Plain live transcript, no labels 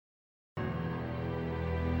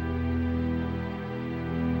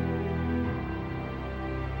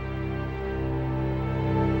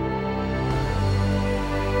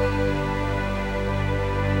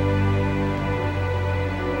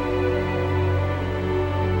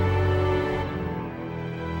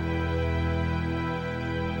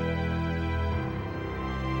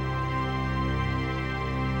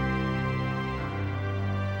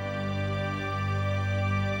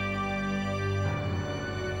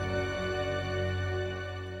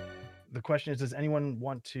the question is, does anyone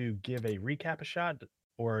want to give a recap a shot,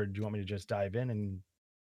 or do you want me to just dive in and?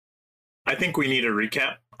 I think we need a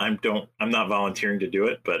recap. I'm not volunteering to do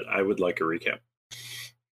it, but I would like a recap.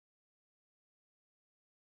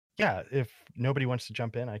 Yeah, if nobody wants to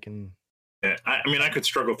jump in, I can. Yeah, I mean, I could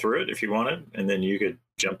struggle through it if you wanted, and then you could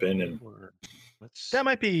jump in and. That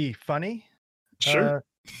might be funny. Sure.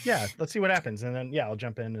 Yeah, let's see what happens, and then I'll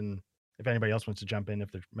jump in, and if anybody else wants to jump in,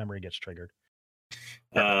 if the memory gets triggered.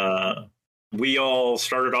 We all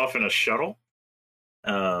started off in a shuttle.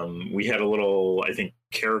 We had a little, I think,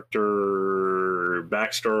 character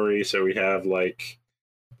backstory. So we have like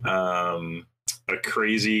a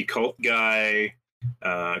crazy cult guy,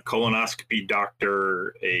 colonoscopy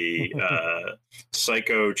doctor, a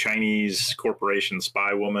psycho Chinese corporation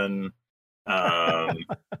spy woman.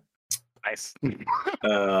 Nice.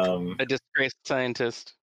 A disgraced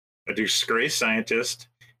scientist. A disgraced scientist.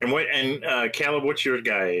 And Caleb, what's your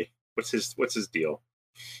guy? What's his deal?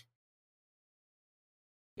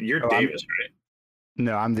 You're Davis, right?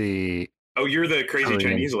 No, I'm the. Oh, you're the crazy Korean.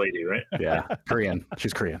 Chinese lady, right? Yeah, Korean.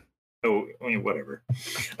 She's Korean. Oh, I mean, whatever.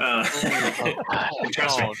 Trust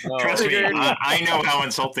me. No. Trust me. I know how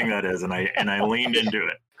insulting that is, and I leaned into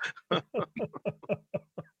it.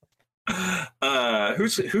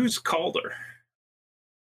 Who's Calder?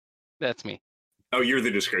 That's me. Oh, you're the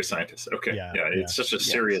disgraced scientist. Okay. Yeah. It's such a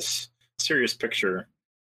serious picture.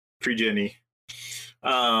 Pre-Jenny.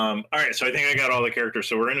 All right, so I think I got all the characters.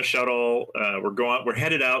 So we're in a shuttle. We're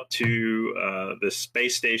headed out to the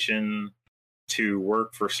space station to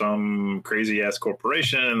work for some crazy ass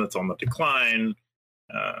corporation that's on the decline.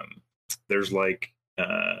 There's like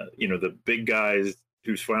the big guys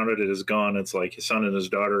who's founded it is gone. It's like his son and his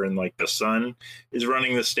daughter, and like the son is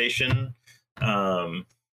running the station.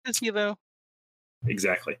 Is he though?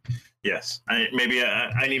 Exactly. Yes. I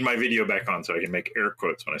need my video back on so I can make air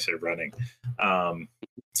quotes when I say running.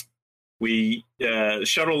 We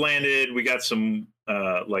shuttle landed. We got some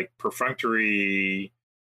like perfunctory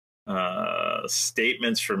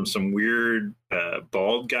statements from some weird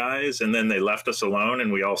bald guys, and then they left us alone,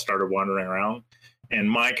 and we all started wandering around. And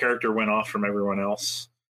my character went off from everyone else.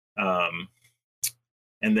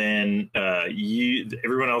 And then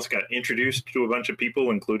everyone else got introduced to a bunch of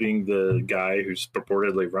people, including the guy who's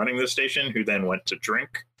purportedly running the station, who then went to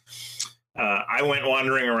drink. I went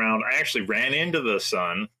wandering around. I actually ran into the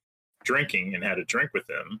son drinking and had a drink with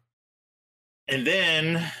him. And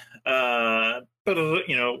then,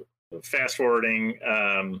 fast forwarding,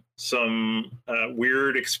 some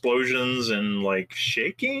weird explosions and like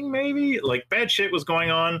shaking, maybe like bad shit was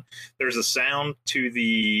going on. There's a sound to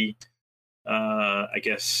the I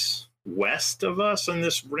guess west of us in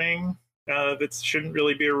this ring that shouldn't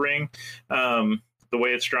really be a ring the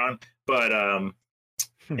way it's drawn, but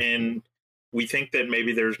and we think that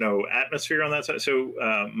maybe there's no atmosphere on that side. So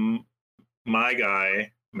my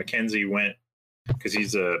guy Mackenzie went, because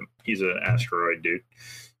he's an asteroid dude.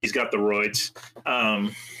 He's got the roids,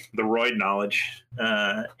 the roid knowledge,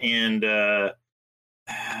 I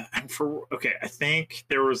think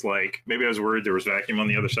there was like, maybe I was worried there was vacuum on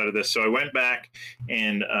the other side of this. So I went back,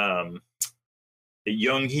 and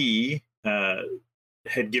Young Hee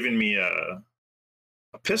had given me a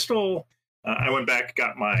pistol. I went back,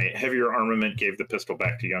 got my heavier armament, gave the pistol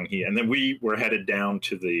back to Young Hee, and then we were headed down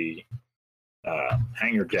to the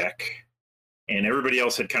hangar deck, and everybody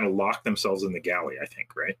else had kind of locked themselves in the galley, I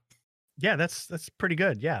think, right? Yeah, that's pretty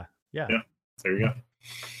good. Yeah. There you go.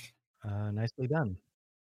 Nicely done.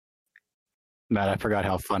 Matt, I forgot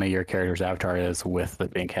how funny your character's avatar is with the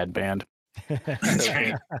pink headband. That's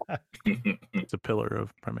right. It's a pillar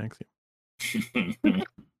of Primaxium.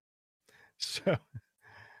 So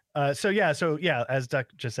as Duck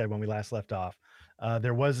just said when we last left off,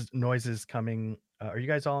 there was noises coming. Are you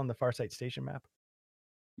guys all on the Farsight station map?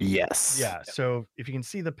 Yes. Yeah. So if you can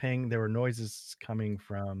see the ping, there were noises coming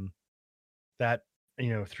from that,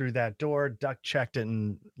 through that door. Duck checked it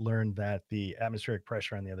and learned that the atmospheric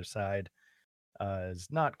pressure on the other side is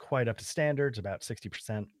not quite up to standards, about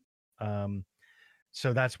 60%.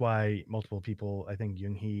 So that's why multiple people, I think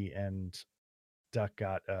Young Hee and Duck,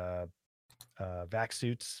 got vac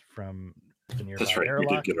suits from the nearby airlock.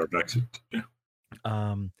 We did get our vac suits.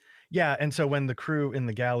 Yeah. And so when the crew in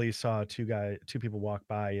the galley saw two people walk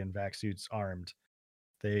by in vac suits armed,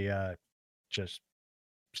 they just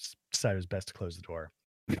decided it was best to close the door.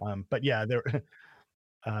 But yeah, there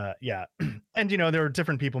and there were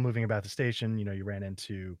different people moving about the station. You ran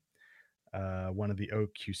into one of the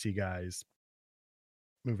OQC guys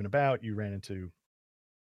moving about. You ran into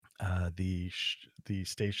the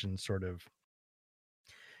station sort of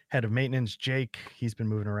head of maintenance, Jake. He's been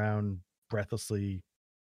moving around breathlessly,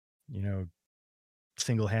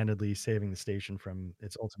 single-handedly saving the station from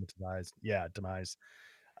its ultimate demise. Yeah, demise.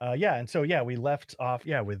 And so we left off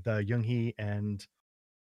with Young-hee and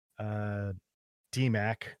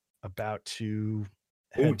DMAC about to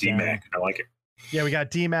Ooh, head down. DMAC, I like it. Yeah, we got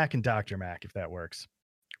DMAC and Dr. Mac, if that works.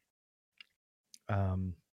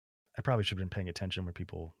 I probably should have been paying attention when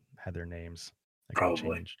people had their names.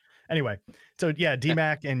 Probably. Changed. Anyway, so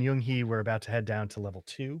DMAC and Young-hee were about to head down to level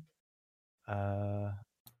 2.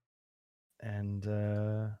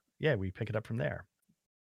 We pick it up from there.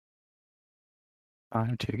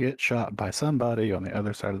 Time to get shot by somebody on the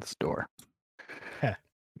other side of this door.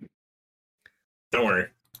 Don't worry,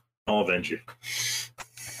 I'll avenge you.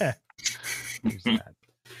 Who's that?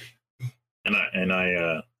 And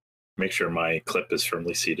I make sure my clip is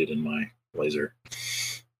firmly seated in my laser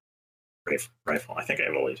rifle. I think I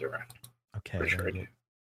have a laser rifle. Okay. For sure I do.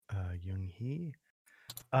 Young-hee.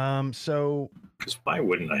 So. Because why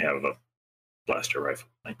wouldn't I have a blaster rifle?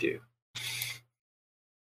 I do.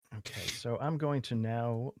 Okay, so I'm going to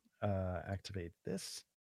now activate this.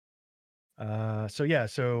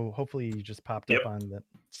 So hopefully you just popped up on the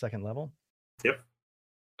second level. Yep.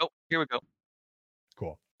 Oh, here we go.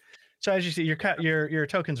 Cool. So as you see, your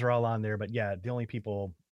tokens are all on there, but the only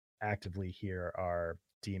people actively here are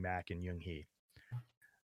DMAC and Young-hee.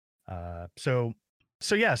 So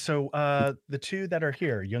the two that are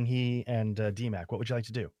here, Young-hee and DMAC, what would you like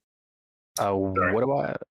to do? What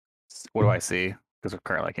do I see? Because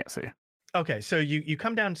currently I can't see. Okay, so you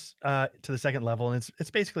come down to the second level, and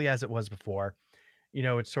it's basically as it was before.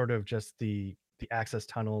 It's sort of just the access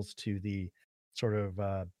tunnels to the sort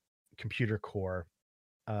of computer core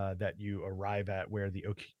that you arrive at, where the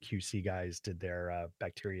OQC guys did their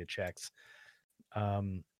bacteria checks.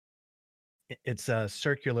 It's a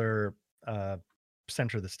circular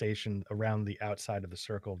center of the station. Around the outside of the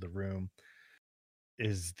circle of the room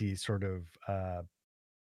is the sort of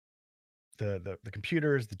the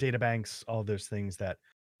computers, the data banks, all those things that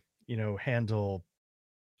handle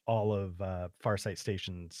all of Farsight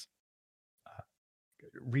Station's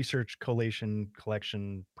research, collation,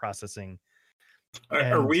 collection, processing.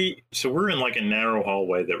 Are we? So we're in like a narrow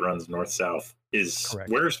hallway that runs north-south. Correct.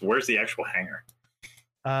 Where's the actual hangar?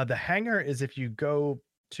 The hangar is if you go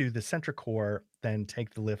to the center core, then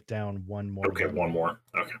take the lift down one more. Okay, level. one more.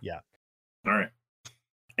 Okay. Yeah. All right.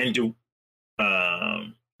 And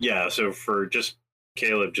so for just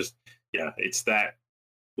Caleb, it's that,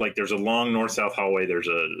 like, there's a long north-south hallway. There's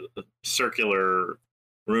a circular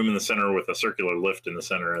room in the center with a circular lift in the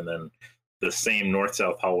center, and then the same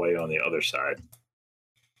north-south hallway on the other side.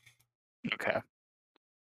 Okay.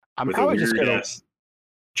 I'm with probably a just weird gonna ass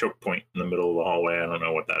choke point in the middle of the hallway. I don't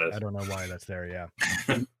know what that is. I don't know why that's there. Yeah.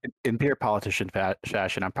 in pure politician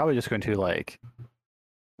fashion. I'm probably just going to like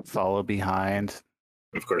follow behind.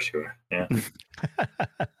 Of course you are. Yeah.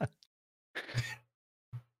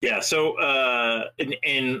 Yeah. So, all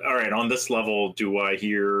right, on this level, do I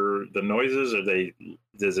hear the noises?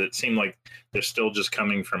 Does it seem like they're still just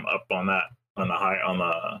coming from up on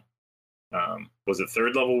was it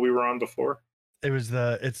third level we were on before?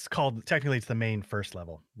 It's called, technically it's the main first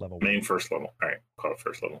level. Main first level. All right. Call it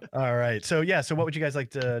first level. All right. So what would you guys like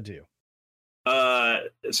to do?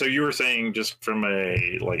 So you were saying, just from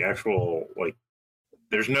a actual,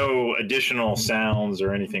 there's no additional sounds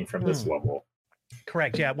or anything from this level.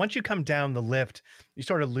 Correct. Yeah. Once you come down the lift, you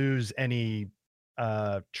sort of lose any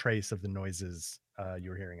trace of the noises you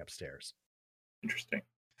were hearing upstairs. Interesting.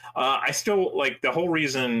 I still the whole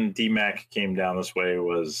reason DMAC came down this way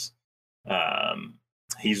was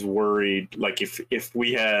he's worried, if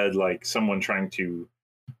we had someone trying to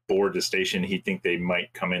board the station, he'd think they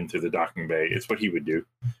might come in through the docking bay. It's what he would do,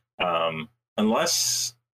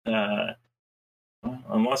 unless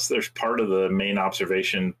there's part of the main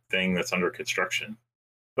observation thing that's under construction.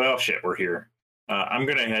 Well, shit, we're here. I'm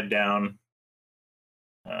gonna head down.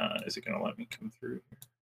 Is it gonna let me come through here?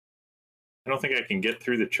 I don't think I can get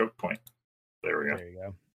through the choke point. There we go. There you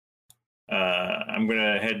go. I'm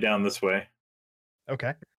gonna head down this way.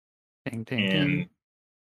 Okay. Ding, ding,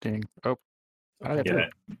 ding. Oh, yeah,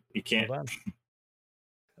 you can't. Hold on.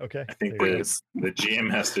 Okay. I think the GM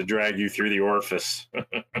has to drag you through the orifice.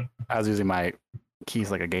 I was using my keys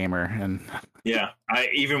like a gamer, and yeah,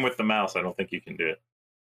 even with the mouse, I don't think you can do it.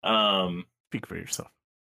 Speak for yourself.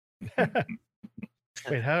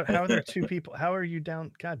 Wait, how are there two people? How are you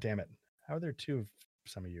down? God damn it! How are there two of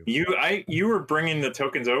some of you? You were bringing the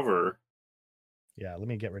tokens over. Yeah, let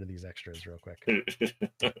me get rid of these extras real quick.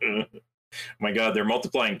 My God, they're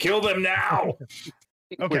multiplying! Kill them now!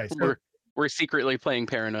 Okay, we're secretly playing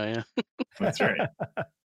Paranoia. That's right.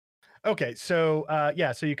 Okay, so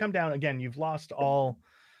so you come down again. You've lost all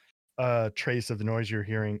trace of the noise you're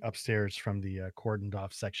hearing upstairs from the cordoned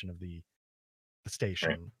off section of the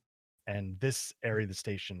station, and this area of the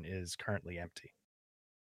station is currently empty.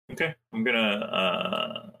 Okay, I'm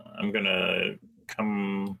gonna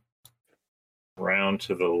come around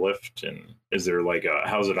to the lift, and is there like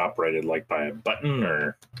how's it operated, like by a button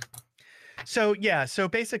or? So yeah, so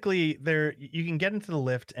basically there you can get into the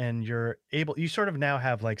lift and you sort of now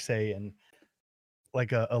have like say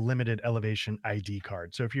a limited elevation ID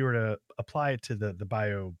card. So if you were to apply it to the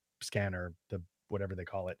bio scanner, the whatever they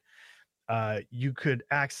call it, you could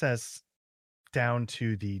access down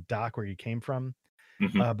to the dock where you came from,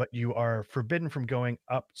 but you are forbidden from going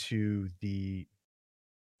up to the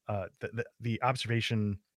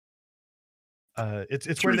observation.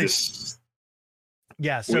 It's where they.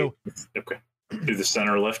 Yeah. So okay, through the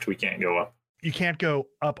center lift, we can't go up. You can't go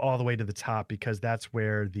up all the way to the top because that's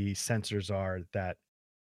where the sensors are that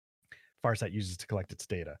Farsight uses to collect its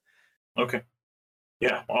data. Okay.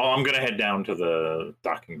 Yeah. Well, I'm gonna head down to the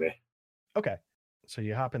docking bay. Okay. So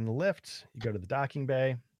you hop in the lift, you go to the docking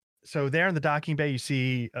bay. So there in the docking bay, you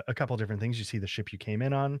see a couple of different things. You see the ship you came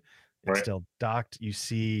in on. It's still docked. You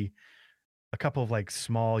see a couple of like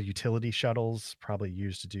small utility shuttles, probably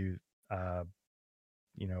used to do,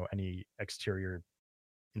 any exterior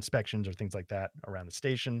inspections or things like that around the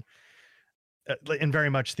station. And very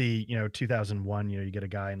much the 2001, you get a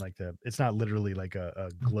guy in like it's not literally like a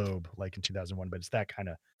globe like in 2001, but it's that kind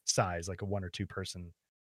of size, like a 1 or 2 person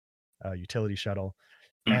utility shuttle.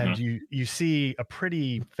 And you see a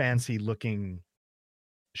pretty fancy looking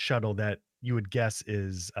shuttle that you would guess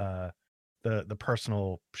is the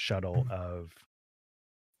personal shuttle of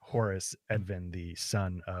Horace Edvin, the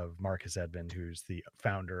son of Marcus Edvin, who's the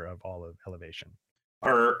founder of all of Elevation.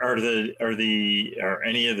 Are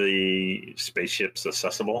any of the spaceships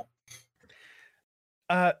accessible?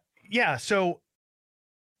 Yeah. So,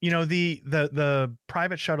 the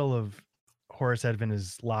private shuttle of Horace Edvin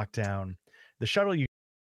is locked down. The shuttle you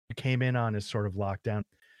came in on is sort of locked down.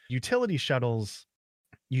 Utility shuttles,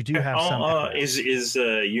 you do have some. Is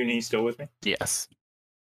Uni still with me? Yes.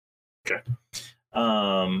 Okay.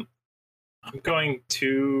 I'm going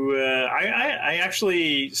to. I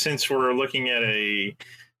actually, since we're looking at a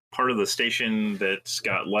part of the station that's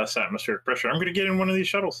got less atmospheric pressure, I'm going to get in one of these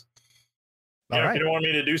shuttles. Yeah, if you don't want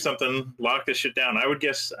me to do something, lock this shit down. I would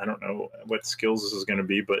guess. I don't know what skills this is going to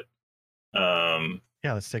be, but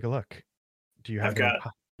yeah, let's take a look. Do you have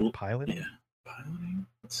piloting? Yeah, piloting.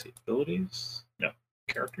 Let's see, abilities. No,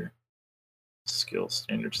 character. Skills,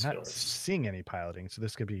 standard skills. Not seeing any piloting, so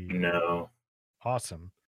this could be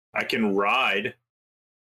awesome. I can ride.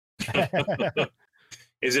 Would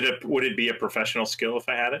it be a professional skill if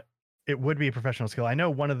I had it? It would be a professional skill. I know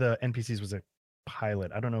one of the NPCs was a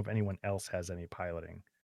pilot. I don't know if anyone else has any piloting.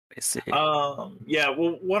 I see. Yeah,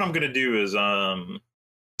 well, what I'm gonna do is I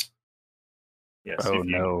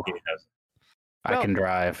can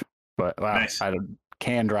drive, but nice. I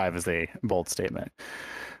can drive is a bold statement.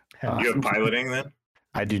 You have piloting then?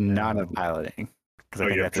 I do not have piloting.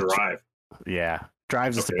 You have to drive. Yeah.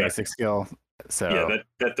 Drive's just a basic skill. So yeah,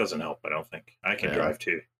 that doesn't help, I don't think. I can drive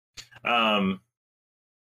too. But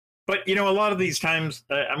a lot of these times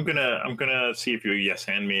I'm gonna see if you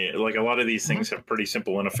hand me. Like a lot of these things have pretty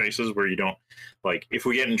simple interfaces where you don't, like, if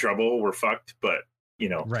we get in trouble, we're fucked. But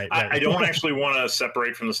right. I don't actually want to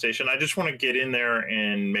separate from the station. I just want to get in there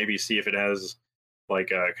and maybe see if it has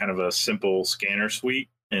like a kind of a simple scanner suite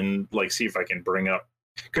and like see if I can bring up,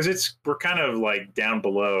 because we're kind of like down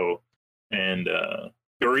below, and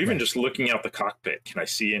or even just looking out the cockpit. Can I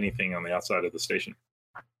see anything on the outside of the station?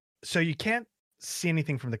 So you can't see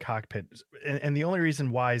anything from the cockpit, and the only reason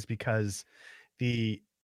why is because I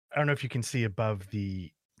don't know if you can see above the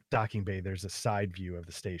docking bay, there's a side view of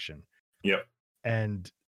the station. Yep. And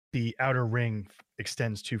the outer ring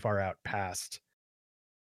extends too far out past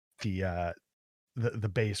the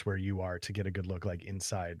base where you are to get a good look like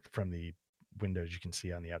inside from the windows you can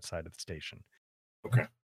see on the outside of the station. Okay.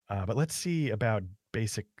 But let's see about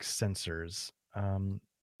basic sensors. You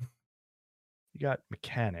got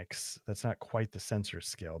mechanics. That's not quite the sensor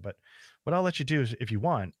skill, but what I'll let you do is, if you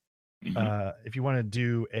want, if you want to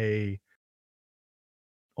do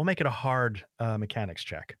we'll make it a hard mechanics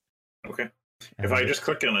check. Okay. If I just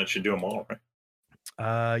click on it, it should do them all,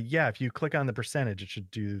 right? Yeah, if you click on the percentage, it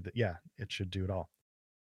should do it should do it all.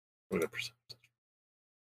 What a percentage?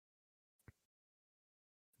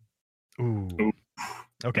 Ooh.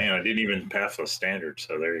 Okay. Man, I didn't even pass the standard,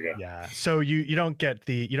 so there you go. Yeah. So you don't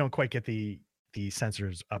quite get the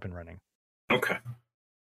sensors up and running. Okay.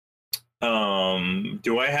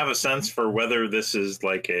 Do I have a sense for whether this is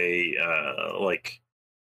like a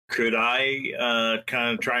Could I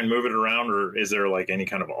kind of try and move it around, or is there like any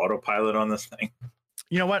kind of autopilot on this thing?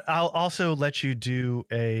 You know what? I'll also let you do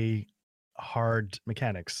a hard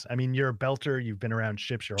mechanics. I mean, you're a belter. You've been around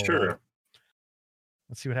ships your whole life.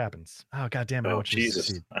 Let's see what happens. Oh, God damn it. I want you to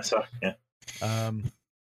succeed. I suck. Yeah.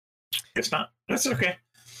 It's not. That's okay.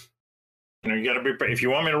 You know, you got to be. If you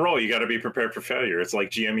want me to roll, you got to be prepared for failure. It's like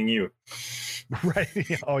GMing you. Right.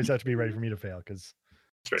 You always have to be ready for me to fail because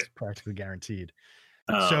it's practically guaranteed.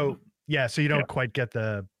 So you don't quite get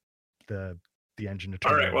the engine to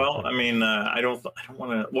turn. All right. Well, I mean, I don't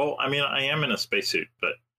want to. Well, I mean, I am in a spacesuit,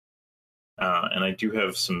 but and I do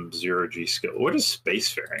have some zero-G skill. What is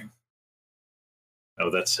spacefaring? Oh,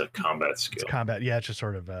 that's a combat skill. It's combat, yeah. It's just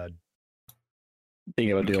sort of being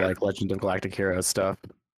able to do like Legend of Galactic Heroes stuff.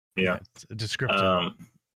 Yeah, it's a descriptive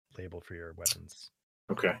label for your weapons.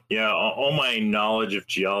 Okay, yeah. All my knowledge of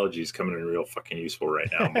geology is coming in real fucking useful right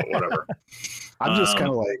now. But whatever. I'm just kind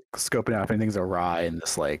of like scoping out if anything's awry in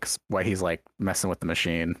this, like why he's like messing with the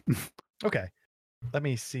machine. Okay, let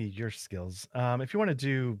me see your skills. If you want to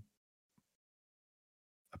do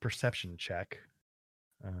a perception check.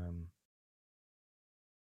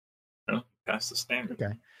 Pass the standard.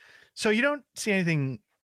 Okay. So you don't see anything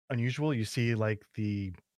unusual. You see like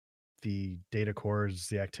the data cores,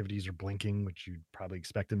 the activities are blinking, which you'd probably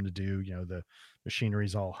expect them to do. You know, the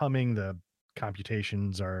machinery's all humming, the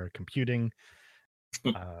computations are computing.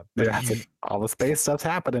 All the space stuff's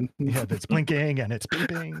happening. Yeah, it's blinking and it's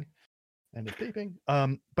beeping and it's beeping.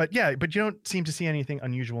 But you don't seem to see anything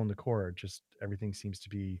unusual in the core. Just everything seems to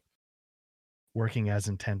be working as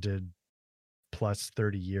intended, plus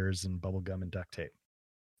 30 years in bubblegum and duct tape.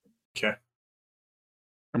 Okay.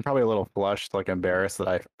 I'm probably a little flushed, like embarrassed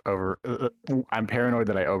that I'm paranoid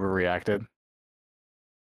that I overreacted.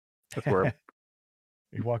 That's where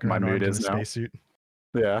you're walking my around mood in a is now. spacesuit.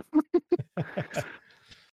 Yeah.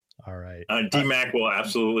 All right. DMAC will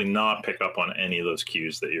absolutely not pick up on any of those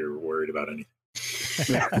cues that you're worried about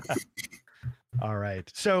anything. All right.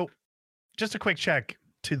 So just a quick check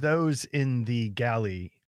to those in the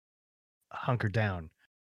galley hunker down.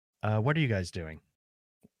 What are you guys doing?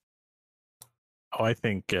 Oh, I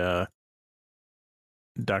think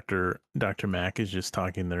Dr. Mack is just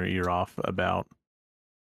talking their ear off about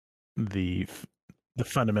the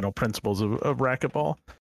fundamental principles of racquetball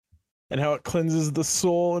and how it cleanses the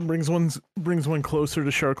soul and brings one closer to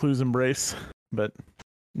Sharklu's embrace. But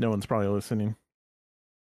no one's probably listening.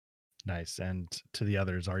 Nice. And to the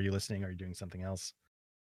others, are you listening? Are you doing something else?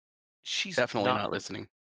 She's definitely not listening.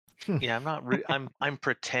 Yeah, I'm not. I'm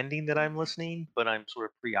pretending that I'm listening, but I'm sort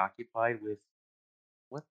of preoccupied with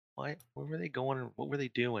where were they going? What were they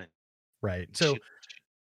doing? Right. So,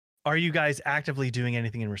 are you guys actively doing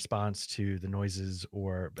anything in response to the noises,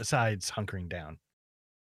 or besides hunkering down?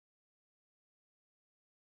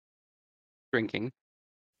 Drinking.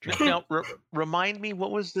 Now, remind me,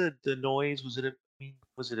 what was the noise? Was it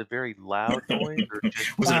a very loud noise, or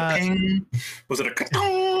just was it a ping? Was it a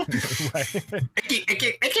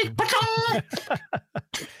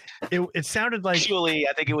It sounded like, actually,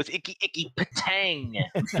 I think it was icky patang.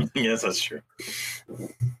 Yes, that's true.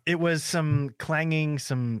 It was some clanging,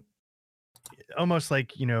 some almost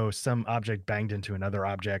like, some object banged into another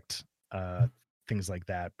object, things like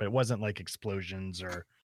that. But it wasn't like explosions or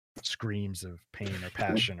screams of pain or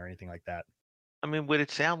passion or anything like that. I mean, would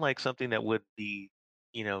it sound like something that would be,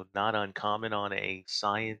 not uncommon on a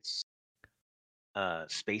science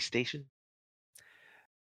space station?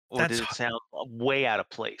 Or did it sound way out of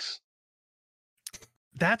place?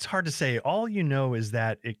 That's hard to say. All you know is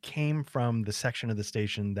that it came from the section of the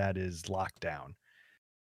station that is locked down.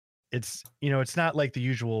 It's, it's not like the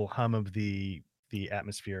usual hum of the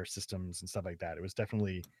atmosphere systems and stuff like that. It was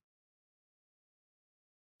definitely,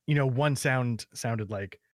 one sounded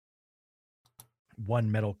like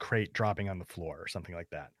one metal crate dropping on the floor or something like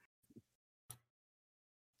that.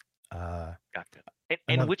 Gotcha.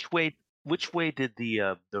 And which way did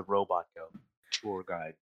the robot go? Tour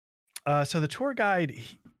guide. So the tour guide,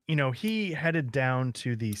 he headed down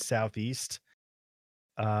to the southeast,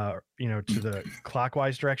 to the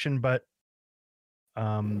clockwise direction, but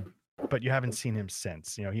you haven't seen him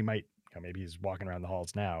since. He might, maybe he's walking around the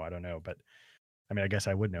halls now. I don't know, but I mean, I guess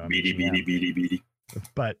I would know. Beady.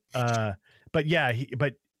 But yeah,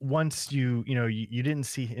 but once you didn't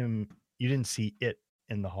see him, you didn't see it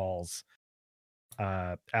in the halls.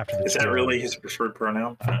 After the is that really his preferred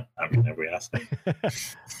pronoun? I mean, have we asked him?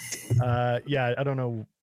 Yeah, I don't know.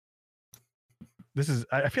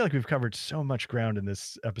 I feel like we've covered so much ground in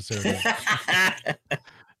this episode.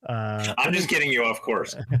 I'm just getting you off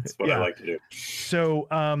course. That's what I like to do. So,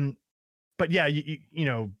 but yeah,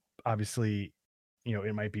 you obviously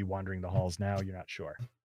it might be wandering the halls now. You're not sure,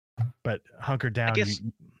 but hunkered down. guess-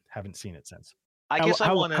 you haven't seen it since. I How- guess I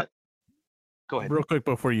how- want how- to. Go ahead. Real quick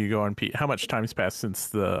before you go on, Pete, how much time's passed since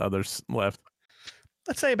the others left?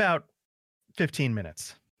 Let's say about 15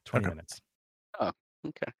 minutes, 20 Okay. minutes.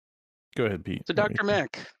 Okay. Go ahead, Pete. So, Dr.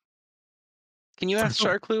 Mack, can you ask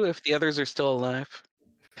Sharklu if the others are still alive?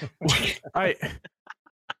 I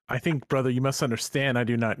think, brother, you must understand. I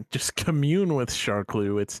do not just commune with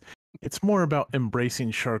Sharklu. It's more about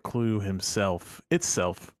embracing Sharklu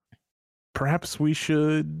itself. Perhaps we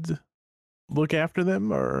should look after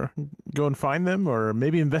them, or go and find them, or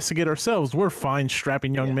maybe investigate ourselves. We're fine,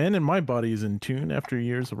 strapping young men, and my body is in tune after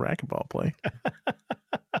years of racquetball play.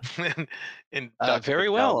 and Very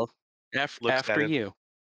Patel well. looks After at him. you.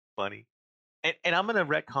 Funny. And I'm going to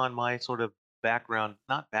retcon my sort of background,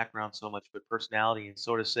 not background so much, but personality, and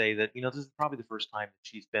sort of say that, this is probably the first time that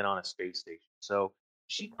she's been on a space station. So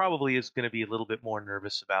she probably is going to be a little bit more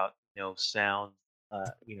nervous about, sound,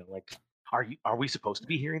 like, are we supposed to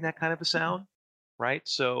be hearing that kind of a sound? Right.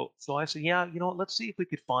 So I said, yeah, let's see if we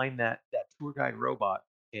could find that tour guide robot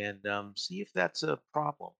and see if that's a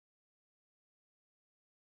problem.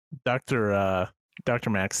 Dr.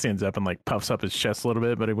 Max stands up and like puffs up his chest a little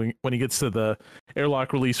bit, but when he gets to the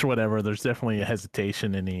airlock release or whatever, there's definitely a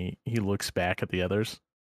hesitation, and he looks back at the others.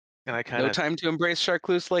 And I kind No of time to embrace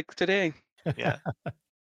Sharklus like today. yeah,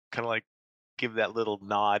 kind of like give that little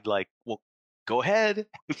nod, like, well, go ahead.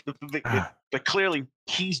 But clearly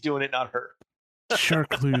he's doing it, not her.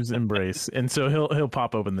 Sharklu's embrace, and so he'll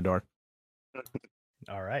pop open the door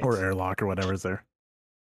All right. or airlock or whatever is there.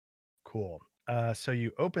 Cool. So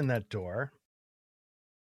you open that door.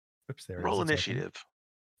 Oops, there it is. Roll It's open. initiative.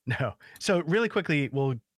 No. So really quickly,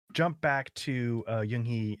 we'll jump back to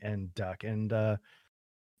Yoonghee and Duck. And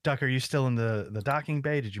Duck, are you still in the docking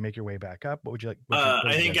bay? Did you make your way back up? What would you like?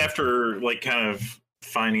 I think after like kind of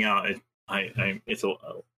finding out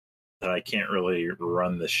that I can't really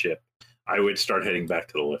run the ship, I would start heading back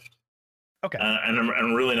to the lift. Okay. And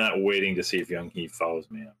I'm really not waiting to see if Yoonghee follows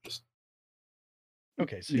me. I'm just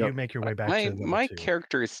Okay. So you make your way back My to level my 2.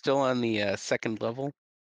 character is still on the second level.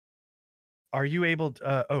 Are you able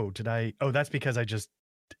to, did I? Oh, that's because I just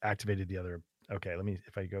activated the other. Okay. Let me,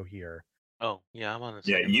 if I go here. Oh, yeah, I'm on the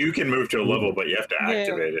yeah. second You can move to a level, but you have to Yeah.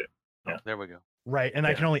 activate it. one. There we go. Right. And I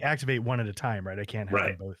Yeah. can only activate one at a time, right? I can't have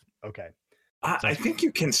Right. them both. Okay. I think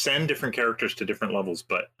you can send different characters to different levels,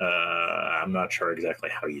 but I'm not sure exactly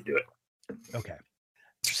how you do it. Okay.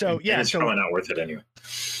 So And yeah. it's So probably not worth it anyway.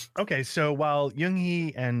 okay. So while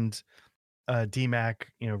Yoonghee and DMAC,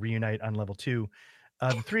 reunite on level 2,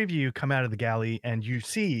 the three of you come out of the galley and you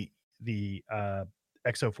see the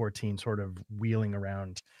XO14 sort of wheeling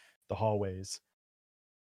around the hallways,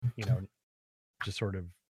 just sort of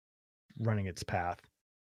running its path.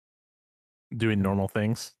 Doing normal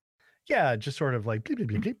things. Yeah, just sort of like bleep,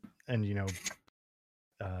 bleep, bleep, bleep, and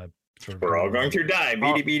sort of We're all going going to die.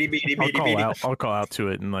 Beady, beady, beady, beady, beady. I'll call out to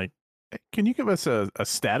it and like, "Hey, can you give us a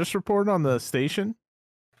status report on the station?"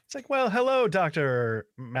 It's like, well, hello, Dr.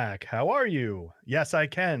 Mac. How are you? Yes, I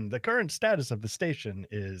can. The current status of the station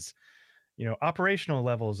is, operational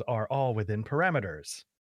levels are all within parameters.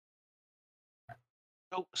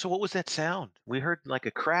 So what was that sound? We heard like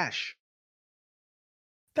a crash.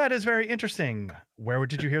 That is very interesting. Where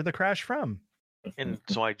did you hear the crash from? And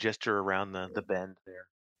so I gesture around the bend there.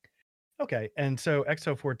 Okay. And so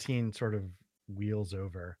XO14 sort of wheels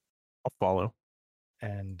over I'll follow.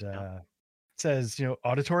 and says,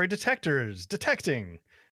 auditory detectors detecting.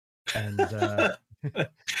 And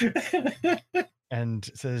and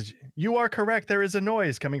says, you are correct. There is a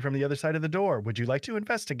noise coming from the other side of the door. Would you like to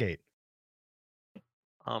investigate?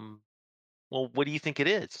 Well, what do you think it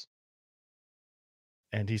is?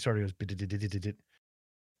 And he sort of goes, "Bididididididid."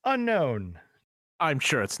 Unknown. I'm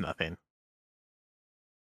sure it's nothing.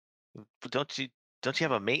 Don't you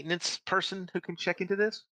have a maintenance person who can check into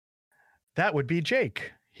this? That would be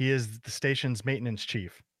Jake. He is the station's maintenance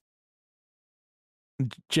chief.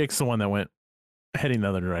 Jake's the one that went heading the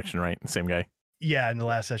other direction, right? Same guy. Yeah, in the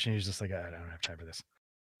last session, he was just like, I don't have time for this.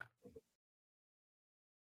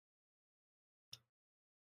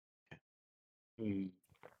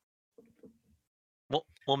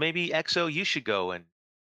 Well, maybe XO, you should go and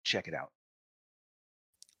check it out.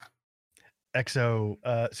 XO,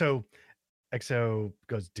 so XO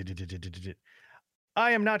goes, "Dididididididid.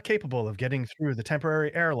 I am not capable of getting through the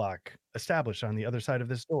temporary airlock established on the other side of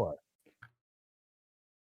this door.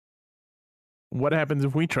 What happens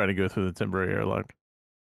if we try to go through the temporary airlock?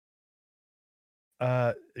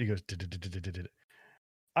 He goes, "Dididididididid.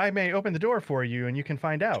 I may open the door for you and you can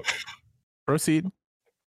find out." Proceed.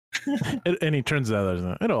 And he turns the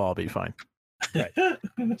others. It'll all be fine. Right.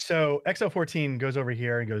 So XO14 goes over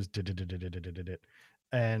here and goes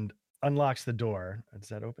and unlocks the door. Does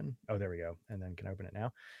that open? Oh, there we go. And then can I open it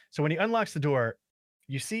now? So when he unlocks the door,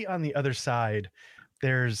 you see on the other side,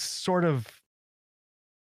 there's sort of,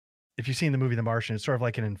 if you've seen the movie The Martian, it's sort of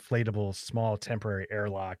like an inflatable, small, temporary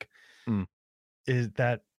airlock. Is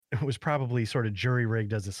that it was probably sort of jury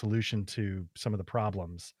rigged as a solution to some of the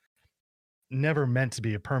problems. Never meant to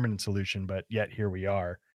be a permanent solution, but yet here we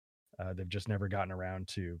are. They've just never gotten around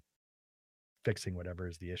to fixing whatever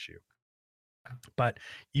is the issue. But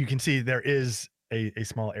you can see there is a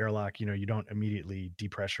small airlock. You know, you don't immediately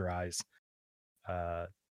depressurize part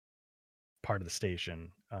of the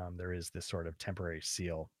station. There is this sort of temporary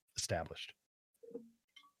seal established.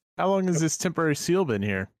 How long has this temporary seal been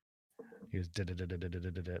here? He was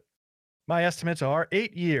my estimates are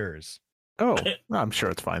 8 years. Oh, I'm sure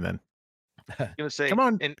it's fine then. I'm gonna say, Come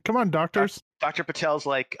on, and come on, doctors. Dr. Patel's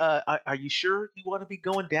like, are you sure you want to be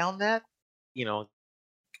going down that? You know,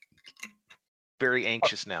 very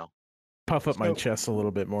anxious now. Puff up my So- chest a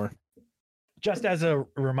little bit more. Just as a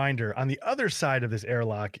reminder, on the other side of this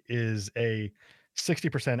airlock is a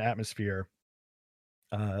 60% atmosphere,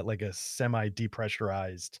 like a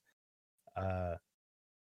semi-depressurized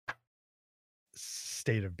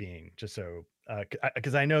state of being. Just so,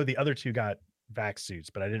 because I know the other two got vac suits,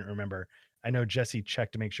 but I didn't remember. I know Jesse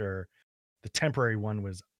checked to make sure the temporary one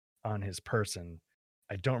was on his person.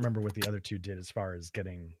 I don't remember what the other two did as far as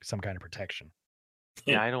getting some kind of protection.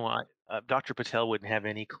 Yeah, I don't want. Dr. Patel wouldn't have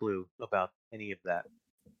any clue about any of that.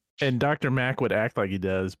 And Dr. Mack would act like he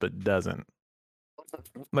does, but doesn't.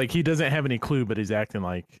 Like he doesn't have any clue, but he's acting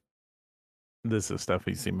like this is stuff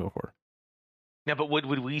he's seen before. Yeah, but would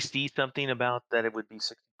we see something about that? It would be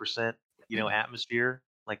 60%, atmosphere.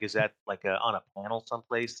 Like, is that like on a panel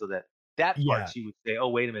someplace so that part Yeah. she would say, oh,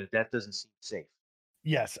 wait a minute, that doesn't seem safe.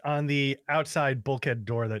 Yes, on the outside bulkhead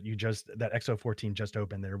door that that XO14 just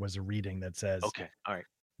opened, there was a reading that says, Okay, all right.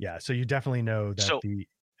 yeah, so you definitely know that So- the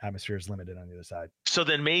atmosphere is limited on the other side. So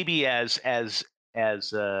then maybe as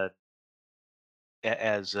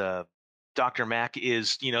Dr. Mack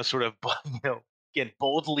is, sort of, again,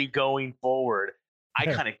 boldly going forward, I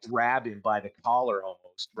kind of grab him by the collar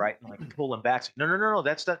almost, right, and like pull him back. No,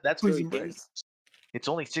 that's very dangerous. It's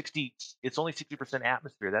only 60%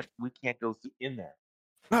 atmosphere. That we can't go in there.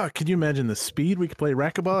 Oh, could you imagine the speed we could play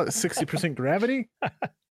racquetball at 60% gravity?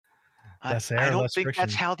 Less I air, don't less think friction.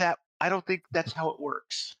 I don't think that's how it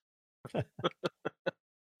works.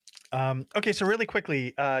 Okay, so really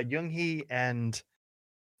quickly, Young-hee and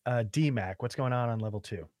DMAC, what's going on level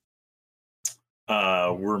 2?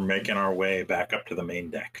 We're making our way back up to the main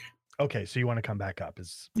deck. Okay, so you want to come back up?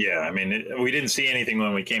 Yeah, I mean, we didn't see anything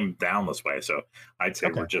when we came down this way, so I'd say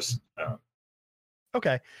Okay. we're just.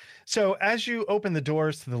 Okay, so as you open the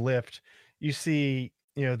doors to the lift, you see,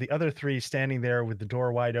 the other three standing there with the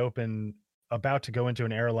door wide open, about to go into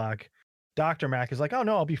an airlock. Dr. Mack is like, "Oh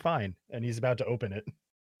no, I'll be fine," and he's about to open it.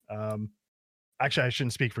 Actually, I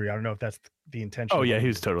shouldn't speak for you. I don't know if that's the intention. Oh yeah, he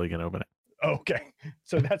was totally gonna open it. Okay,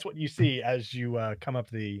 so that's what you see as you come up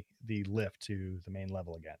the lift to the main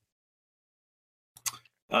level again.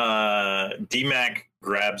 DMAC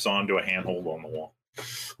grabs onto a handhold on the wall.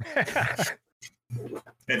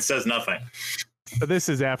 It says nothing. But this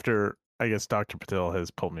is after, I guess, Dr. Patel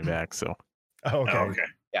has pulled me back. So Okay. Oh, okay.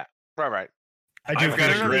 Right. I do I've got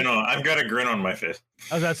a appreciate- grin on. I've got a grin on my face.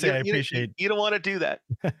 I was about to say, I appreciate, You don't want to do that.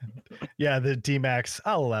 yeah, the D-Max,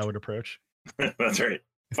 I'll allow it approach. That's right.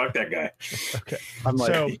 Fuck that guy. Okay. I'm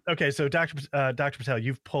like, So Dr. Patel,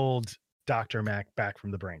 you've pulled Dr. Mack back from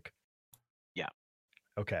the brink. Yeah.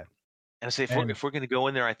 Okay. And I say, And- if we're going to go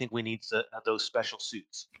in there, I think we need those special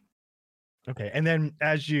suits. Okay. And then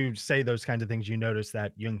as you say those kinds of things, you notice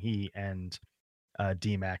that Young-hee and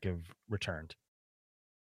D-Mac have returned.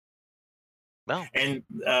 Well, And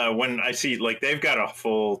when I see, like, they've got a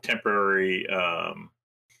full temporary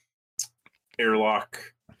airlock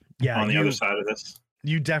Yeah. on the other side of this.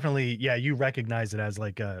 You definitely, you recognize it as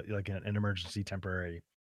like an emergency temporary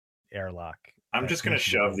airlock. I'm that just going to needs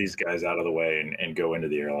be shove these guys out of the way and go into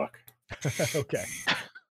the airlock. built. Okay.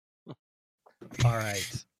 All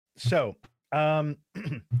right. So,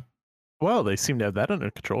 well, they seem to have that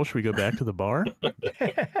under control. Should we go back to the bar?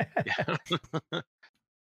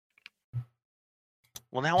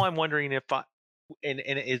 well, now I'm wondering if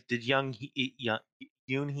did Young-hee,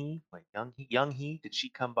 did she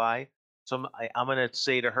come by? So I'm going to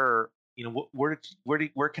say to her,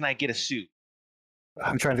 where can I get a suit?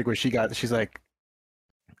 I'm trying to think where she got. She's like,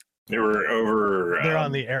 They were over. they're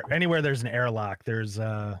on the air. Anywhere there's an airlock, there's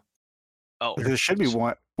Oh, there should be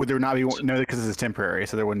one. Would there not be one? No, because this is temporary,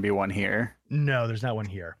 so there wouldn't be one here. no, there's not one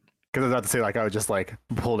here. because I was about to say like I would just like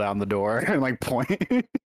pull down the door and like point,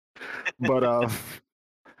 but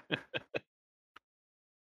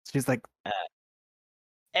she's like,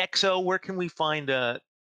 Exo, where can we find a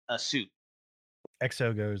suit?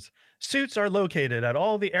 Exo goes, suits are located at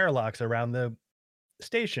all the airlocks around the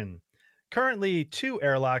station. Currently, 2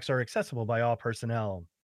 airlocks are accessible by all personnel.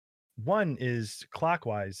 One is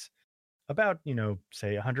clockwise, about,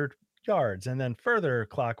 say 100 yards, and then further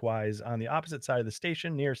clockwise on the opposite side of the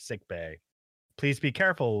station near sick bay. Please be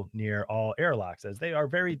careful near all airlocks as they are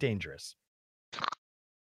very dangerous.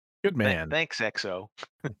 Good man. Thanks, Exo.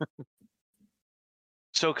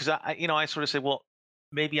 So, because I sort of say, well,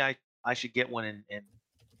 maybe I should get one, and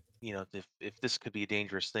if this could be a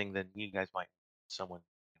dangerous thing, then you guys might need someone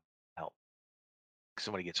help.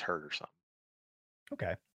 Somebody gets hurt or something.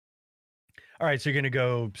 Okay. All right, so you're gonna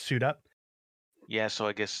go suit up. Yeah, so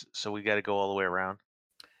I guess we got to go all the way around.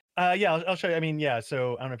 Yeah, I'll show you. I mean, yeah.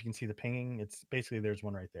 So I don't know if you can see the pinging. It's basically there's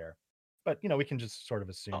one right there, but we can just sort of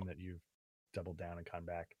assume that you've doubled down and come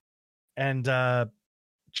back. And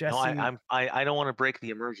Jesse, No, I don't want to break the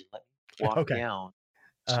immersion. Let me walk down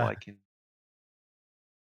so I can.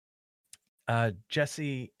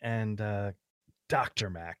 Jesse and Dr.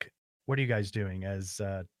 Mac, what are you guys doing as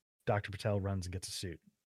Dr. Patel runs and gets a suit,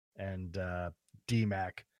 and D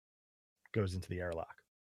Mac goes into the airlock?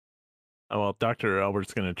 Oh, well, Dr.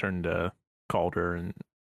 Albert's going to turn to Calder and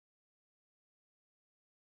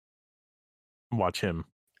watch him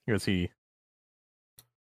because he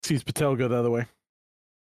sees Patel go the other way.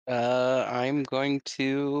 I'm going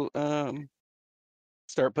to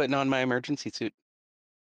start putting on my emergency suit.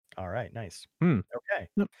 All right, nice. Okay.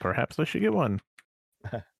 Perhaps I should get one.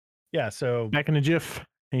 Yeah, so back in a jiff.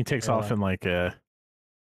 And he takes off in like a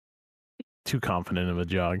too confident of a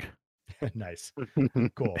jog. Nice.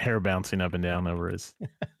 Cool. Hair bouncing up and down over his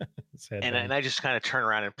head. And I just kind of turn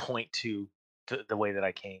around and point to the way that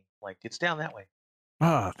I came. Like, it's down that way.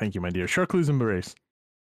 Ah, thank you, my dear. Charclus and berets.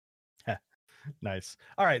 Nice.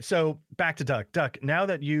 All right, so back to Duck. Duck, now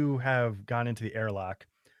that you have gone into the airlock,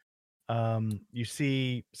 you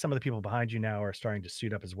see some of the people behind you now are starting to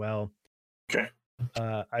suit up as well. Okay.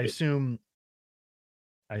 I assume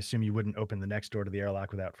you wouldn't open the next door to the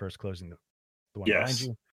airlock without first closing the one behind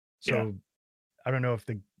you. So I don't know if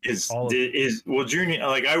Junie,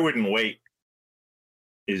 like, I wouldn't wait.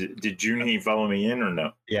 Did Junie follow me in or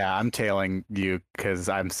no? Yeah, I'm tailing you because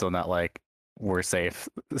I'm still not like we're safe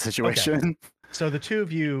situation. Okay. So the two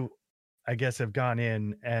of you, I guess, have gone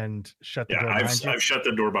in and shut the door behind you. I've shut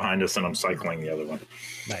the door behind us and I'm cycling the other one.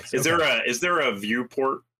 Nice. Is there a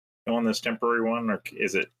viewport on this temporary one, or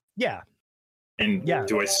is it? Yeah. And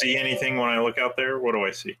do I see anything when I look out there? What do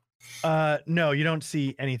I see? No, you don't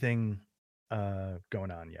see anything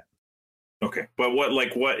going on yet. Okay, but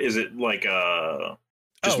what is it like?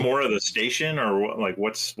 Just more of the station, or what, like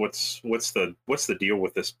what's the deal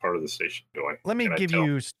with this part of the station? Let me give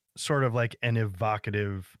you sort of like an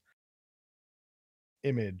evocative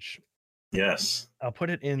image. Yes, I'll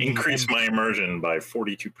put it in. Increase my immersion by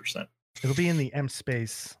 42%. It'll be in the M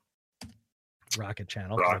Space rocket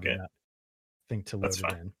channel. Rocket. Thing to load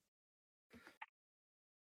it in.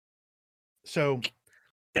 So,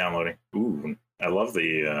 downloading. Ooh, I love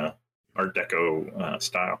the Art Deco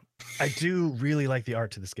style. I do really like the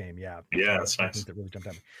art to this game. Yeah. Yeah, that's nice. That really jumped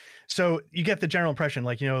at me. So you get the general impression,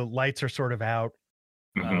 like, lights are sort of out.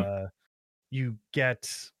 Mm-hmm. You get,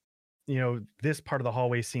 this part of the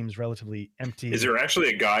hallway seems relatively empty. Is there actually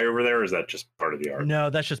a guy over there, or is that just part of the art? No,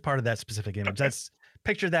 that's just part of that specific image. Okay.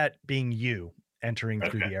 Picture that being you entering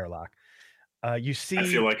through the airlock. You see, I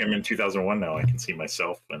feel like I'm in 2001 now. I can see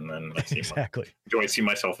myself, and then I see exactly. Do I see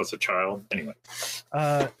myself as a child? Anyway.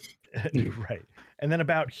 Right. And then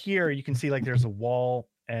about here, you can see like there's a wall,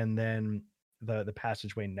 and then the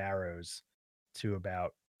passageway narrows to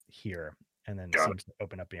about here, and then seems to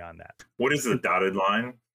open up beyond that. What is the dotted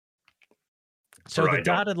line? So the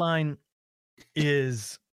dotted line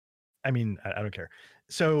is, I don't care.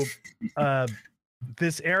 So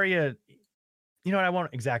this area, I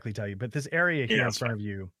won't exactly tell you, but this area here in front of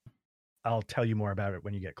you, I'll tell you more about it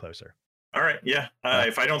when you get closer. All right. Yeah.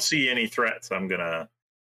 If I don't see any threats, I'm gonna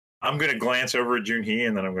glance over at Junhee,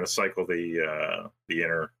 and then I'm gonna cycle the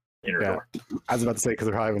inner door. I was about to say, because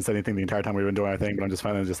I probably haven't said anything the entire time we've been doing our thing, but I'm just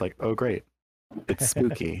finally just like, oh great, it's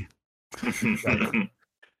spooky. Right.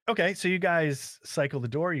 Okay, so you guys cycle the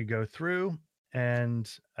door, you go through,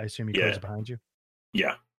 and I assume you close it behind you.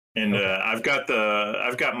 Yeah. And I've got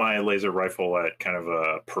my laser rifle at kind of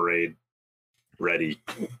a parade ready.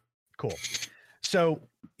 Cool. So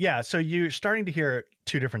so you're starting to hear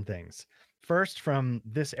two different things. First, from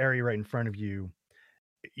this area right in front of you,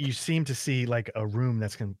 you seem to see like a room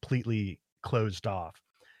that's completely closed off,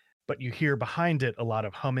 but you hear behind it a lot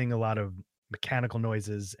of humming, a lot of mechanical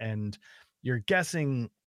noises, and you're guessing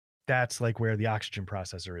that's like where the oxygen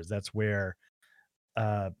processor is. That's where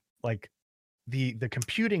like the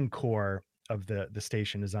computing core of the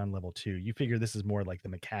station is on level 2. You figure this is more like the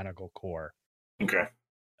mechanical core. Okay.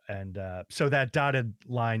 And so that dotted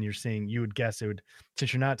line you're seeing, you would guess it would,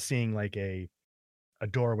 since you're not seeing like a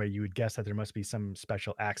doorway, you would guess that there must be some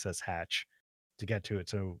special access hatch to get to it,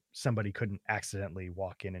 so somebody couldn't accidentally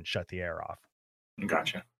walk in and shut the air off.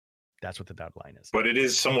 Gotcha. That's what the dotted line is. But it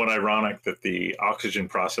is somewhat ironic that the oxygen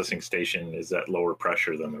processing station is at lower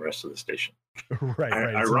pressure than the rest of the station. Right.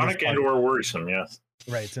 Ironic and/or worrisome, yes.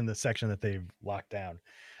 Right. It's in the section that they've locked down.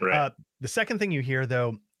 Right. The second thing you hear,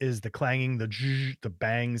 though, is the clanging, the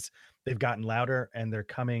bangs. They've gotten louder and they're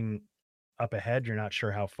coming up ahead. You're not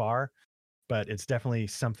sure how far, but it's definitely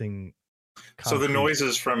something So the concrete.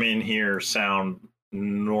 noises from in here sound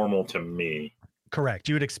normal to me. Correct.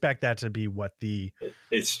 You would expect that to be what the...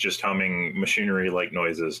 It's just humming machinery-like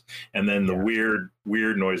noises. And then the weird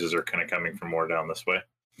noises are kind of coming from more down this way.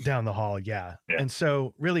 Down the hall, yeah. And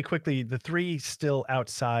so really quickly, the three still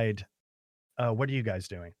outside, what are you guys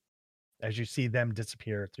doing as you see them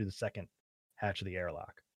disappear through the second hatch of the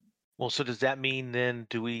airlock? Well, so does that mean then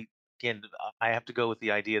again, I have to go with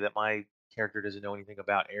the idea that my character doesn't know anything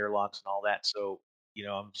about airlocks and all that. So,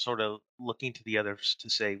 I'm sort of looking to the others to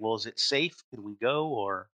say, well, is it safe? Could we go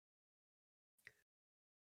or?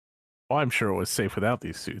 Well, I'm sure it was safe without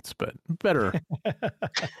these suits, but better.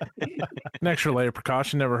 An extra layer of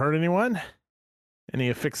precaution never hurt anyone. And he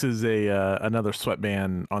affixes another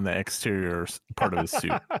sweatband on the exterior part of his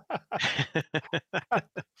suit.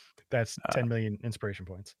 That's 10 million inspiration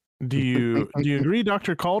points. Do you agree,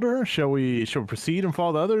 Dr. Calder? Shall we proceed and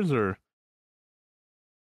follow the others, or?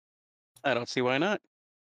 I don't see why not.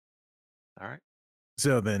 All right.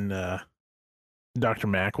 So then Dr.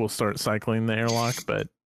 Mack will start cycling the airlock, but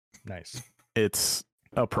nice. It's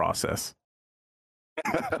a process.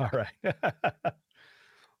 All right.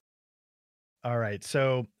 All right.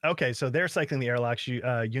 So, okay. So they're cycling the airlocks.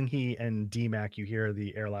 Yoonghee and D-Mac, you hear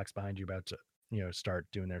the airlocks behind you about to, start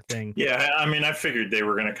doing their thing. Yeah. I mean, I figured they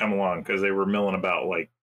were going to come along because they were milling about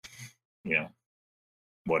like,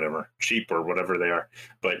 whatever, sheep or whatever they are.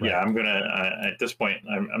 But yeah, I'm going to, at this point,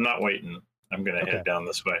 I'm not waiting. I'm going to head down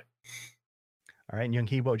this way. All right. And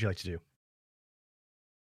Yoonghee, what would you like to do?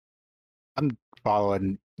 I'm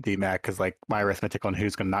following D-Mac because like my arithmetic on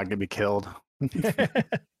who's not going to be killed.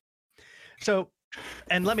 So,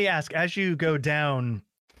 and let me ask, as you go down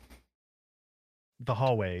the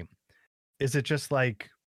hallway, is it just like,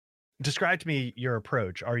 describe to me your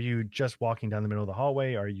approach. Are you just walking down the middle of the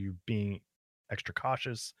hallway? Are you being extra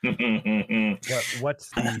cautious? What's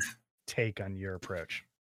the take on your approach?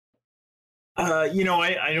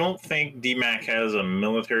 I don't think D-Mac has a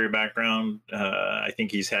military background. I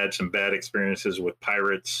think he's had some bad experiences with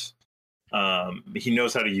pirates. He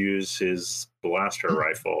knows how to use his blaster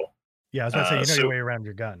rifle. Yeah, I was about to say, your way around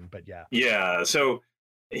your gun, but yeah. Yeah, so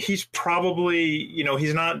he's probably,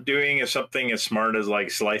 he's not doing something as smart as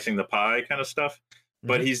like slicing the pie kind of stuff,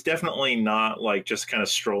 but he's definitely not like just kind of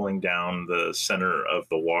strolling down the center of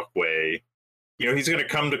the walkway. He's going to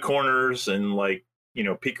come to corners and like,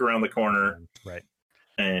 peek around the corner. Right.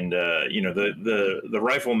 And, the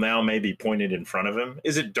rifle now may be pointed in front of him.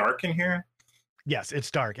 Is it dark in here? Yes,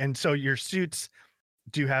 it's dark. And so your suits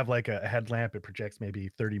do have like a headlamp. It projects maybe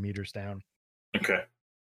 30 meters down. Okay.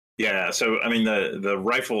 Yeah. So, I mean, the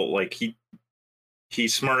rifle, like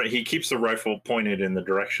he's smart. He keeps the rifle pointed in the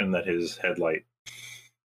direction that his headlight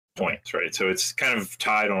points, right? So it's kind of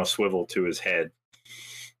tied on a swivel to his head.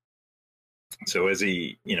 So as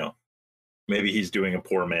he, maybe he's doing a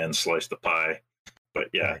poor man slice the pie, but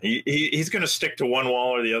yeah, he's going to stick to one wall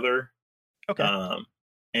or the other. Okay.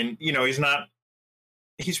 And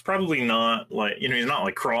he's probably not like, he's not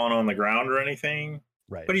like crawling on the ground or anything,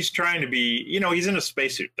 right? But he's trying to be, he's in a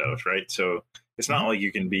spacesuit though, right? So it's not like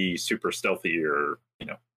you can be super stealthy or,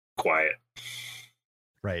 quiet.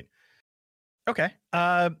 Right. Okay.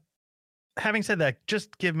 Having said that,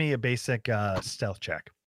 just give me a basic stealth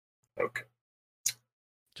check. Okay.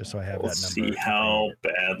 Just so I have that number. See how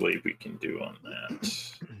badly we can do on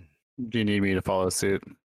that. Do you need me to follow suit?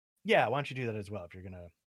 Yeah, why don't you do that as well if you're gonna?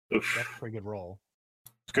 Oof. That's a pretty good roll.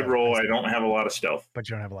 It's a good roll. I don't have a lot of stealth. But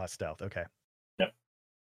you don't have a lot of stealth. Okay. Yep.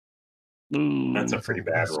 Ooh, That's a pretty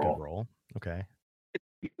bad roll. Good roll. Okay.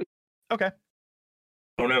 Okay.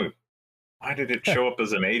 Oh no. Why did it show up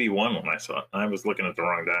as an 81 when I saw it? I was looking at the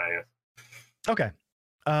wrong die. Okay.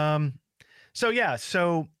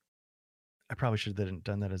 So I probably should have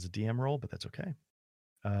done that as a DM roll, but that's okay.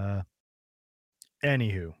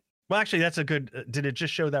 Anywho, well, actually, that's a good. Did it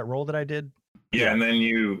just show that roll that I did? Yeah, and then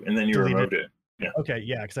you Deleted. removed it. Yeah. Okay,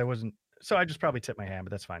 yeah, because I wasn't. So I just probably tipped my hand,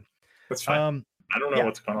 but that's fine. That's fine. I don't know yeah.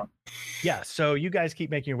 what's going on. Yeah, so you guys keep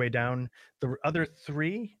making your way down. The other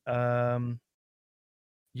three,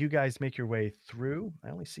 you guys make your way through. I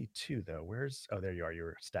only see two though. Oh, there you are.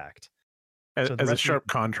 You're stacked. So As a sharp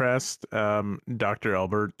contrast, Dr.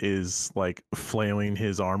 Albert is like flailing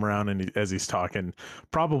his arm around and as he's talking,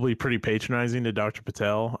 probably pretty patronizing to Dr.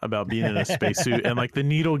 Patel about being in a spacesuit. And like the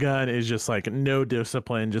needle gun is just like no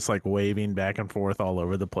discipline, just like waving back and forth all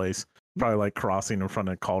over the place. Probably like crossing in front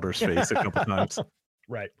of Calder's face a couple times.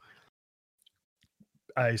 Right.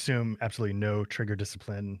 I assume absolutely no trigger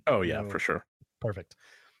discipline. Oh, yeah, for sure. Perfect.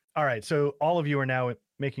 All right. So all of you are now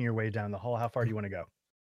making your way down the hall. How far do you want to go?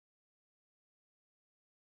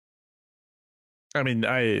 I mean,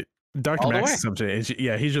 Dr. Max's assumption is,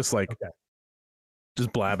 yeah, he's just like,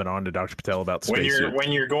 just blabbing on to Dr. Patel about space.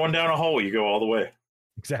 When you're going down a hole, you go all the way.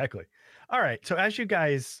 Exactly. All right. So as you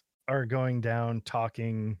guys are going down,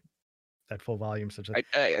 talking at full volume, such as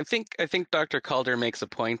I think Dr. Calder makes a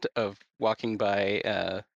point of walking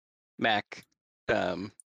by Mac,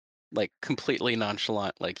 like completely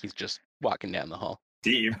nonchalant, like he's just walking down the hall.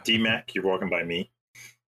 D Mac, you're walking by me.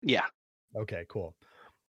 Yeah. Okay. Cool.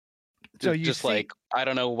 So you just like, I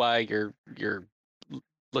don't know why you're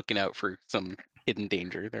looking out for some hidden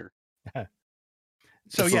danger there.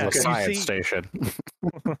 So this yeah, is a science station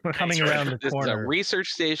coming around the this corner. Is a research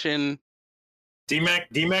station.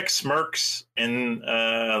 D-Mac smirks and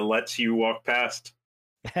lets you walk past.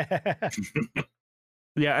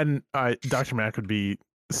 Yeah, and Dr. Mac would be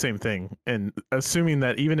the same thing. And assuming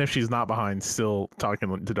that even if she's not behind, still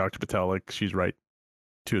talking to Dr. Patel like she's right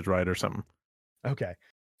to his right or something. Okay.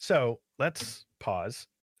 So let's pause.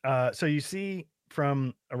 So you see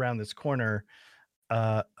from around this corner,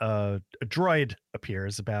 a droid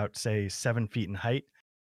appears about, say, 7 feet in height.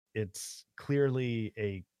 It's clearly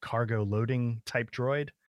a cargo loading type droid,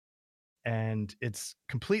 and it's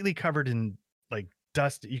completely covered in like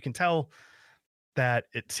dust. You can tell that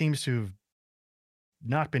it seems to have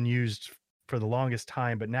not been used for the longest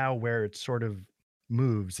time, but now where it sort of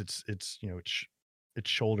moves, its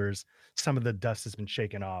shoulders, some of the dust has been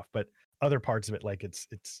shaken off, but other parts of it, like its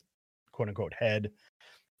quote unquote head,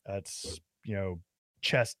 its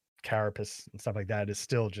chest, carapace, and stuff like that, is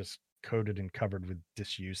still just coated and covered with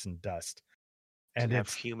disuse and dust. And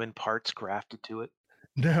it's human parts grafted to it.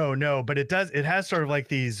 No, but it has sort of like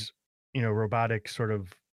these, robotic sort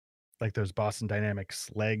of like those Boston Dynamics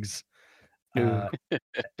legs,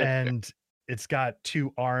 and it's got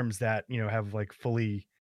 2 arms that have like fully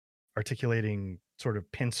articulating sort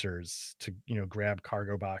of pincers to grab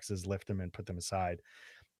cargo boxes, lift them, and put them aside.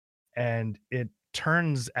 And it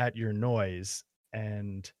turns at your noise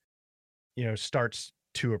and starts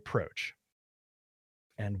to approach.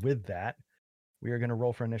 And with that, we are going to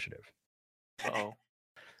roll for initiative. Uh-oh.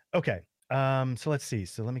 Okay. So let's see.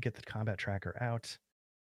 So let me get the combat tracker out.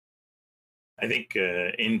 I think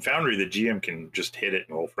in Foundry, the GM can just hit it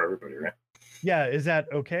and roll for everybody, right? Yeah. Is that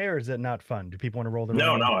okay, or is it not fun? Do people want to roll the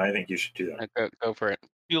No, I think you should do that. Go for it.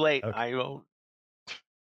 Too late. Okay. I won't.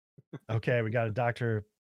 Okay, we got a Dr.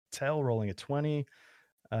 Patel rolling a 20.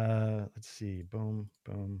 Let's see. Boom,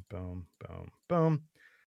 boom, boom, boom, boom.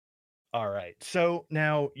 All right. So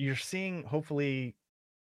now you're seeing, hopefully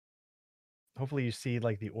you see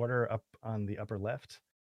like the order up on the upper left.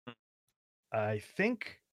 I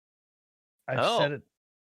think I've set it.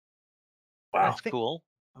 Wow, that's cool.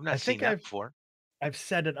 I've not seen that before. I've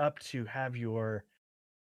set it up to have your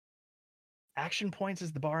action points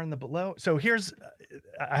as the bar in the below. So here's,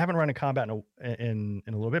 I haven't run a combat in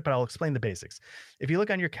a little bit, but I'll explain the basics. If you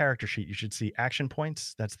look on your character sheet, you should see action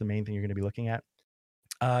points. That's the main thing you're going to be looking at.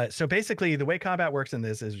 So basically, the way combat works in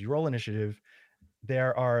this is you roll initiative.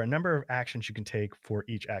 There are a number of actions you can take for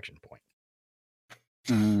each action point.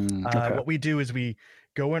 Okay. What we do is we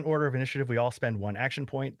go in order of initiative. We all spend 1 action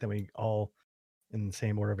point. Then we all, in the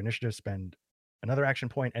same order of initiative, spend another action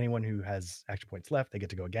point. Anyone who has action points left, they get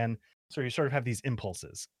to go again. So you sort of have these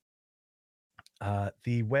impulses.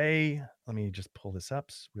 The way, let me just pull this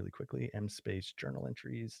up really quickly. M space journal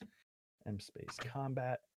entries, M space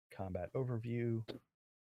combat overview.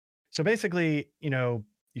 So basically,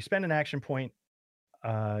 you spend an action point.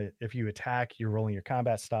 If you attack, you're rolling your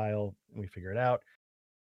combat style, and we figure it out.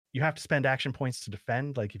 You have to spend action points to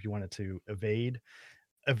defend. Like if you wanted to evade,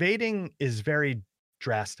 evading is very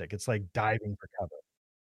drastic. It's like diving for cover.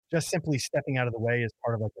 Just simply stepping out of the way as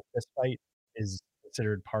part of like a fist fight is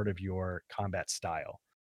considered part of your combat style.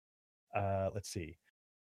 Let's see.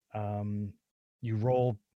 You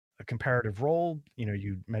roll a comparative roll.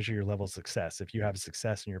 You measure your level of success. If you have a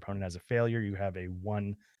success and your opponent has a failure, you have a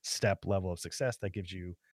 1-step level of success that gives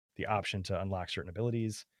you the option to unlock certain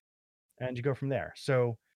abilities, and you go from there.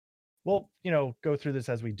 So we'll go through this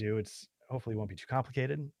as we do. It's hopefully won't be too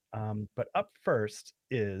complicated. But up first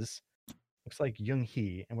looks like Young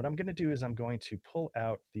Hee, and what I'm going to do is I'm going to pull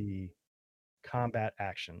out the combat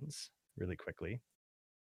actions really quickly,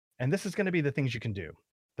 and this is going to be the things you can do.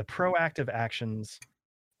 The proactive actions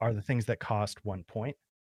are the things that cost 1 point.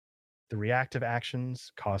 The reactive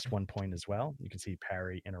actions cost 1 point as well. You can see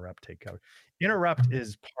parry, interrupt, take cover. Interrupt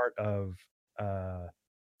is part of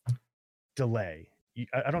delay.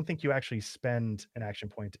 I don't think you actually spend an action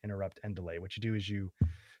point to interrupt and delay. What you do is you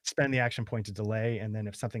spend the action point to delay, and then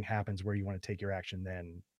if something happens where you want to take your action,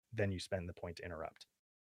 then you spend the point to interrupt.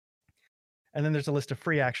 And then there's a list of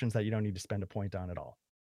free actions that you don't need to spend a point on at all.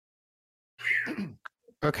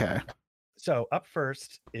 Okay. So up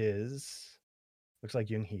first looks like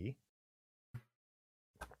Young Hee.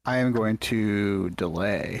 I am going to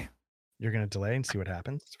delay. You're going to delay and see what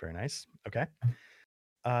happens. It's very nice. Okay.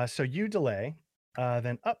 So you delay.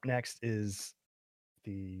 Then up next is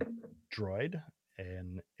the droid,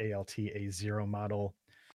 an ALT A0 model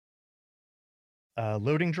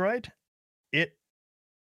loading droid. It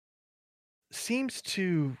seems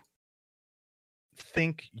to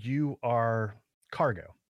think you are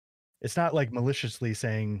cargo. It's not like maliciously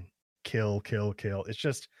saying kill, kill, kill. It's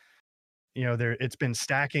just, it's been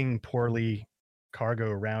stacking poorly cargo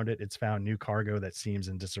around it. It's found new cargo that seems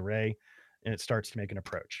in disarray, and it starts to make an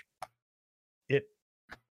approach. It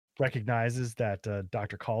recognizes that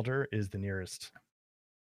Dr. Calder is the nearest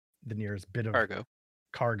bit of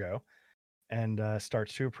cargo and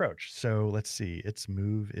starts to approach. So let's see, its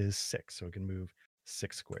move is 6, so it can move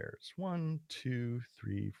 6 squares. 1, 2,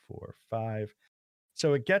 3, 4, 5.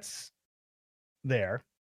 So it gets there,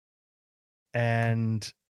 and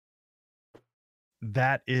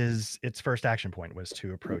that is its first action point, was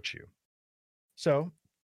to approach you. So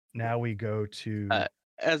now we go to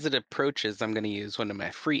as it approaches, I'm going to use one of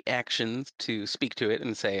my free actions to speak to it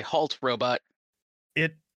and say, "Halt, robot."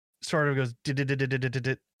 It sort of goes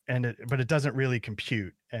but it doesn't really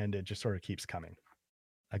compute, and it just sort of keeps coming.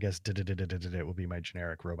 I guess it will be my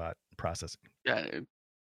generic robot processing. Yeah, it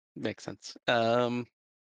makes sense.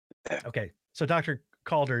 Okay, so Dr.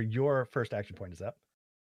 Calder, your first action point is up.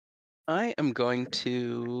 I am going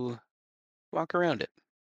to walk around it.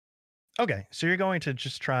 Okay, so you're going to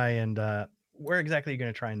just try and where exactly are you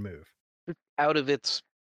going to try and move? Out of its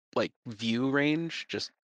view range,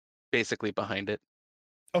 just basically behind it.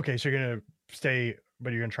 Okay, so you're going to stay,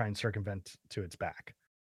 but you're going to try and circumvent to its back.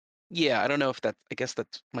 Yeah, I don't know if that. I guess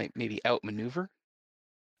that's maybe outmaneuver.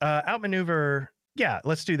 Outmaneuver. Yeah,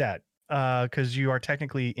 let's do that. Because you are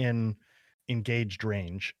technically in engaged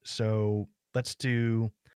range. So let's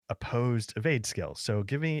do opposed evade skill. So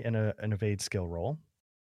give me an evade skill roll.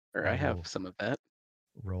 Or I have some of that.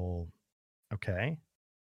 Roll. Okay.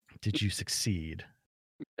 Did you succeed?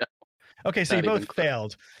 No. Okay, so you both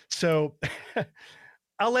failed. So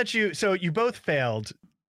I'll let you. So you both failed.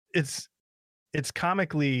 It's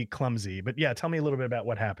comically clumsy, but yeah, tell me a little bit about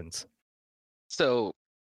what happens. So,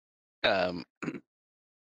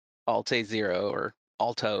 Alt-A 0 or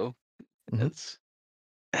Alto,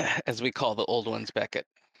 as we call the old ones back at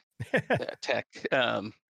Tech,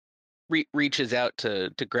 reaches out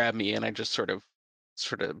to grab me, and I just sort of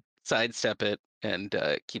sidestep it, and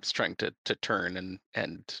keeps trying to turn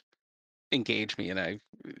and engage me, and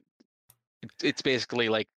it's basically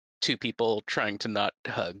like two people trying to not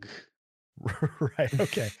hug. Right.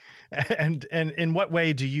 Okay. And in what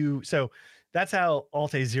way do you? So that's how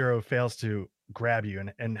Alt-A 0 fails to grab you,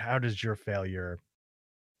 and how does your failure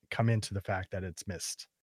come into the fact that it's missed?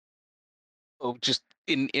 Oh, just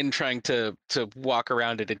in trying to walk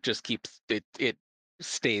around it, it just keeps it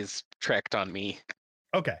stays tracked on me.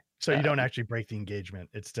 Okay, so you don't actually break the engagement.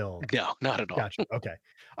 It's still no, not at all. Gotcha. Okay,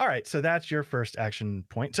 all right. So that's your first action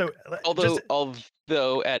point. So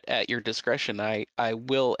although at your discretion, I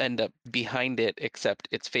will end up behind it, except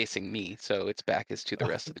it's facing me, so its back is to the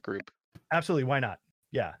rest of the group. Absolutely. Why not?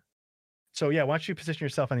 Yeah. So yeah, why don't you position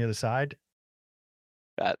yourself on the other side?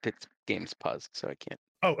 It's game's paused, so I can't.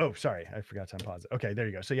 Oh, sorry, I forgot to unpause it. Okay, there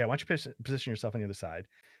you go. So yeah, why don't you position yourself on the other side,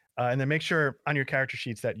 and then make sure on your character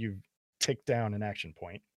sheets that you've ticked down an action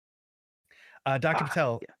point. Dr.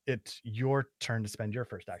 Patel, yeah. It's your turn to spend your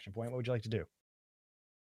first action point. What would you like to do?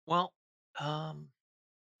 Well, I'm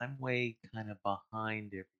way kind of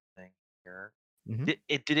behind everything here. Mm-hmm.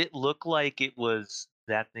 Did it look like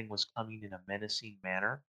that thing was coming in a menacing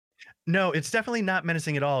manner? No, it's definitely not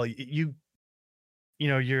menacing at all. You're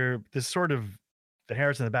this sort of the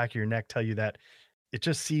hairs in the back of your neck tell you that it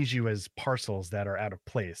just sees you as parcels that are out of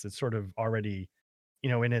place. It's sort of already,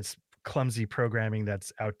 in its clumsy programming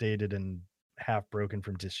that's outdated and half broken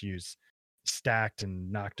from disuse, stacked and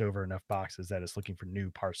knocked over enough boxes that it's looking for new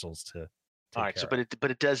parcels to All right. So, but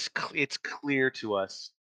it does. It's clear to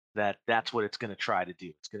us that that's what it's going to try to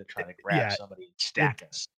do. It's going to try to grab somebody and stack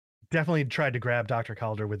us. Definitely tried to grab Dr.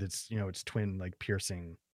 Calder with its, its twin like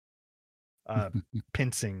piercing,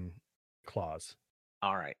 pincing claws.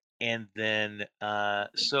 All right. And then,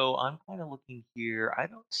 so I'm kind of looking here. I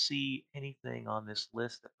don't see anything on this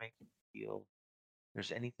list that makes me feel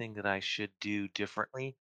there's anything that I should do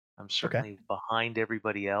differently. I'm certainly behind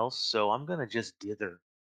everybody else, so I'm gonna just dither.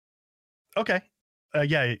 Okay.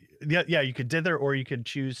 Yeah. You could dither, or you could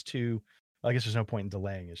choose to. I guess there's no point in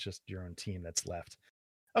delaying. It's just your own team that's left.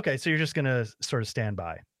 Okay, so you're just gonna sort of stand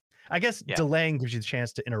by. I guess delaying gives you the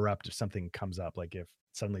chance to interrupt if something comes up, like if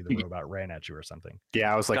suddenly the robot ran at you or something.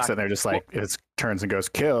 Yeah, I was like sitting there just like it turns and goes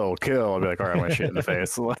kill. I'll be like, all right, I'm gonna shoot in the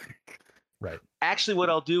face. Right. Actually, what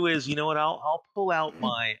I'll do is, you know what? I'll pull out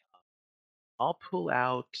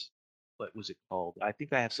what was it called? I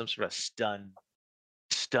think I have some sort of stun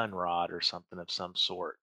rod or something of some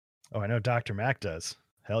sort. Oh, I know Dr. Mac does.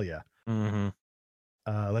 Hell yeah. Mm-hmm.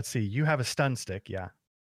 Let's see. You have a stun stick, yeah.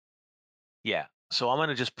 Yeah. So I'm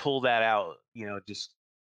gonna just pull that out, just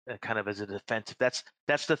kind of as a defensive. That's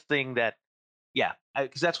the thing that,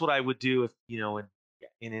 because that's what I would do if,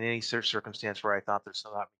 in any circumstance where I thought there's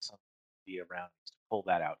something to be around, to pull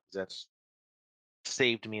that out, because that's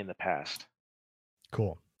saved me in the past.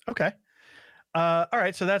 Cool. Okay. All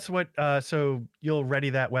right. So that's what. So you'll ready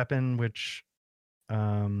that weapon, which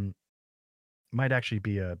might actually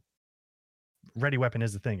be a ready weapon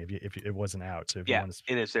is the thing. If it wasn't out, so if you want to...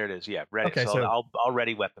 it is. There it is. Yeah, ready. Okay, so I'll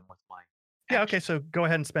ready weapon with mine. Yeah. Okay. So go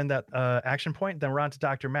ahead and spend that action point. Then we're on to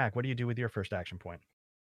Dr. Mac. What do you do with your first action point?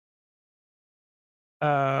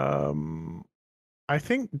 I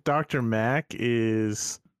think Dr. Mac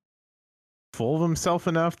is full of himself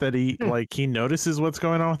enough that he notices what's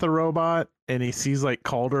going on with the robot, and he sees like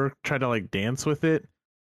Calder try to like dance with it.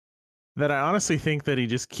 That I honestly think that he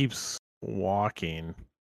just keeps walking.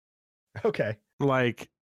 Okay. Like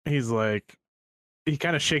he's like, he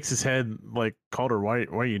kind of shakes his head like, Calder, why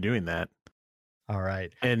are you doing that? All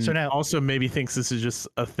right. And so now also maybe thinks this is just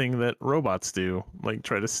a thing that robots do, like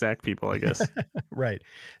try to stack people, I guess. Right.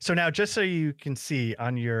 So now, just so you can see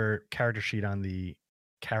on your character sheet on the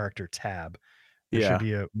character tab, there should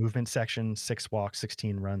be a movement section: 6 walk,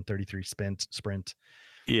 16 run, 33 sprint.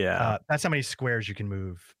 Yeah. That's how many squares you can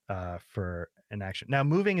move for an action. Now,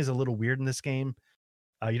 moving is a little weird in this game.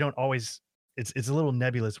 You don't always. It's a little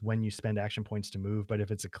nebulous when you spend action points to move, but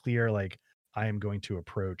if it's a clear like I am going to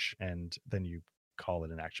approach, and then you call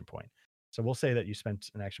it an action point. So we'll say that you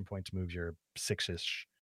spent an action point to move your 6-ish.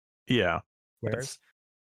 Yeah. Squares.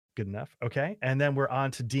 Good enough. Okay. And then we're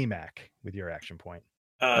on to DMAC with your action point.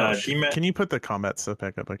 DMAC, can you put the combat stuff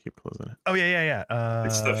back up? I keep closing it. Oh yeah.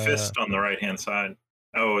 it's the fist on the right hand side.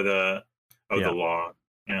 The log.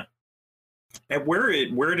 Yeah. And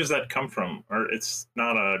where does that come from? Or it's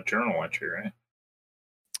not a journal entry, right?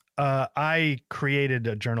 I created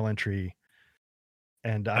a journal entry,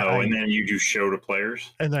 and and then you do show to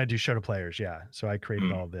players. And then I do show to players. Yeah. So I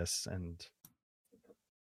created all this, and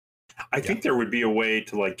I think there would be a way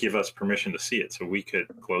to like give us permission to see it, so we could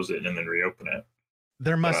close it and then reopen it.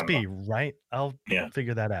 There must be, right? I'll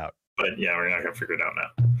figure that out. But yeah, we're not gonna figure it out now.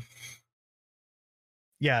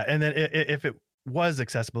 Yeah, and then if it was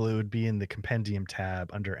accessible, it would be in the compendium tab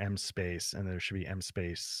under M space, and there should be M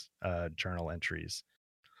space journal entries.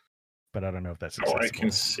 But I don't know if that's accessible. I can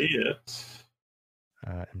see it.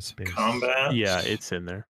 M space combat. Yeah, it's in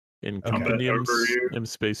there. In compendiums, M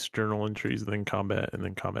space journal entries, then combat, and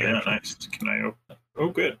then combat. Yeah, action. nice. Can I open it? Oh,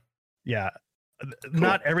 good. Yeah. Cool.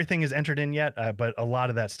 Not everything is entered in yet, but a lot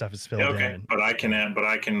of that stuff is filled in. But I can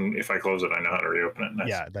if I close it, I know how to reopen it. Nice.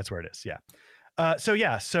 Yeah, that's where it is. Yeah.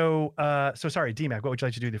 So sorry, DMAC, what would you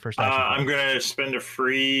like to do with the first action? I'm going to spend a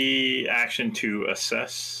free action to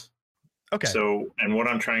assess. Okay. So, and what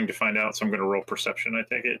I'm trying to find out, so I'm going to roll perception, I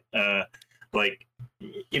take it. I've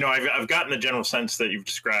gotten the general sense that you've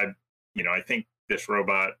described, I think this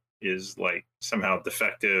robot is like somehow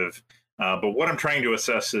defective. But what I'm trying to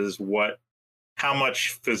assess is how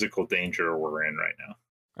much physical danger we're in right now.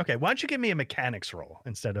 Okay. Why don't you give me a mechanics roll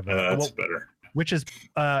instead of that's better. Which is,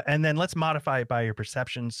 and then let's modify it by your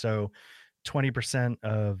perception. So 20%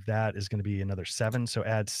 of that is going to be another 7. So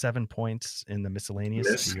add 7 points in the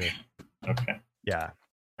miscellaneous. Okay. Yeah.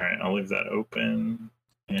 All right. I'll leave that open.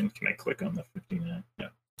 And can I click on the 59? Yeah.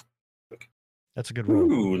 Okay. That's a good roll.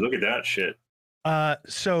 Ooh, look at that shit.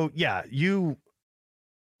 So yeah, you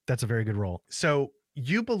That's a very good roll. So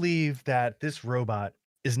you believe that this robot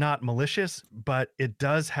is not malicious, but it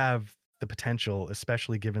does have the potential,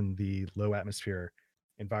 especially given the low atmosphere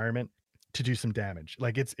environment, to do some damage.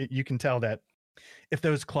 Like you can tell that if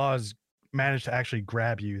those claws manage to actually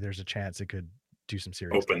grab you, there's a chance it could do some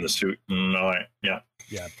serious Open damage. the suit. No,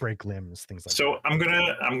 Yeah, break limbs, things like so that.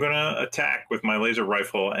 I'm gonna attack with my laser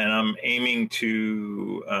rifle, and I'm aiming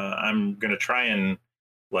to. I'm gonna try and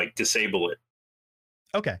like disable it.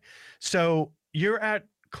 Okay, so you're at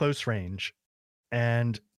close range,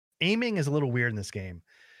 and aiming is a little weird in this game.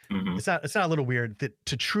 Mhm. It's not a little weird. That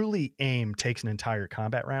to truly aim takes an entire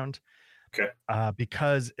combat round. Okay.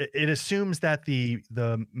 Because it assumes that the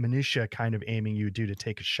minutia kind of aiming you do to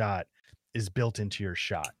take a shot is built into your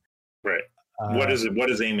shot. Right. What is it? What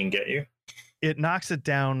does aiming get you? It knocks it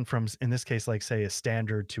down from, in this case, like say a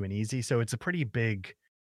standard to an easy. So it's a pretty big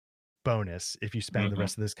bonus if you spend the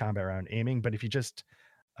rest of this combat round aiming. But if you just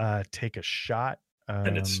take a shot,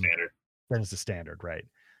 And it's standard. Then it's a standard, right?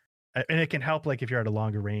 And it can help like if you're at a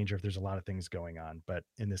longer range or if there's a lot of things going on. But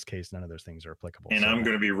in this case, none of those things are applicable. And so I'm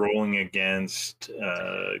going to be rolling against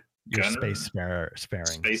your space sparing.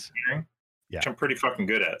 Space sparing, yeah, which I'm pretty fucking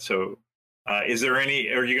good at. So, is there any?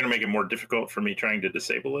 Are you going to make it more difficult for me trying to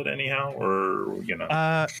disable it anyhow, or you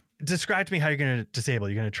know? Describe to me how you're going to disable.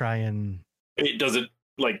 You're going to try and. Does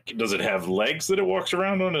it have legs that it walks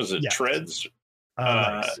around on? Is it treads?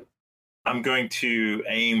 Legs. I'm going to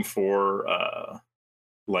aim for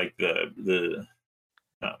like the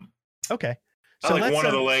okay. So like one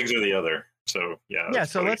of the legs or the other. So yeah.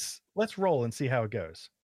 So let's roll and see how it goes.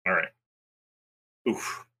 All right.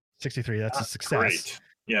 Oof. 63. That's a success. Great.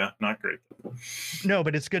 Yeah, not great. No,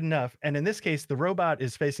 but it's good enough. And in this case, the robot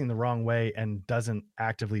is facing the wrong way and doesn't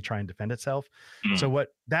actively try and defend itself. So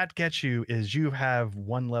what that gets you is you have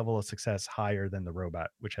one level of success higher than the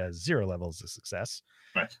robot, which has 0 levels of success.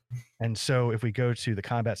 Right. And so if we go to the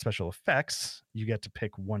combat special effects, you get to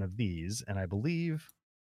pick one of these. And I believe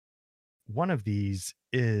one of these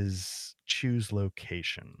is choose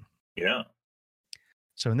location. Yeah.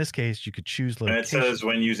 So in this case, you could choose location. And it says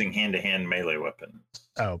when using hand-to-hand melee weapons.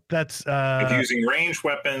 Oh, that's if using ranged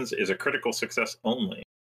weapons is a critical success only.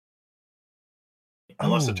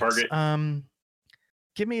 Unless the target.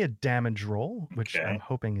 Give me a damage roll, which I'm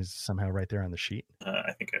hoping is somehow right there on the sheet.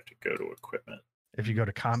 I think I have to go to equipment. If you go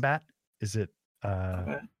to combat, is it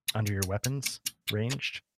under your weapons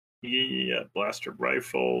ranged? Yeah, blaster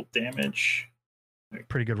rifle damage.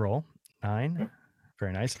 Pretty good roll. 9.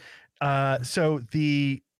 Very nice. So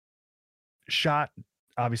the shot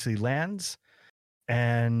obviously lands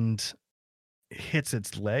and hits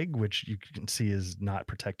its leg, which you can see is not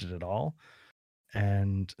protected at all.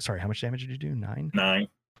 And sorry, how much damage did you do? 9? 9.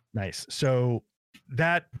 Nice. So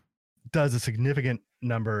that does a significant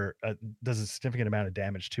amount of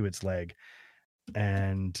damage to its leg.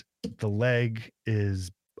 And the leg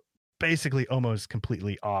is basically almost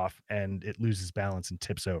completely off and it loses balance and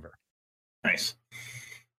tips over. Nice.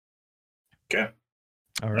 Okay.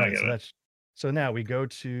 All right. So now we go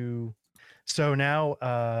to. So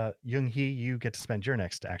now, Young-hee, you get to spend your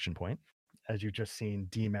next action point, as you've just seen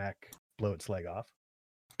DMAC blow its leg off.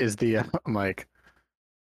 Is the I'm like,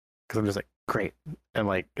 because I'm just like, great, and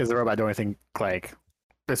like, is the robot doing anything? Like,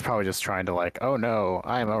 it's probably just trying to like, oh no,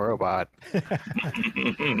 I'm a robot.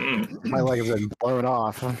 My leg has been blown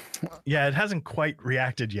off. Yeah, it hasn't quite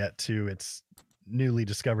reacted yet to its newly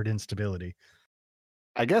discovered instability.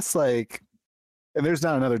 I guess like. And there's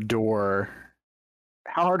not another door.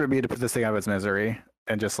 How hard would it be to put this thing out of its misery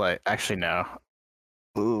and just like, actually, no.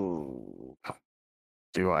 Ooh.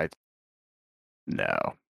 Do I? No.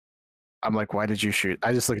 I'm like, why did you shoot?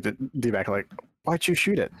 I just looked at D-Back like, why'd you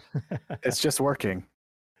shoot it? It's just working.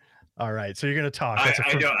 All right. So you're going to talk.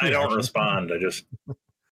 I don't respond. I just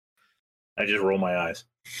roll my eyes.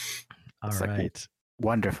 All right. Like,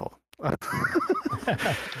 wonderful.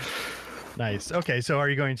 Nice. Okay, so are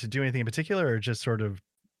you going to do anything in particular or just sort of,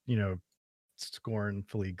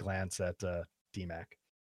 scornfully glance at DMAC?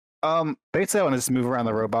 Basically I want to just move around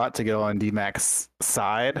the robot to get on DMAC's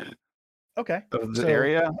side of the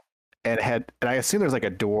area and I assume there's like a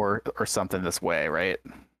door or something this way, right?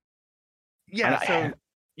 Yeah, so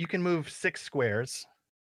you can move 6 squares.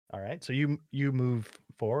 All right. So you move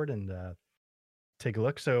forward and take a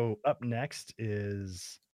look. So up next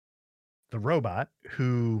is the robot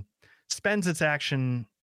who spends its action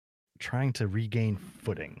trying to regain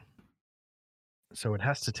footing. So it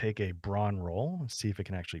has to take a brawn roll, see if it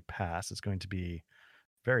can actually pass. It's going to be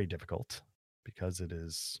very difficult because it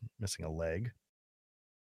is missing a leg.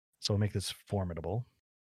 So we'll make this formidable.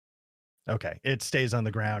 Okay, it stays on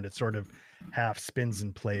the ground. It sort of half spins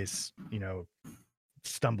in place,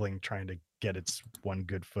 stumbling, trying to get its one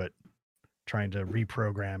good foot, trying to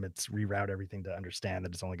reroute everything to understand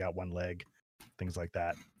that it's only got one leg, things like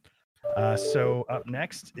that. So up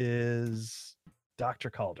next is Dr.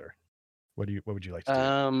 Calder. What would you like to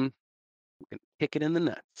I'm gonna kick it in the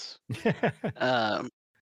nuts. do?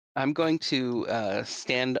 I'm going to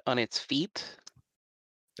stand on its feet.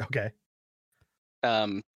 Okay.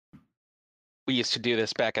 We used to do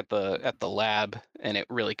this back at the lab, and it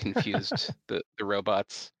really confused the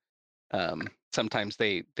robots. Sometimes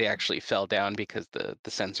they actually fell down because the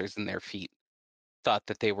sensors in their feet thought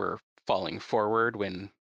that they were falling forward when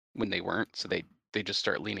they weren't. So they just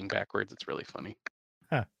start leaning backwards. It's really funny.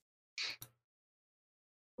 Huh.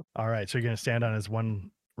 All right. So you're going to stand on his one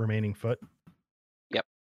remaining foot? Yep.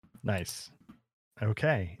 Nice.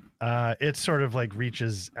 Okay. It sort of like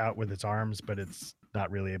reaches out with its arms, but it's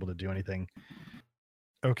not really able to do anything.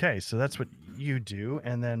 Okay. So that's what you do.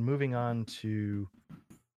 And then moving on to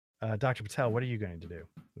Dr. Patel, what are you going to do?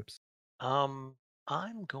 Oops. I'm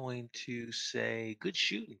going to say good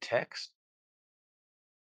shooting, Tex.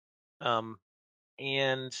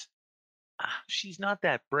 And she's not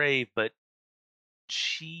that brave, but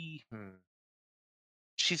she's going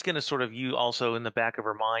to sort of, you also in the back of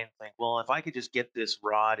her mind think, well, if I could just get this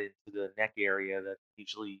rod into the neck area, that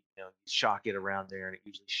usually, you shock it around there and it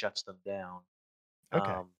usually shuts them down.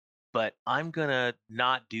 Okay. But I'm going to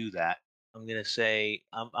not do that. I'm going to say,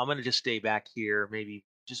 I'm going to just stay back here, maybe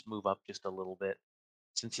just move up just a little bit,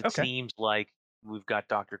 since it seems like we've got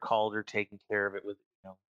Dr. Calder taking care of it with,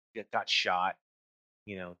 it got shot,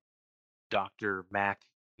 Dr. Mac,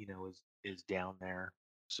 is down there.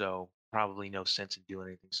 So probably no sense in doing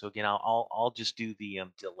anything. So again, I'll just do the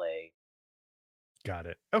delay. Got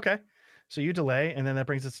it. Okay. So you delay, and then that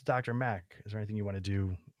brings us to Dr. Mac. Is there anything you want to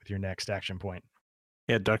do with your next action point?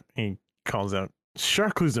 Yeah, he calls out,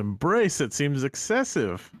 Sharklu's embrace, it seems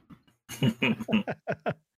excessive. Yeah,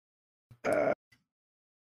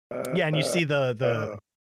 and you see the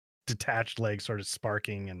detached leg sort of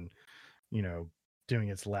sparking and, doing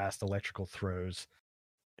its last electrical throws.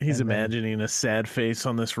 He's imagining a sad face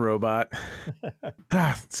on this robot.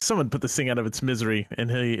 Someone put this thing out of its misery, and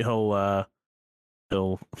he'll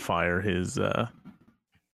fire his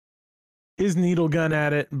needle gun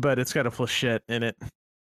at it, but it's got a flechette in it.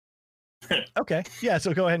 Okay. Yeah,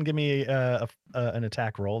 so go ahead and give me an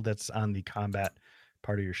attack roll that's on the combat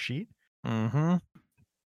part of your sheet. Mm-hmm.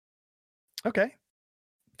 Okay.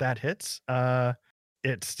 That hits.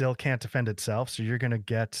 It still can't defend itself, so you're going to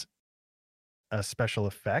get a special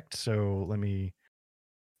effect. So let me,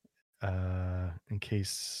 in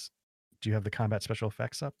case, do you have the combat special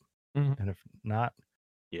effects up? Mm-hmm. And if not,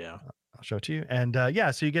 yeah, I'll show it to you. And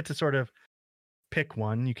so you get to sort of pick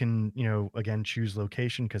one. You can, again, choose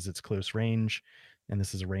location because it's close range and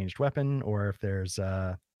this is a ranged weapon. Or if there's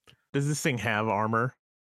does this thing have armor?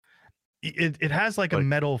 It has like a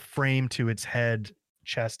metal frame to its head,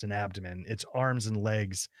 chest, and abdomen. Its arms and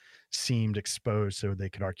legs seemed exposed so they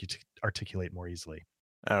could articulate more easily.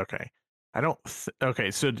 Okay. I don't okay,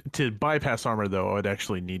 so to bypass armor though, I would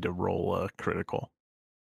actually need to roll a critical.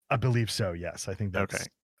 I believe so, yes. I think that's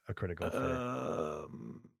a critical.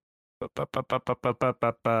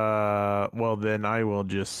 Well, then I will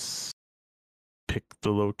just pick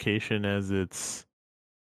the location as its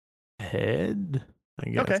head, I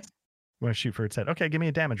guess. Okay. You want to shoot for its head? Okay, give me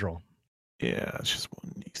a damage roll. Yeah, it's just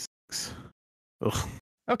 1d6. Ugh.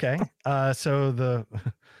 Okay. So the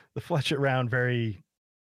flechette round very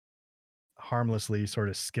harmlessly sort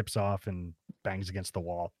of skips off and bangs against the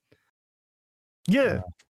wall. Yeah.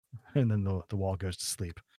 And then the wall goes to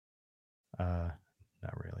sleep.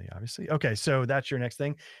 Not really, obviously. Okay, so that's your next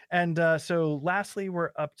thing. And so lastly,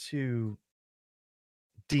 we're up to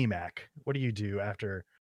DMAC. What do you do after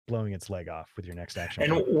blowing its leg off with your next action?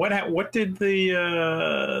 And what did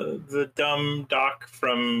the dumb doc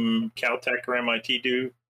from Caltech or MIT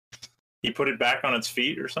do? He put it back on its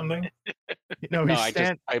feet or something? No,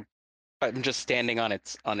 I'm just standing on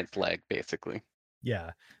its leg, basically.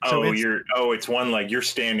 Yeah. So it's one leg. You're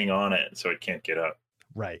standing on it, so it can't get up.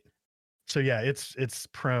 Right. So yeah, it's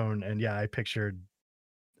prone, and yeah, I pictured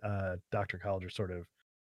Dr. Calder sort of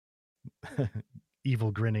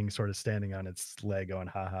evil grinning, sort of standing on its leg, going,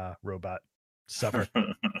 "Ha, robot, suffer."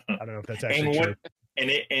 I don't know if that's actually true.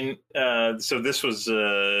 So this was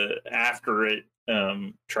after it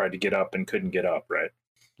tried to get up and couldn't get up, right?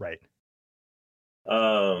 Right.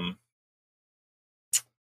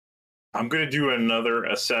 I'm going to do another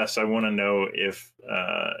assess. I want to know if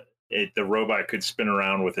the robot could spin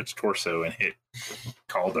around with its torso and hit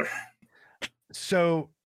Calder. So,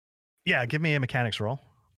 yeah, give me a mechanics roll.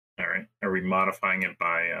 All right. Are we modifying it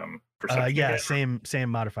by Perception Yeah, again? same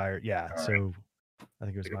modifier. Yeah, All right. so I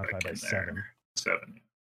think it was Get modified back by in there. 7.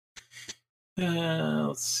 7.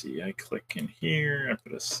 Let's see. I click in here. I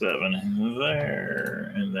put a 7 in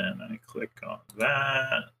there, and then I click on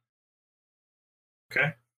that.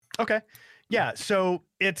 Okay. Okay. Yeah, so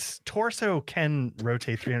its torso can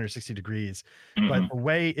rotate 360 degrees, but Mhm. the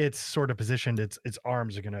way it's sort of positioned, its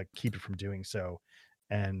arms are going to keep it from doing so.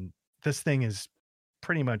 And this thing is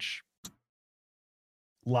pretty much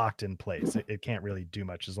locked in place. It can't really do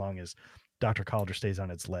much as long as Dr. Calder stays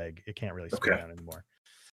on its leg. It can't really spin Okay. out anymore.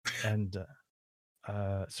 And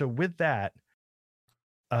so with that,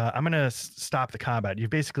 I'm going to stop the combat. You've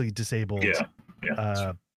basically disabled. Yeah.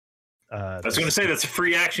 I was going to say that's a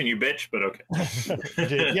free action, you bitch, but okay.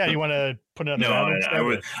 Yeah, you want to put it on the No, ground instead?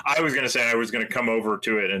 I was going to say I was going to come over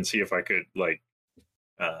to it and see if I could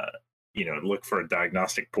look for a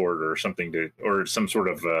diagnostic port or something or some sort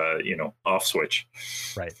of off switch.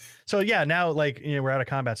 Right. So yeah, now we're out of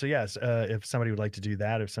combat. So yes, if somebody would like to do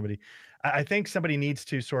that, I think somebody needs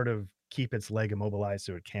to sort of keep its leg immobilized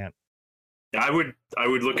so it can't. I would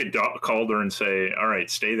look at Calder and say, all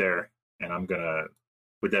right, stay there, and I'm gonna.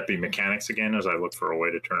 Would that be mechanics again as I look for a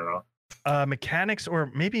way to turn it off? Mechanics,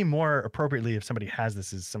 or maybe more appropriately, if somebody has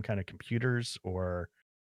this, is some kind of computers or.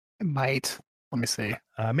 It might. Let me see.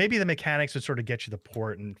 Maybe the mechanics would sort of get you the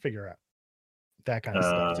port and figure out that kind of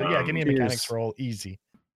stuff. So yeah, give me a mechanics roll, easy.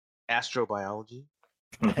 Astrobiology.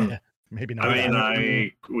 Maybe not. I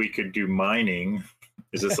mean, we could do mining.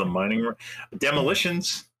 Is this a mining?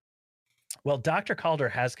 Demolitions. Well, Dr. Calder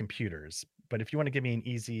has computers, but if you want to give me an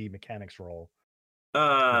easy mechanics roll.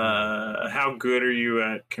 How good are you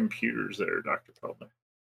at computers there, Dr. Calder?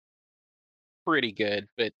 Pretty good,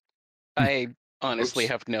 but I honestly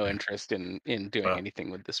have no interest in doing anything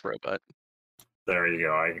with this robot. There you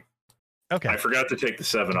go. Okay. I forgot to take the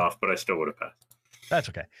 7 off, but I still would have passed. That's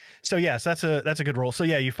okay. So yes, that's a good roll. So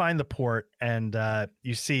yeah, you find the port and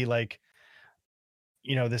you see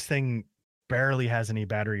this thing barely has any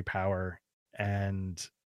battery power, and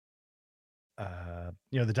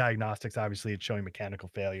the diagnostics, obviously it's showing mechanical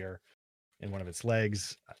failure in one of its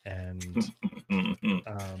legs, and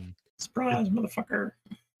surprise, motherfucker.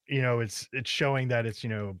 It's showing that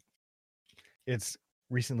it's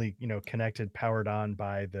recently connected, powered on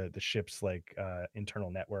by the ship's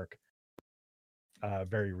internal network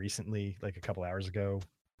very recently, like a couple hours ago,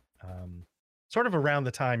 sort of around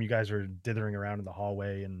the time you guys were dithering around in the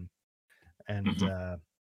hallway, and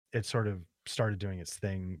it sort of started doing its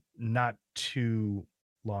thing not too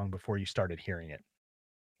long before you started hearing it.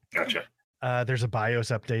 Gotcha. There's a BIOS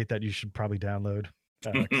update that you should probably download.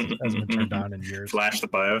 Hasn't been turned on in years. Flash the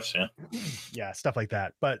BIOS, yeah, stuff like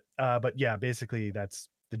that. But yeah, basically that's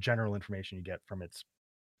the general information you get from its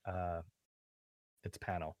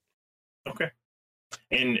panel. Okay.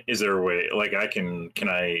 And is there a way, can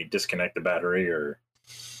I disconnect the battery or?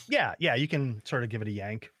 Yeah, you can sort of give it a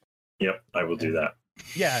yank. Yep, I will do that.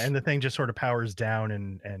 Yeah, and the thing just sort of powers down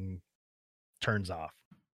and turns off.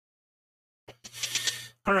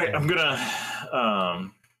 All right, I'm gonna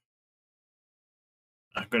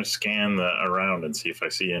scan around and see if I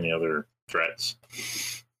see any other threats.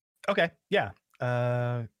 Okay, yeah.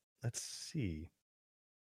 Let's see.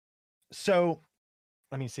 So,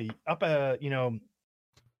 let me see. Up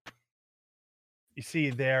you see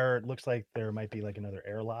there, it looks like there might be another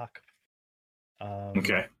airlock.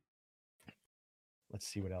 Okay. Let's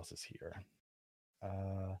see what else is here.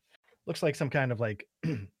 Looks like some kind of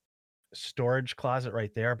storage closet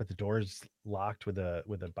right there, but the door is locked with a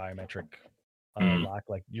biometric lock.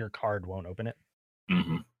 Your card won't open it.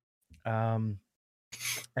 Mm-hmm.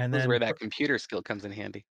 And this is where that computer skill comes in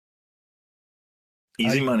handy.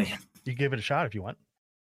 Easy money. You give it a shot if you want.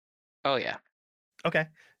 Oh yeah. Okay.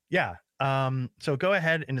 Yeah. So go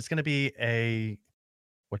ahead, and it's going to be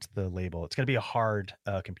what's the label? It's going to be a hard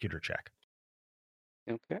computer check.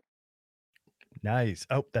 Okay. Nice.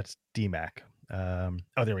 Oh, that's DMAC.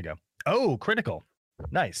 Oh, there we go. Oh, critical.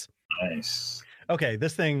 Nice. Okay,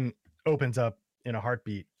 this thing opens up in a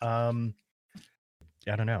heartbeat. I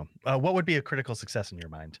don't know. What would be a critical success in your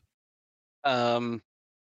mind?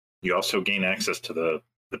 You also gain access to the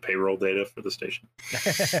payroll data for the station.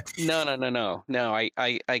 No.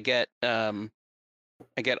 I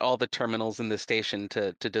get all the terminals in the station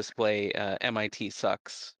to display MIT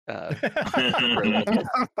sucks.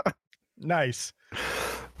 Nice.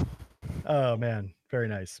 Oh man, very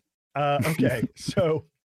nice. Okay, so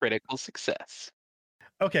critical success.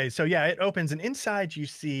 Okay, so yeah, it opens, and inside you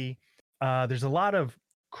see there's a lot of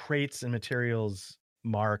crates and materials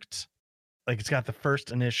marked. It's got the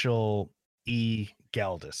first initial E.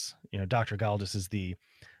 Galdis. Dr. Galdis is the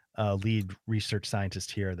lead research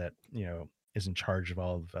scientist here that, you know, is in charge of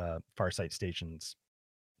all of Farsight Station's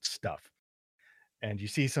stuff. And you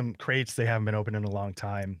see some crates, they haven't been opened in a long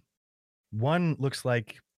time. One looks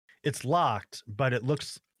like it's locked, but it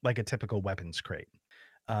looks like a typical weapons crate.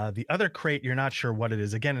 The other crate, you're not sure what it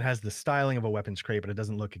is. Again, it has the styling of a weapons crate, but it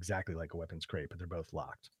doesn't look exactly like a weapons crate, but they're both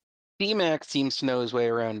locked. D-Mac seems to know his way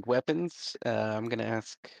around weapons. I'm going to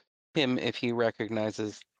ask him if he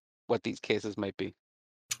recognizes what these cases might be.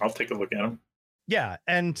 I'll take a look at them. Yeah,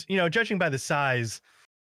 and, you know, judging by the size,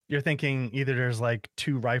 you're thinking either there's like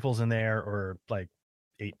 2 rifles in there or like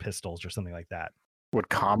 8 pistols or something like that. Would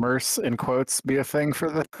commerce in quotes be a thing for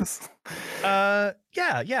this?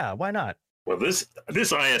 Yeah, why not? Well, this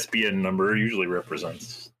ISBN number usually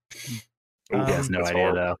represents. He has no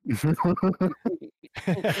idea though.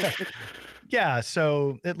 Yeah,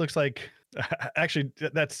 so it looks like actually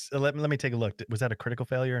that's let me take a look. Was that a critical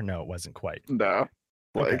failure? No, it wasn't quite. No.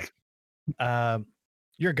 Like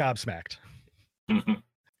you're gobsmacked.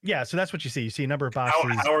 Yeah, so that's what you see. You see a number of How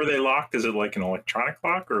boxes. are they locked? Is it like an electronic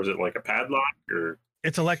lock or is it like a padlock? Or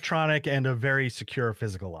It's electronic and a very secure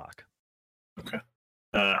physical lock. okay.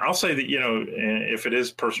 I'll say that, you know, if it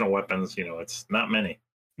is personal weapons, you know, it's not many.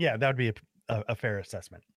 Yeah, that would be a fair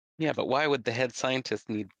assessment. Yeah, but why would the head scientist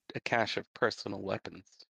need a cache of personal weapons?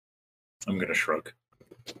 I'm going to shrug.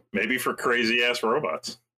 Maybe for crazy ass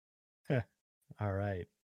robots. All right.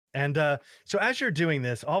 And so as you're doing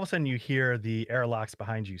this, all of a sudden you hear the airlocks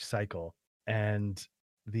behind you cycle, and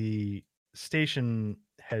the station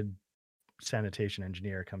head sanitation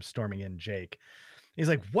engineer comes storming in, Jake. He's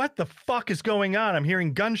like, what the fuck is going on? I'm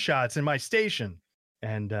hearing gunshots in my station.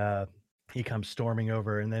 And he comes storming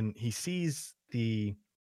over, and then he sees the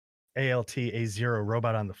ALT A0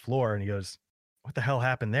 robot on the floor, and he goes, what the hell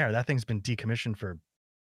happened there? That thing's been decommissioned for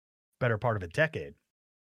better part of a decade.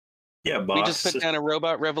 Yeah, boss. We just put down a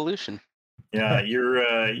robot revolution. Yeah,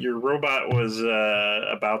 your robot was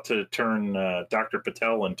about to turn Dr.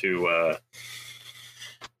 Patel into a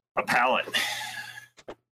pallet.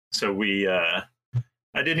 So we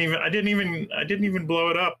I didn't even blow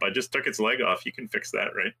it up. I just took its leg off. You can fix that,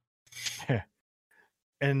 right?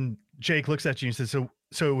 And Jake looks at you and says,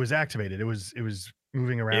 so it was activated. It was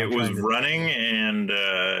moving around. It was running, and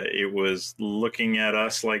it was looking at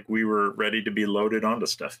us like we were ready to be loaded onto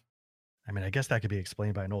stuff. I mean, I guess that could be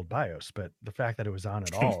explained by an old BIOS, but the fact that it was on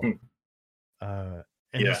at all. And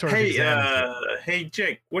yeah. sort of Hey,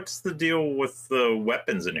 Jake, what's the deal with the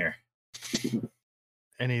weapons in here?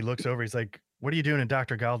 And he looks over. He's like, what are you doing in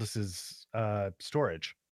Dr. Galdus's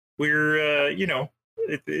storage? We're, you know,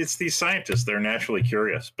 it's these scientists. They're naturally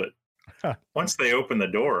curious, but once they open the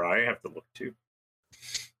door, I have to look too.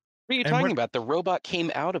 What are you talking about? The robot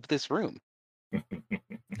came out of this room.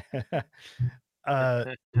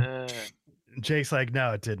 Jake's like,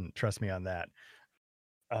 no, it didn't. Trust me on that.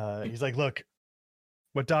 He's like, look,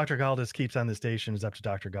 what Dr. Galdus keeps on the station is up to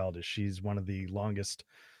Dr. Galdus. She's one of the longest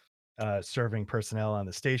serving personnel on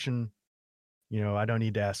the station. You know, I don't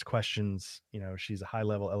need to ask questions. You know, she's a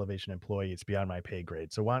high-level elevation employee. It's beyond my pay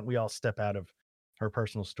grade. So why don't we all step out of her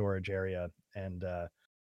personal storage area, and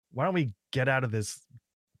why don't we get out of this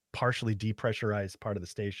partially depressurized part of the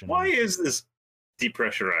station? Why is this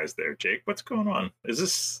depressurized there, Jake? What's going on? Is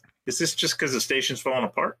this just because the station's falling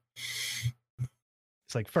apart?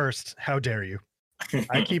 It's like, first, how dare you?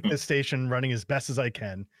 I keep this station running as best as I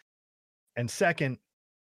can. And second,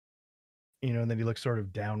 you know, and then he looks sort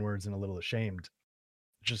of downwards and a little ashamed.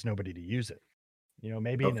 Just nobody to use it. You know,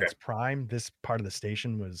 maybe in its prime, this part of the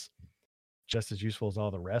station was just as useful as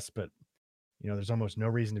all the rest, but you know, there's almost no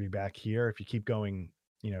reason to be back here. If you keep going,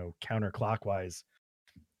 you know, counterclockwise,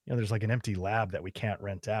 you know, there's like an empty lab that we can't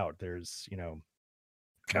rent out. There's, you know,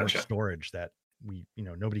 more storage that we, you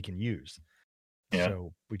know, nobody can use. Yeah.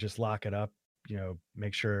 So we just lock it up, you know,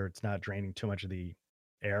 make sure it's not draining too much of the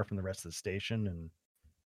air from the rest of the station. And,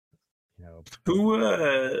 you know,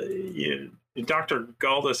 Dr.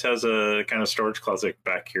 Galdus has a kind of storage closet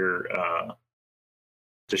back here.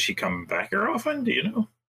 Does she come back here often? Do you know?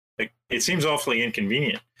 Like, it seems awfully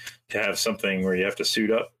inconvenient to have something where you have to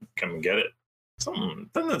suit up, come and get it.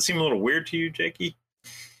 Doesn't that seem a little weird to you, Jakey?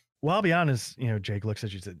 Well, I'll be honest, you know, Jake looks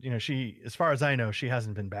at you and said, you know, she, as far as I know, she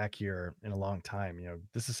hasn't been back here in a long time. You know,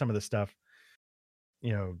 this is some of the stuff,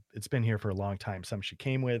 you know, it's been here for a long time. Some she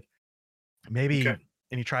came with, maybe, and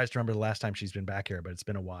he tries to remember the last time she's been back here, but it's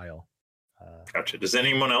been a while. Gotcha. Does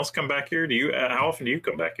anyone else come back here? Do you, how often do you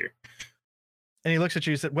come back here? And he looks at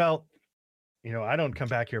you and said, well, you know, I don't come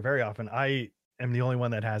back here very often. I am the only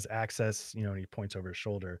one that has access, you know, and he points over his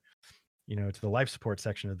shoulder, you know, to the life support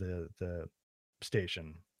section of the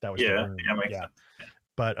station. That was yeah.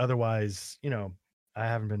 But otherwise, you know, I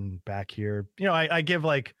haven't been back here. I give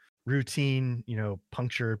like routine,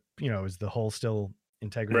 puncture, is the hole still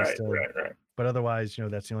integrity Right, still? right. But otherwise,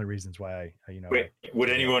 that's the only reasons why Wait, would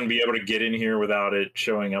anyone be able to get in here without it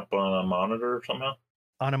showing up on a monitor somehow?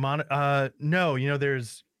 On a no,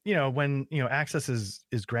 there's when access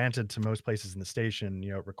is granted to most places in the station,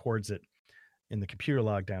 it records it in the computer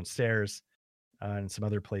log downstairs, and some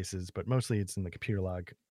other places, but mostly it's in the computer log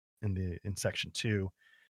in section 2.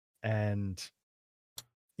 And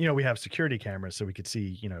we have security cameras so we could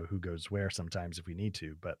see who goes where sometimes if we need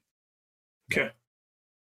to. But Okay.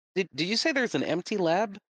 Did you say there's an empty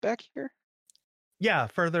lab back here? Yeah,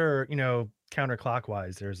 further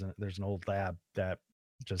counterclockwise, there's an old lab that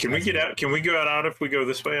just Can we get out? Can we go out if we go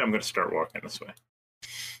this way? I'm going to start walking this way.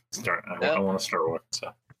 I want to start walking.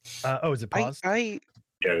 So. Is it paused? Yeah,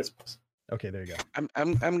 it is paused. Okay, there you go.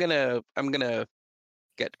 I'm gonna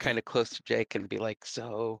get kind of close to Jake and be like,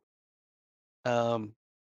 so, I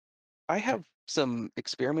have some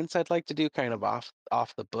experiments I'd like to do, kind of off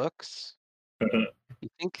the books. You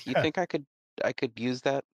think I could use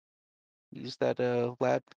that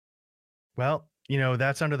lab? Well,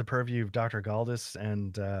 that's under the purview of Dr. Galdis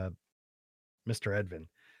and Mr. Edvin.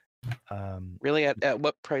 Really, at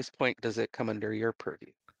what price point does it come under your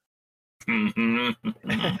purview?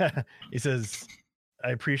 He says,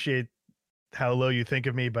 I appreciate how low you think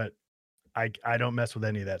of me, but I don't mess with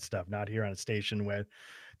any of that stuff. Not here on a station where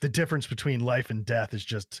the difference between life and death is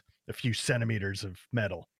just a few centimeters of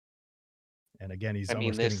metal. And again, he's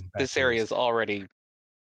almost this area is already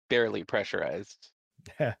barely pressurized.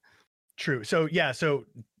 Yeah, true. So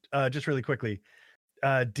just really quickly,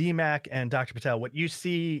 DMAC and Dr. Patel, what you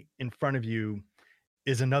see in front of you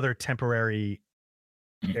is another temporary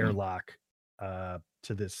airlock to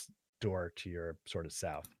this door to your sort of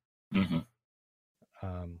south.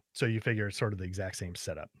 So you figure it's sort of the exact same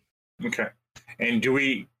setup. Okay. And do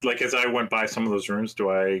we, like, as I went by some of those rooms,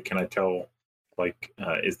 can I tell, like,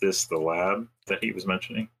 is this the lab that he was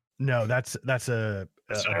mentioning? No, that's a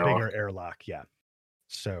bigger airlock. Yeah.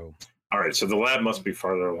 So. All right. So the lab must be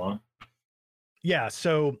farther along. Yeah.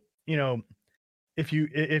 So, if you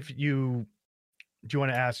do you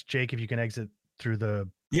want to ask Jake if you can exit through the.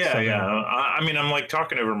 Yeah. I mean, I'm like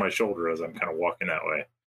talking over my shoulder as I'm kind of walking that way.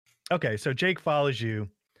 Okay. So Jake follows you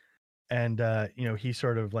and, he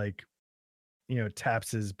sort of like,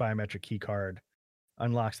 taps his biometric key card,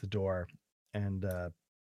 unlocks the door, and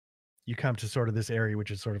you come to sort of this area,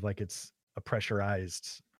 which is sort of like it's a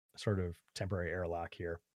pressurized sort of temporary airlock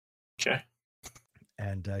here. Okay.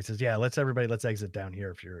 And he says, "Yeah, let's exit down here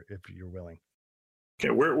if you're willing."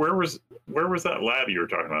 Okay. Where was that lab you were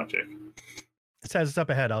talking about, Jake? It says it's up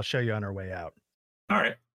ahead. I'll show you on our way out. All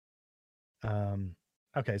right.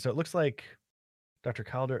 Okay. So it looks like Dr.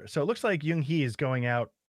 Calder. So it looks like Young Hee is going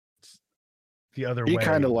out the other way. He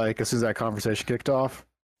kind of like, as soon as that conversation kicked off,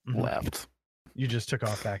 left. You just took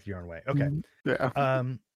off back your own way. Okay. Yeah.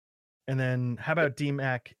 And then how about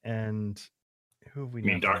DMAC and who have we? You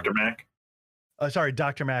mean Dr. Mac? Oh, sorry,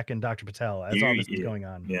 Dr. Mac and Dr. Patel. As all this is going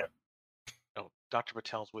on. Yeah. Oh, Dr.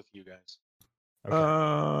 Patel's with you guys.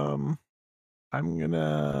 Okay. I'm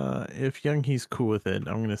gonna, if Young Hee's cool with it,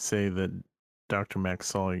 I'm gonna say that Dr. Mac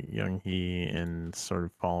saw Young Hee and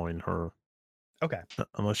started following her. Okay.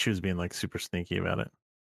 Unless she was being like super sneaky about it.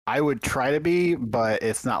 I would try to be, but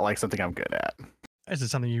it's not like something I'm good at. Is it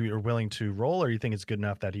something you are willing to roll, or you think it's good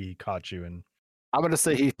enough that he caught you? And I'm going to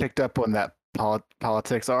say he picked up on that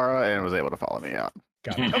politics aura and was able to follow me out.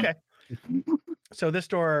 Got it. Okay. So this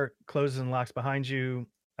door closes and locks behind you.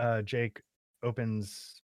 Jake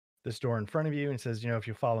opens this door in front of you and says, if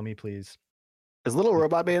you follow me, please. Is little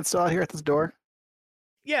robot man still out here at this door?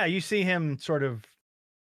 Yeah, you see him sort of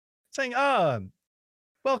saying,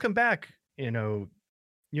 welcome back,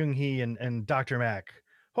 Young Hee and Dr. Mac.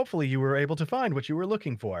 Hopefully you were able to find what you were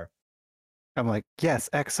looking for. I'm like, yes,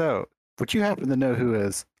 XO. Would you happen to know who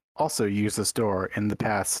has also used this door in the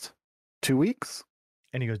past 2 weeks?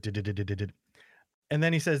 And he goes, did. And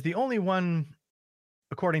then he says, the only one,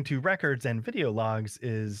 according to records and video logs,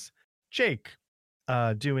 is Jake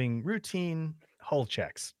doing routine hull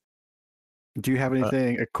checks. Do you have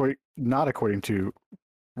anything not according to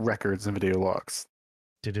records and video logs?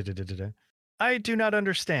 I do not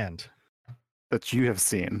understand. That you have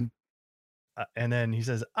seen. And then he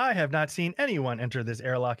says, I have not seen anyone enter this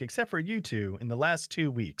airlock except for you two in the last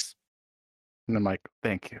 2 weeks. And I'm like,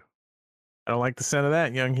 thank you. I don't like the sound of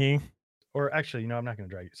that, Young Hee. Or actually, I'm not going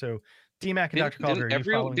to drag you. So DMAC and Dr. Calder,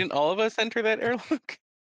 didn't all of us enter that airlock?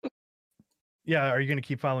 Yeah. Are you going to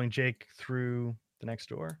keep following Jake through the next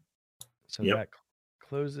door? So that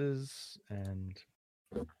closes and...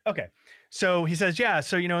 Okay. So he says, yeah.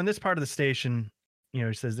 So, in this part of the station,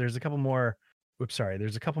 he says there's a couple more. Oops, sorry.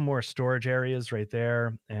 There's a couple more storage areas right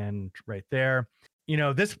there and right there.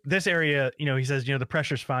 This area. He says the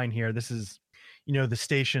pressure's fine here. This is, the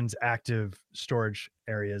station's active storage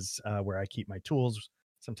areas where I keep my tools.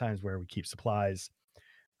 Sometimes where we keep supplies.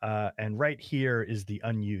 And right here is the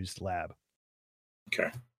unused lab. Okay.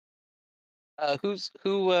 Whose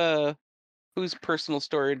personal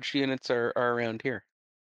storage units are around here?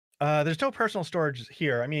 There's no personal storage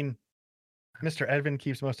here. I mean, Mr. Edvin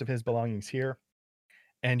keeps most of his belongings here.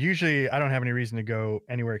 And usually I don't have any reason to go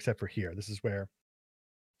anywhere except for here. This is where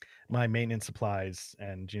my maintenance supplies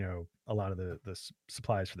and, a lot of the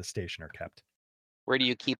supplies for the station are kept. Where do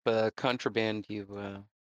you keep contraband you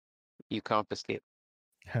confiscate?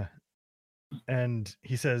 And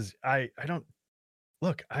he says, I don't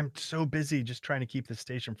look, I'm so busy just trying to keep the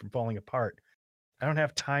station from falling apart. I don't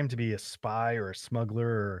have time to be a spy or a smuggler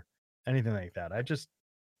or anything like that. I just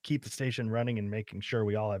keep the station running and making sure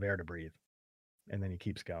we all have air to breathe. And then he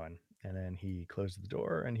keeps going. And then he closes the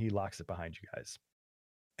door and he locks it behind you guys.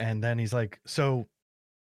 And then he's like, so,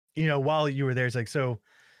 while you were there, he's like, so,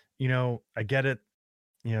 I get it.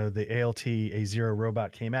 The ALT A0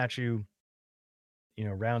 robot came at you.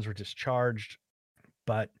 Rounds were discharged,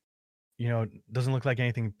 but, doesn't look like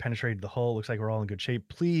anything penetrated the hull. Looks like we're all in good shape.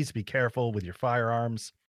 Please be careful with your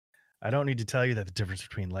firearms. I don't need to tell you that the difference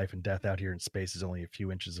between life and death out here in space is only a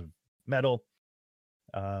few inches of metal.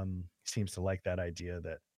 He seems to like that idea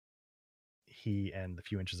that he and the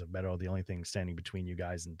few inches of metal are the only thing standing between you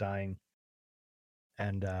guys and dying.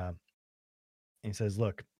 And he says,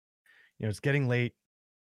 look, it's getting late.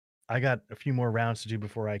 I got a few more rounds to do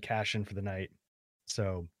before I cash in for the night.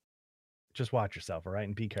 So just watch yourself, all right?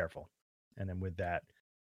 And be careful. And then with that,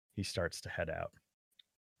 he starts to head out.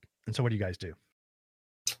 And so what do you guys do?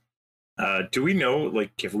 Do we know,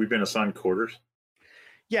 have we been assigned quarters?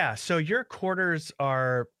 Yeah, so your quarters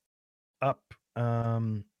are up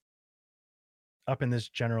in this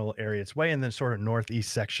general area. It's way in the sort of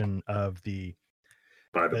northeast section of the...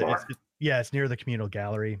 By the bar? It's near the communal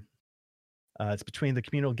gallery. It's between the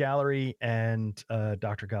communal gallery and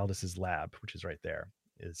Dr. Galdis's lab, which is right there,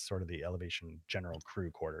 is sort of the elevation general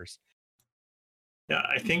crew quarters. Yeah,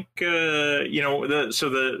 I think, the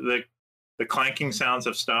clanking sounds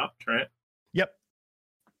have stopped, right? Yep,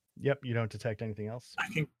 you don't detect anything else? I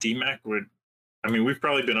think DMAC would... we've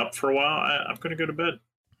probably been up for a while. I'm going to go to bed.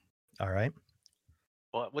 All right.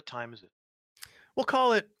 Well, what time is it? We'll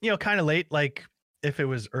call it, kind of late, like if it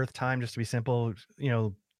was Earth time, just to be simple,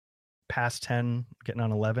 past 10, getting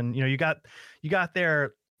on 11. You got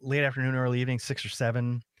there late afternoon, early evening, 6 or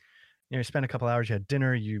 7. You spent a couple hours, you had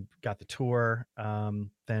dinner, you got the tour,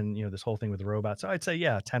 then this whole thing with the robot. So I'd say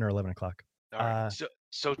 10 or 11 o'clock. All right.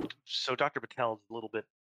 So Dr. Patel's a little bit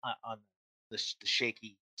on the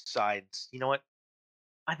shaky sides. You know what?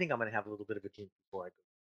 I think I'm going to have a little bit of a drink before I go.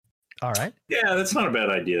 All right. Yeah, that's not a bad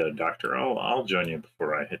idea, Doctor. I'll join you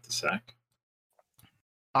before I hit the sack.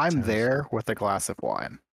 I'm there with a glass of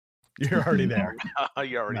wine. You're already there.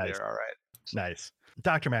 You're already Nice. there. All right. Nice.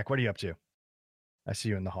 Dr. Mac, what are you up to? I see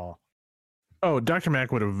you in the hall. Oh, Dr.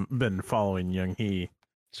 Mac would have been following Young Hee.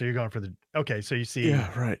 So you're going for the... Okay, so you see...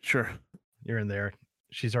 Yeah, right, sure. You're in there.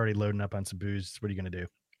 She's already loading up on some booze. What are you going to do?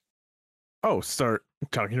 Oh, start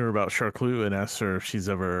talking to her about Charclute and ask her if she's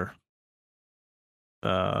ever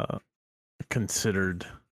considered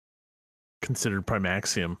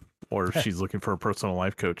Primaxium, or if she's looking for a personal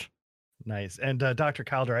life coach. Nice. And Dr.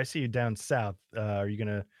 Calder, I see you down south. Are you going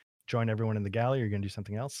to join everyone in the galley, or are you going to do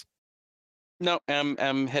something else? No,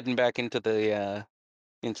 I'm heading back into the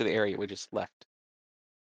area we just left.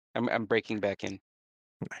 I'm breaking back in.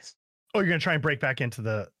 Nice. Oh, you're going to try and break back into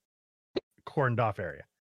the cordoned off area.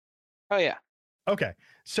 Oh yeah. Okay.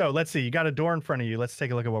 So let's see. You got a door in front of you. Let's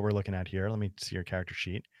take a look at what we're looking at here. Let me see your character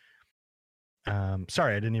sheet.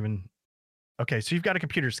 Sorry, I didn't even... Okay, so you've got a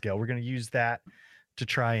computer skill. We're going to use that to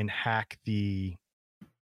try and hack the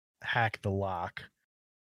lock.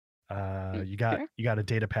 You got a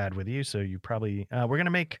data pad with you, so you probably we're gonna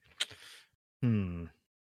make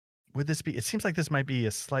would this be... It seems like this might be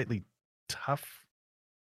a slightly tough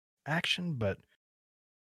action, but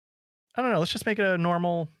I don't know. Let's just make it a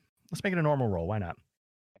normal roll. Why not?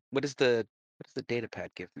 What does the data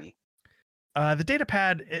pad give me? The data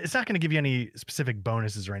pad, it's not going to give you any specific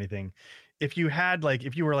bonuses or anything. If you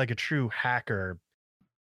were like a true hacker,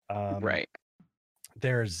 right,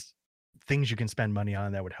 there's things you can spend money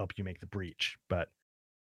on that would help you make the breach. But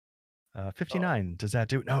 59, does that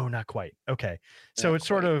do it? No, not quite. Okay. So it's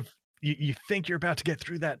sort of, you think you're about to get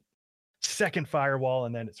through that second firewall,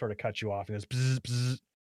 and then it sort of cuts you off and goes, bzz,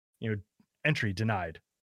 bzz, entry denied.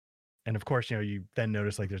 And of course, you then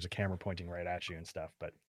notice like there's a camera pointing right at you and stuff.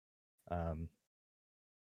 But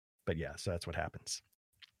yeah, so that's what happens.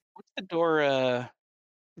 What's the door?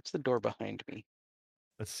 What's the door behind me?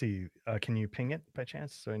 Let's see. Can you ping it by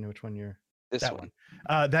chance so I know which one you're? This that one.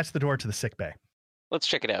 That's the door to the sick bay. Let's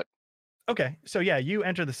check it out. Okay, so yeah, you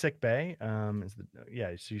enter the sick bay. So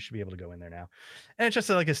you should be able to go in there now, and it's just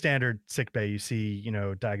like a standard sick bay. You see,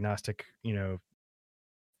 diagnostic,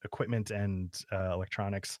 equipment and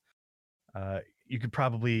electronics. You could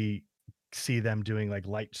probably see them doing like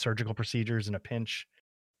light surgical procedures in a pinch.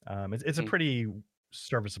 It's a pretty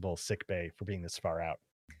serviceable sick bay for being this far out.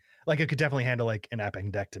 Like it could definitely handle like an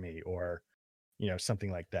appendectomy or,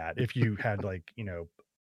 something like that. If you had like,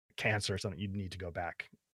 cancer or something, you'd need to go back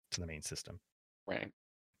to the main system. Right.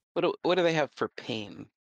 What do they have for pain?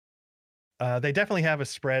 They definitely have a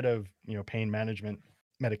spread of, pain management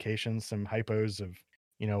medications, some hypos of,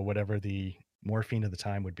 whatever the morphine of the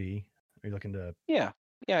time would be. Are you looking to? Yeah.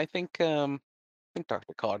 I think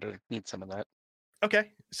Dr. Calder needs some of that.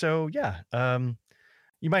 Okay. So yeah,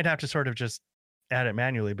 you might have to sort of just add it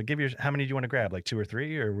manually, but how many do you want to grab? Like 2 or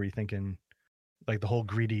 3, or were you thinking like the whole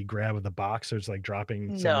greedy grab of the box? So it's like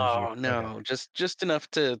dropping. No, Okay. just enough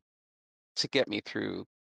to get me through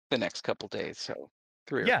the next couple days. So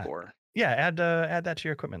 3 or 4. Yeah, add that to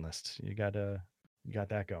your equipment list. You got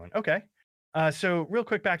that going. Okay. So real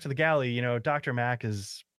quick back to the galley. Dr. Mack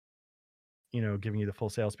is, giving you the full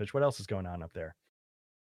sales pitch. What else is going on up there?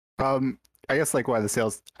 I guess like why he's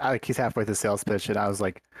halfway through the sales pitch, and I was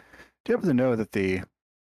like, do you happen to know that the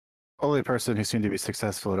only person who seemed to be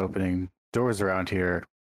successful at opening doors around here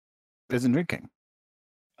isn't drinking?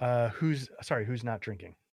 Who's not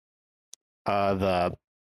drinking? The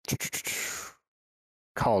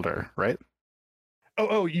Calder, right?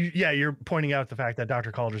 You're pointing out the fact that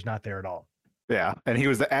Dr. Calder's not there at all. Yeah, and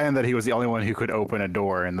that he was the only one who could open a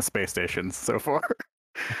door in the space station so far.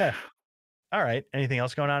 All right. Anything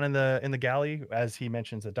else going on in the galley as he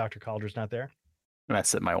mentions that Dr. Calder's not there? And I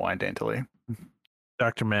sip my wine daintily.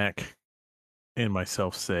 Dr. Mack and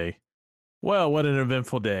myself say, well, what an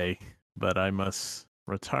eventful day, but I must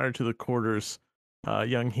retire to the quarters.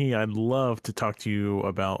 Young He, I'd love to talk to you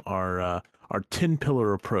about our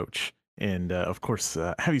 10-pillar approach and, of course,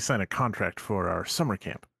 have you sign a contract for our summer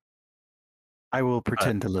camp. I will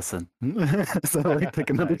pretend to listen. So like take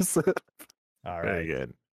another sip. All right. Very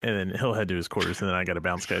good. And then he'll head to his quarters, and then I got to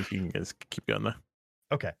bounce, guys. You guys keep going though.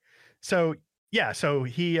 Okay. So yeah, so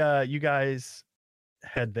you guys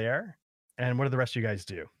head there, and what do the rest of you guys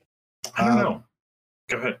do? I don't know.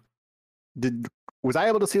 Go ahead. Was I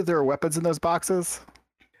able to see if there were weapons in those boxes?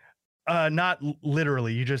 Not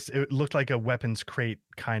literally. It looked like a weapons crate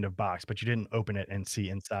kind of box, but you didn't open it and see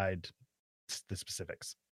inside the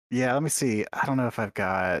specifics. Yeah, let me see. I don't know if I've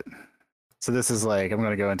got. So this is like, I'm going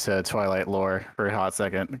to go into Twilight lore for a hot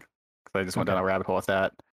second because I just went down a rabbit hole with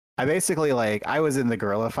that. I basically I was in the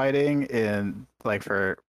guerrilla fighting in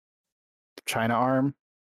for China Arm.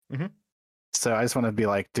 Mm-hmm. So I just want to be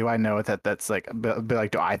like, do I know that's like, be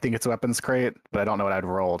like, do I think it's a weapons crate? But I don't know what I'd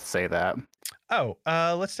roll to say that. Oh,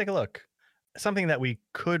 let's take a look. Something that we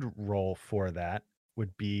could roll for that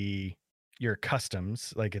would be your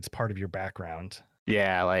customs, like it's part of your background.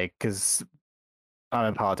 Yeah, because I'm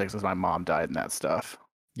in politics because my mom died and that stuff.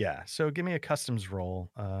 Yeah, so give me a customs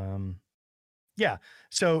roll. Yeah,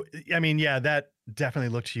 so I mean, yeah, that definitely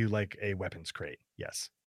looked to you like a weapons crate. Yes,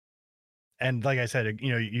 and like I said,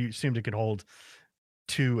 you assumed it could hold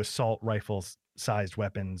 2 assault rifles sized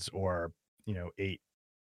weapons or 8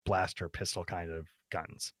 blaster pistol kind of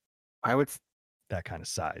guns. I would that kind of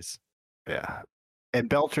size. Yeah, and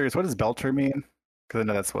belters. What does belter mean? Because I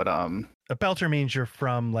know that's what a belter means. You're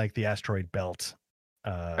from like the asteroid belt.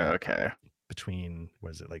 Okay. Between,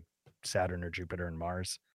 what is it, like Saturn or Jupiter and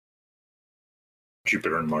Mars?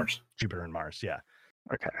 Jupiter and Mars. Jupiter and Mars, yeah.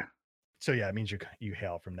 Okay. So yeah, it means you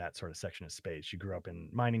hail from that sort of section of space. You grew up in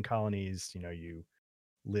mining colonies. You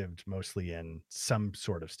lived mostly in some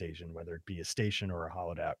sort of station, whether it be a station or a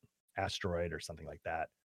hollowed out asteroid or something like that.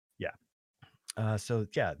 Yeah. So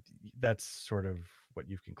yeah, that's sort of what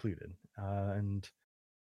you've concluded. And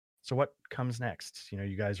so what comes next?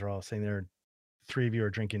 You guys are all sitting there. 3 of you are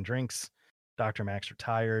drinking drinks. Dr. Mack's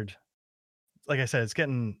retired. Like I said, it's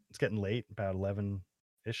getting late, about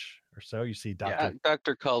 11-ish or so. You see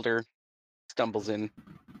Dr. Calder stumbles in.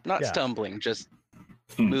 Not stumbling, just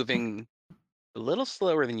moving a little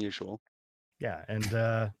slower than usual. Yeah,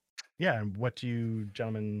 and and what would you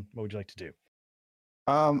like to do?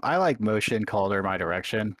 I motion Calder my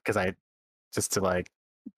direction because I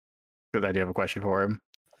do have a question for him.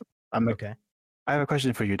 Okay. I have a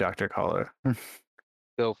question for you, Dr. Calder.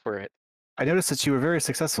 Go for it. I noticed that you were very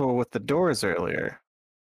successful with the doors earlier.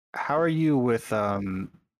 How are you with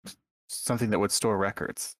something that would store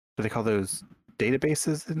records? Do they call those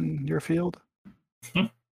databases in your field?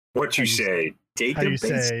 What you say? Database? How you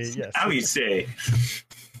say, yes. How you say?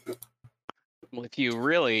 Well, if you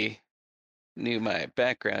really knew my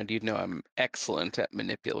background, you'd know I'm excellent at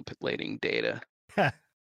manipulating data.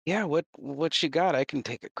 Yeah, what you got? I can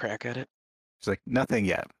take a crack at it. She's like, nothing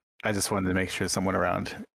yet. I just wanted to make sure someone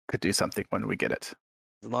around could do something when we get it.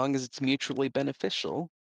 As long as it's mutually beneficial,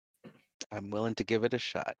 I'm willing to give it a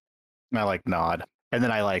shot. And I like nod. And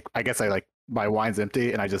then I guess my wine's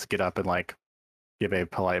empty and I just get up and like give a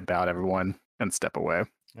polite bow to everyone and step away.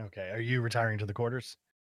 Okay. Are you retiring to the quarters?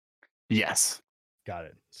 Yes. Got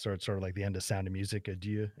it. So it's sort of like the end of Sound of Music.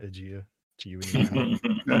 Adieu to you and your family.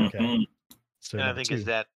 Okay. So And I number think two. is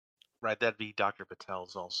that right? That'd be Dr.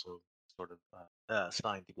 Patel's also sort of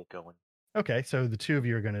sign to get going. Okay, so the two of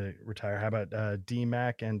you are going to retire. How about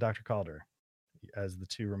D-Mac and Dr. Calder as the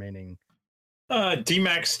two remaining?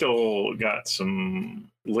 D-Mac still got some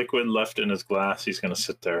liquid left in his glass. He's going to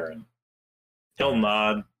sit there and he'll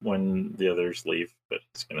nod when the others leave, but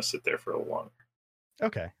he's going to sit there for a little longer.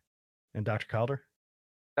 Okay. And Dr. Calder?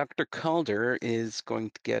 Dr. Calder is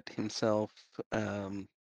going to get himself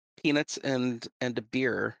peanuts and a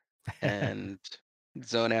beer and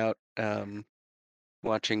zone out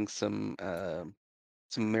watching some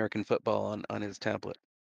American football on his tablet.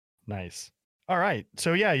 Nice. All right.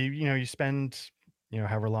 So yeah, you spend,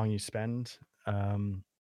 however long you spend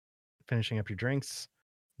finishing up your drinks,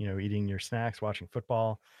 eating your snacks, watching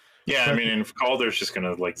football. Yeah, I mean, and if Calder's just going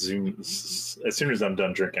to like zoom, as soon as I'm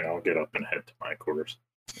done drinking, I'll get up and head to my quarters.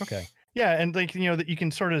 Okay. Yeah, and like, that you can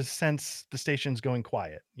sort of sense the station's going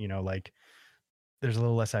quiet, like there's a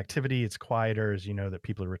little less activity, it's quieter as that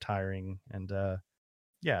people are retiring, and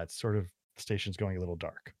yeah, it's sort of the station's going a little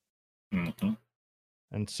dark. Mm-hmm.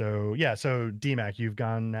 And so, yeah, so D-Mac, you've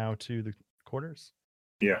gone now to the quarters?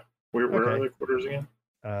 Yeah. Where are the quarters again?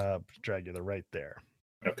 Dragula, right there.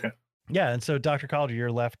 Okay. Yeah, and so Dr. Calder,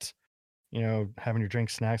 you're left, having your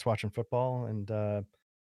drinks, snacks, watching football, and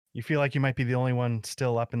you feel like you might be the only one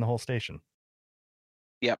still up in the whole station.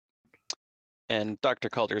 Yep. And Dr.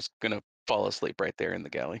 Calder's going to fall asleep right there in the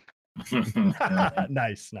galley.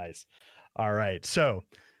 Nice. All right. So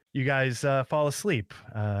you guys fall asleep.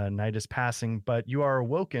 Night is passing, but you are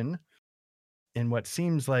awoken in what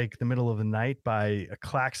seems like the middle of the night by a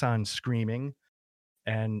klaxon screaming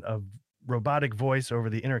and a robotic voice over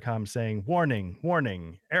the intercom saying, "Warning,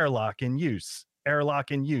 warning, airlock in use,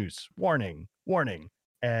 warning, warning."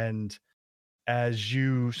 And as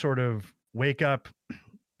you sort of wake up,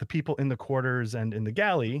 the people in the quarters and in the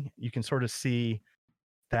galley, you can sort of see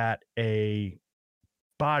that a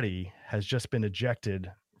body has just been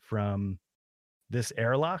ejected from this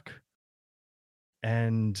airlock.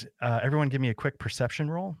 And everyone give me a quick perception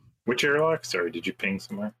roll. Which airlock? Sorry, did you ping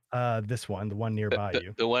somewhere? This one, the one nearby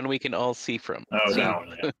you. The one we can all see from. Oh, that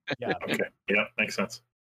one. Yeah. Yeah. Okay. Yeah, makes sense.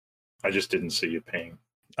 I just didn't see you ping.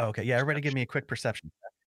 Okay. Yeah. Everybody give me a quick perception.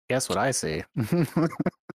 Guess what I see?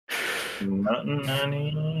 Nothing,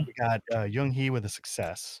 honey. We got Young Hee with a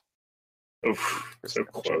success. Oof, so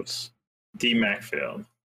close. D-Mac failed.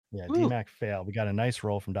 Yeah, Woo. D-Mac failed. We got a nice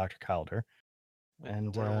roll from Dr. Calder.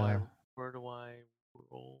 And Where do I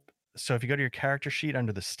roll? so if you go to your character sheet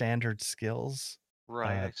under the standard skills,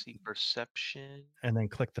 Right, I see perception. and then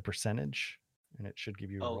click the percentage, and it should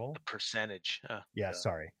give you a roll. The percentage. Yeah,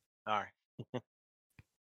 sorry. All right.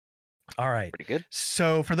 All right. Pretty good.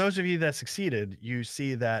 So for those of you that succeeded, you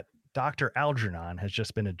see that Dr. Algernon has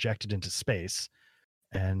just been ejected into space,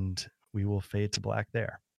 and we will fade to black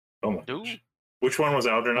there. Oh my Ooh. gosh. Which one was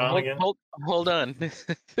Algernon again? Hold on.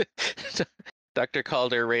 Dr.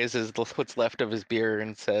 Calder raises what's left of his beer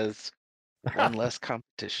and says, "One less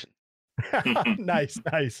competition." Nice.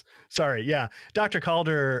 Sorry. Yeah. Dr.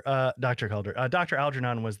 Algernon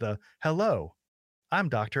was the hello. I'm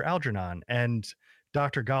Dr. Algernon. And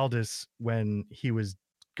Dr. Galdis, when he was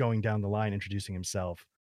going down the line introducing himself,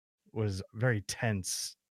 was very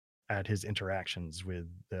tense at his interactions with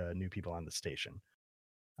the new people on the station.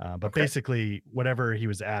 But Okay. basically, whatever he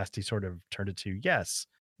was asked, he sort of turned it to yes,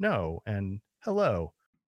 no, and hello.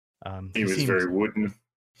 He was very wooden.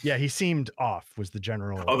 Yeah, he seemed off, was the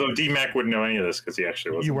general. Although D-Mac wouldn't know any of this because he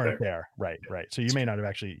actually wasn't you weren't there. Right. So you may not have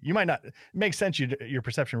actually, you might not, it makes sense. Your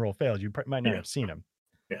perception roll failed. You might not have seen him.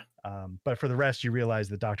 Yeah. But for the rest, you realize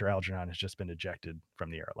that Dr. Algernon has just been ejected from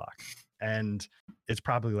the airlock, and it's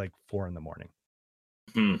probably like 4 a.m.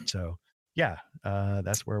 So yeah,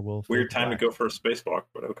 that's where we'll. Weird time to go for a spacewalk,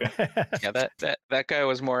 but okay. Yeah, that guy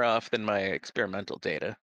was more off than my experimental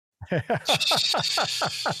data.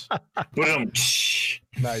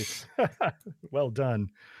 Nice. Well done.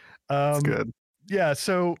 That's good. Yeah,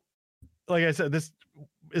 so like I said, this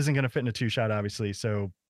isn't going to fit in a 2-shot, obviously.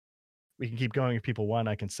 So we can keep going if people want.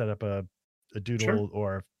 I can set up a doodle, Sure.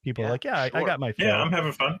 or if people are Yeah, like, yeah, I sure. got my fill. Yeah, I'm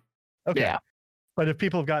having fun. Okay. Yeah. But if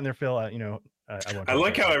people have gotten their fill, I won't. I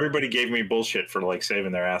like how everybody gave me bullshit for like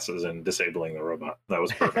saving their asses and disabling the robot. That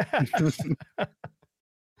was perfect.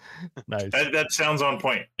 Nice. That sounds on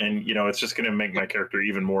point, and it's just going to make my character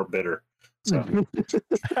even more bitter. So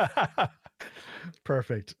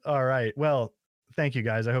Perfect. All right. Well, thank you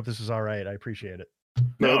guys. I hope this was all right. I appreciate it.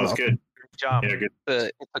 no, it was good. Good job. Yeah, good.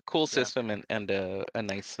 It's a cool system and a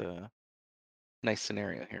nice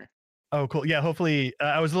scenario here. Oh, cool. Yeah. Hopefully,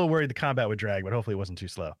 I was a little worried the combat would drag, but hopefully it wasn't too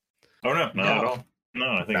slow. Oh no, not at all. No,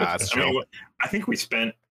 I think Nah, it's it's good. chill. I think we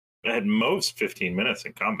spent at most 15 minutes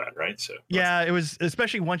in combat, right? So Yeah, it was,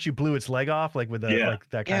 especially once you blew its leg off, like with Yeah. like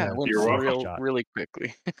that Yeah, kind it of went You're welcome. really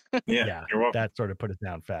quickly. yeah, you're welcome. that sort of put it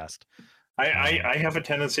down fast. I have a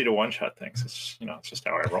tendency to one-shot things. It's just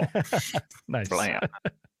how I roll. Nice. Blam.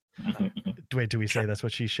 Wait, do we say that's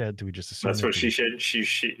what she said? Do we just assume That's that what she said.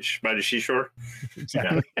 By the seashore.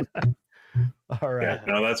 Exactly. All right.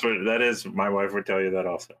 Yeah, no, that is. My wife would tell you that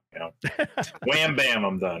also. Wham bam,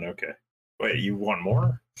 I'm done. Okay. Wait, you want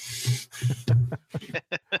more?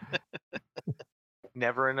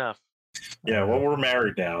 Never enough. Yeah. Well, we're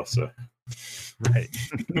married now, so. Right.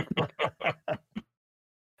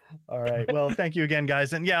 All right. Well, thank you again,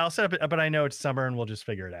 guys. And yeah, I'll set up it, but I know it's summer and we'll just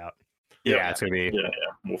figure it out. Yeah, it's gonna be. Yeah.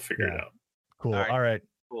 We'll figure it Yeah. out. Cool. All right. All right.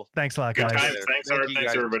 Cool. Thanks a lot, Good guys. times. Thank Thanks, you, Art. Thanks,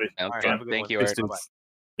 guys. everybody. Okay, All right, Fun. have a good thank one. you, Thanks, Art. Bye-bye. dudes.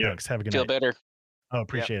 Yeah. Thanks. Have a good Feel night. better. Oh,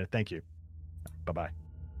 appreciate it. Thank you. Bye-bye.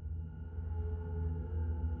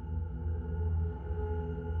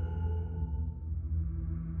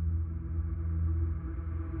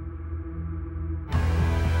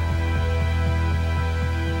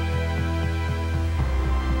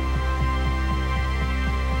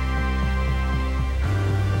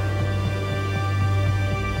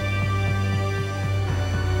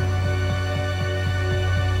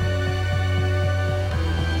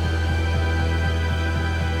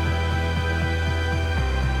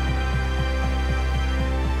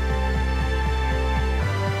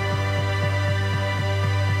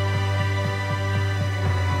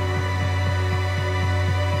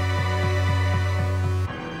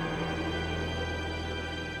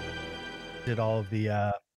 Did all of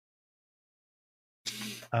the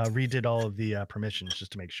redid all of the permissions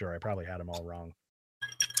just to make sure. I probably had them all wrong.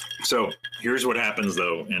 So here's what happens,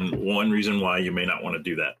 though, and one reason why you may not want to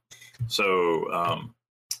do that. So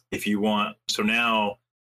if you want, so now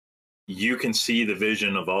you can see the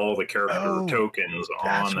vision of all the character tokens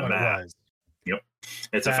That's on the what map. it was.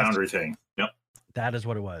 It's a That's- Foundry thing. Yep. That is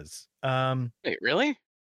what it was. Wait, really?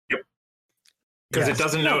 Because yes. it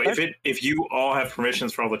doesn't know if you all have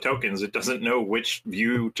permissions for all the tokens, it doesn't know which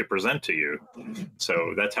view to present to you.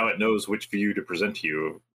 So that's how it knows which view to present to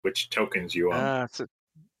you, which tokens you own.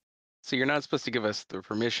 So you're not supposed to give us the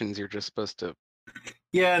permissions. You're just supposed to.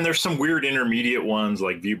 Yeah, and there's some weird intermediate ones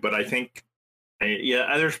like view, but I think,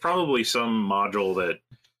 there's probably some module that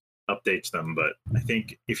updates them. But I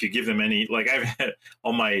think if you give them any, like I've had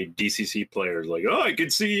all my DCC players like, oh, I can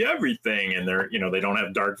see everything, and they're, they don't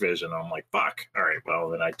have dark vision. I'm like, fuck. All right, well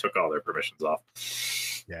then I took all their permissions off.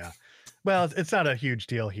 Yeah. Well, it's not a huge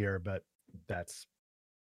deal here, but that's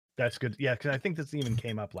good. Yeah, because I think this even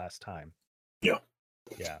came up last time. Yeah.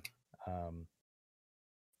 Yeah.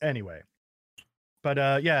 Anyway,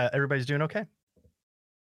 but yeah, everybody's doing okay.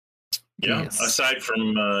 Yeah. Yes. Aside from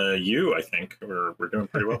you, I think we're doing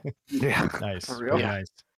pretty well. Yeah. Nice. For real? Very Yeah. nice.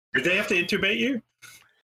 Did they have to intubate you?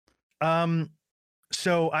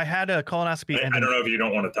 So I had a colonoscopy. I and don't know if you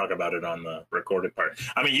don't want to talk about it on the recorded part.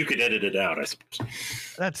 I mean, you could edit it out, I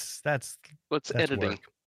suppose. That's What's editing? work.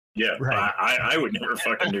 Yeah, Right. I would never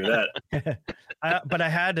fucking do that. But I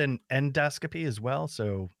had an endoscopy as well.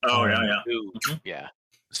 So Oh yeah. Ooh, yeah.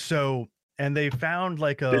 So and they found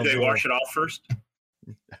like a. Did they little- wash it off first?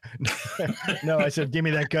 No, I said, give me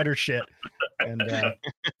that gutter shit, and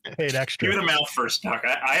paid extra. Do the mouth first, Doc.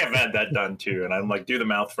 I have had that done too, and I'm like, do the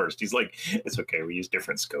mouth first. He's like, it's okay, we use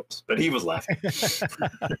different scopes, but he was laughing.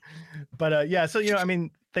 But yeah, so I mean,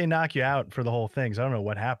 they knock you out for the whole thing. So I don't know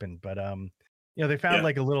what happened, but they found Yeah.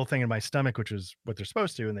 like a little thing in my stomach, which was what they're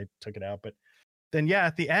supposed to, and they took it out. But then yeah,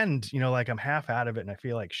 at the end, like I'm half out of it and I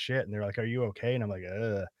feel like shit, and they're like, "Are you okay?" And I'm like,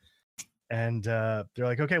 "Ugh." And they're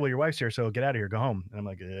like, "Okay, well, your wife's here, so get out of here, go home." And I'm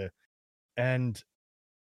like, "Ugh." And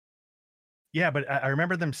yeah, but I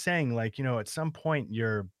remember them saying like, at some point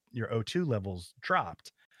your O2 levels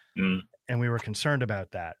dropped, Mm. and we were concerned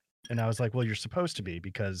about that. And I was like, well, you're supposed to be,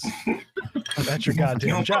 because that's your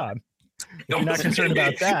goddamn job. If you're not concerned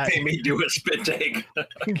about that, Pay me do a spit take.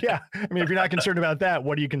 yeah. I mean, if you're not concerned about that,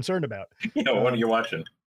 what are you concerned about? What are you watching?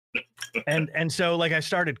 And so like I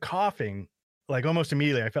started coughing, like almost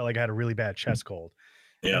immediately. I felt like I had a really bad chest cold.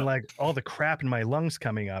 Yeah. And like all the crap in my lungs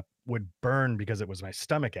coming up would burn because it was my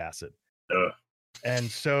stomach acid. And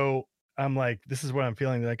so I'm like, this is what I'm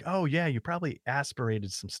feeling. They're like, oh yeah, you probably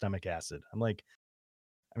aspirated some stomach acid. I'm like,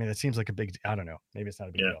 I mean, it seems like a big, I don't know, maybe it's not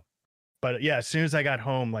a big deal. But yeah, as soon as I got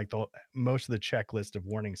home, like most of the checklist of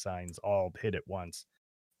warning signs all hit at once.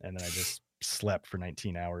 And then I just slept for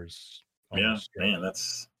 19 hours. Yeah, man,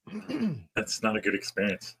 that's not a good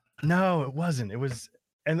experience. No, it wasn't. It was,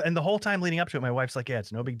 and the whole time leading up to it, my wife's like, yeah,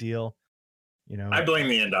 it's no big deal. You know, I blame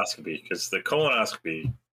the endoscopy, because the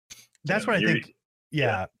colonoscopy. That's what I think.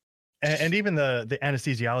 Yeah. And even the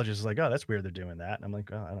anesthesiologist is like, oh, that's weird they're doing that. And I'm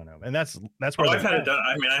like, oh, I don't know. And that's where I've had it done.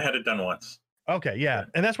 I mean, I had it done once. Okay, yeah.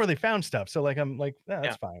 And that's where they found stuff. So like I'm like,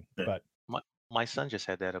 that's fine. Yeah. But my son just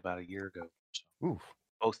had that about a year ago. So oof.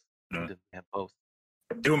 both didn't have both.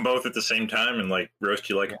 Do them both at the same time and like roast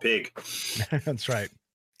you like a pig. That's right.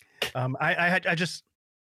 I just,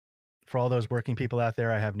 for all those working people out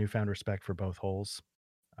there, I have newfound respect for both holes.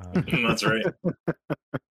 That's right.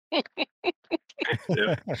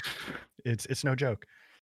 It's no joke.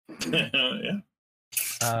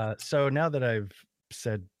 Yeah. So now that I've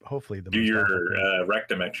said, hopefully do your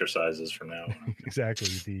rectum exercises from now. Exactly.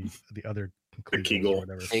 The other the Kegel.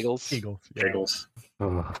 Kegels.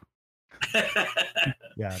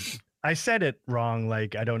 Yeah. I said it wrong.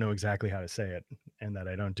 Like I don't know exactly how to say it, and that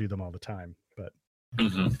I don't do them all the time. But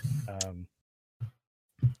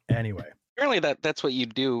anyway. Apparently that's what you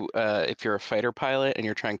do if you're a fighter pilot and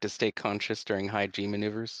you're trying to stay conscious during high G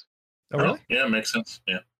maneuvers. Oh, really? Yeah, makes sense.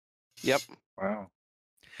 Yeah. Yep. Wow.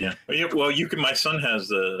 Yeah. Well, you can. My son has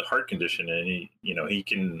the heart condition, and he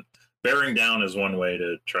can. Bearing down is one way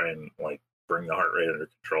to try and like bring the heart rate under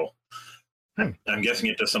control. I'm guessing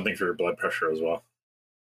it does something for your blood pressure as well.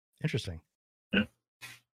 Interesting. Yeah.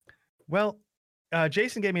 Well,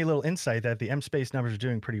 Jason gave me a little insight that the M-Space numbers are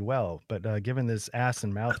doing pretty well, but given this ass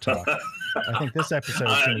and mouth talk, I think this episode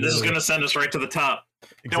is going to send us right to the top.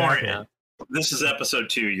 Exactly. Don't worry. This is episode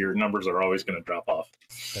 2. Your numbers are always going to drop off.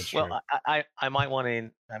 That's true. Well, I might want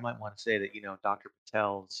to say that Dr.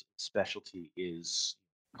 Patel's specialty is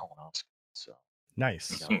colonoscopy. So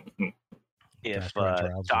nice. If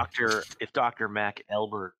Dr. Mac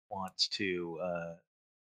Elbert wants to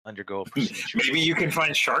undergo a procedure, maybe you can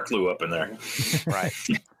find shark glue up in there. Right.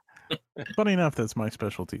 Funny enough, that's my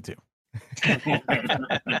specialty too.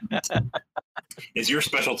 Is your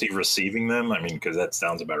specialty receiving them? I mean, because that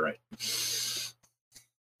sounds about right.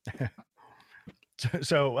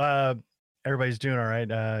 So everybody's doing all right.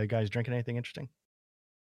 Guys drinking anything interesting?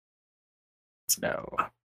 No.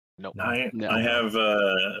 Nope. I have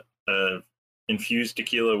infused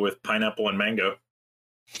tequila with pineapple and mango.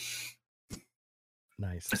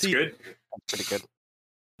 Nice. It's good. Pretty good.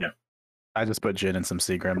 Yeah. I just put gin and some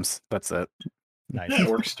Seagrams. That's it. Nice. Yeah, it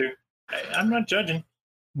works too. I'm not judging.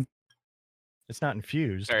 It's not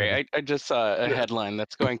infused. Sorry, I just saw a headline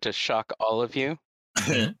that's going to shock all of you.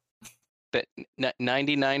 That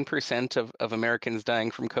 99% of Americans dying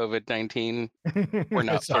from COVID-19 were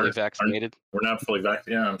not fully vaccinated. We're not fully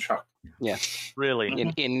vaccinated. Yeah, I'm shocked. Yeah. Really?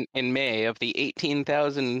 In May, of the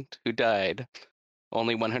 18,000 who died,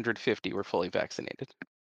 only 150 were fully vaccinated.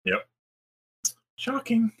 Yep.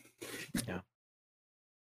 Shocking.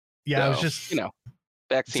 Yeah, So, I was just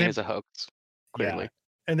vaccine is a hoax. Clearly. Yeah.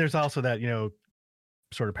 And there's also that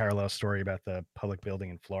sort of parallel story about the public building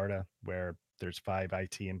in Florida where there's 5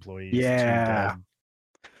 IT employees. Yeah.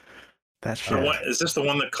 That shit. Is this the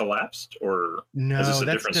one that collapsed, or no? is this a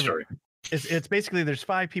that's different story? It's basically there's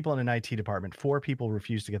 5 people in an IT department. 4 people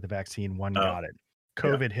refused to get the vaccine. 1 got it.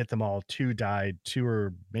 COVID hit them all. 2 died. 2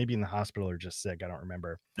 are maybe in the hospital or just sick. I don't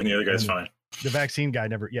remember. And the other guy's fine. The vaccine guy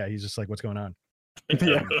never. Yeah, he's just like, what's going on?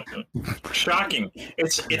 Yeah. Shocking.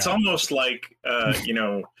 It's almost like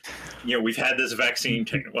we've had this vaccine.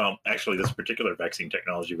 Well, actually, this particular vaccine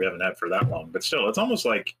technology we haven't had for that long, but still, it's almost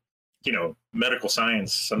like medical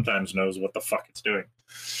science sometimes knows what the fuck it's doing.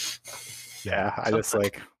 Yeah, I just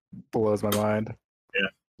blows my mind. Yeah.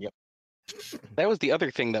 Yep. That was the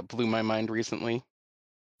other thing that blew my mind recently.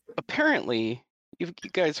 Apparently, you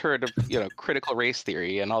guys heard of critical race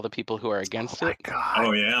theory and all the people who are against it. God.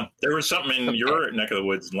 Oh yeah, there was something in your neck of the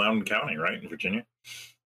woods, Loudoun County, right, in Virginia.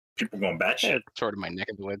 People going batshit. Yeah, it's sort of my neck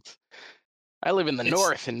of the woods. I live in the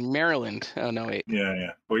north in Maryland. Oh no, wait.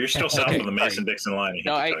 Yeah. Well, you're still south of the Mason-Dixon line.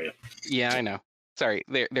 I tell you. Yeah, I know. Sorry,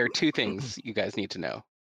 there are 2 things you guys need to know.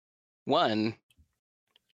 One,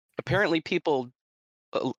 apparently people,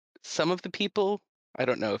 some of the people, I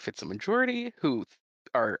don't know if it's a majority, who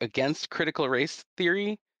are against critical race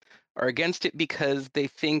theory are against it because they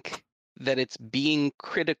think that it's being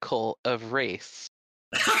critical of race.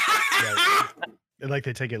 Like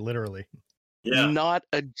they take it literally. Yeah. Not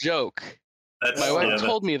a joke. My wife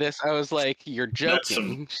told me this. I was like, "You're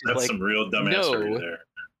joking." That's like, some real dumbassery there.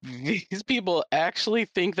 These people actually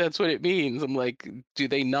think that's what it means. I'm like, do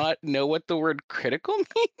they not know what the word critical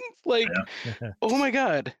means? Like, oh my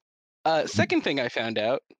god. Second thing I found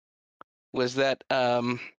out was that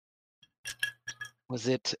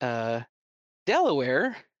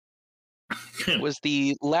Delaware was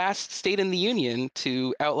the last state in the union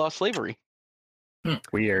to outlaw slavery.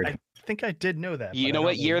 Weird. I think I did know that. You know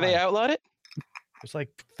what year they outlawed it? It was like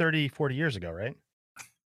 30, 40 years ago, right?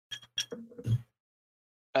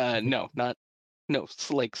 No,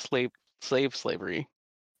 like slave slavery.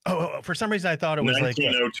 Oh, for some reason I thought it was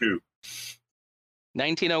 1902.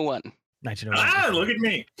 1901. 1901. Ah, look at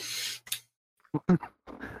me.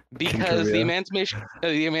 Because the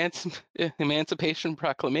Emancipation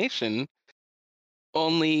Proclamation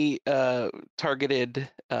only targeted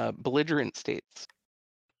belligerent states.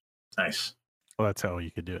 Nice. Well, that's how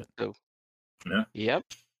you could do it. So, yeah. Yep.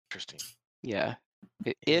 Interesting. Yeah.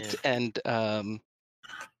 It and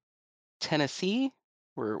Tennessee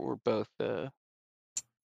were both. And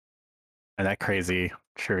that crazy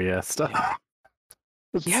trivia stuff.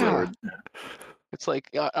 Yeah. It's like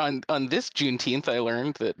on this Juneteenth, I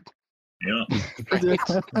learned that. Yeah.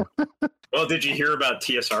 Well, did you hear about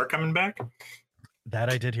TSR coming back? That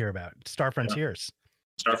I did hear about. Star Frontiers.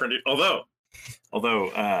 Star Frontiers. Although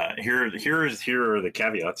here are the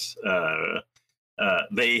caveats.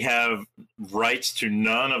 They have rights to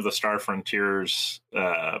none of the Star Frontiers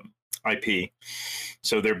IP.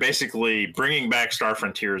 So they're basically bringing back Star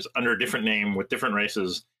Frontiers under a different name with different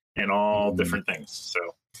races and all different things. So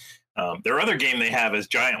their other game they have is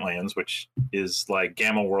Giant Lands, which is like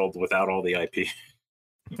Gamma World without all the IP.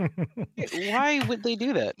 Why would they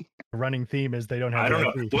do that? The running theme is they don't have. I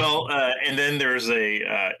don't know. Well, and then there's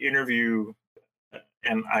a interview,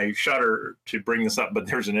 and I shudder to bring this up, but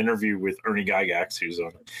there's an interview with Ernie Gygax, who's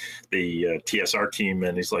on the TSR team,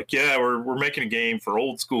 and he's like, "Yeah, we're making a game for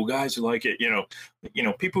old school guys who like it. You know,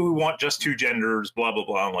 people who want just two genders, blah blah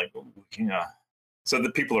blah." I'm like, yeah. So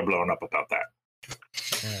the people are blowing up about that.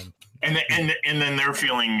 And then they're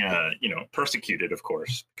feeling persecuted, of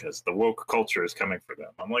course, because the woke culture is coming for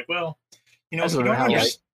them. I'm like, well, if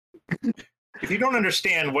you don't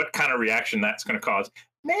understand what kind of reaction that's going to cause,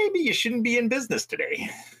 maybe you shouldn't be in business today.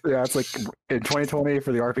 Yeah, it's like in 2020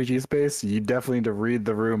 for the RPG space, you definitely need to read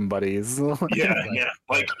the room, buddies. Yeah.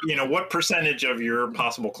 Like, what percentage of your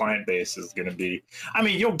possible client base is going to be? I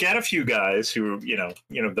mean, you'll get a few guys who,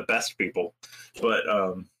 the best people, but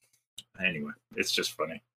anyway, it's just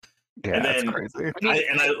funny. Yeah, and then that's crazy.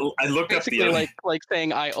 I looked up the like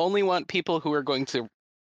saying I only want people who are going to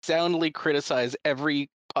soundly criticize every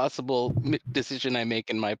possible decision I make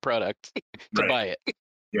in my product to buy it.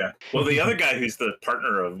 Yeah. Well, the other guy who's the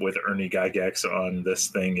partner with Ernie Gygax on this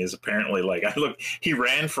thing is apparently he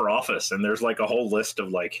ran for office, and there's like a whole list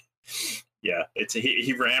of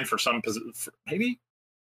he ran for some maybe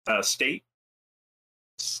state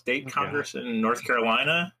Congress in North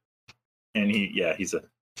Carolina, and he's a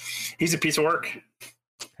piece of work.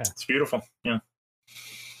 It's beautiful. Yeah.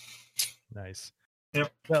 Nice. Yep.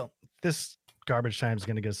 Well, this garbage time is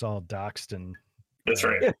going to get us all doxxed and. That's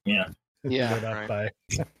right. Yeah. Yeah. Right.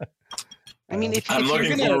 I mean, if I'm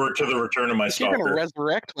looking forward to the return of my stalker. If you're going to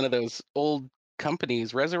resurrect one of those old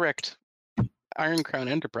companies, resurrect Iron Crown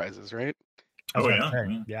Enterprises, right? Oh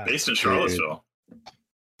yeah. Based in Charlottesville.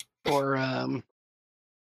 Or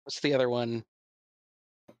what's the other one?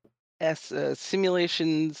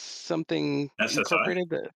 Simulations something SSI? Incorporated.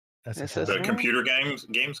 The computer games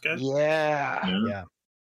guys. Yeah.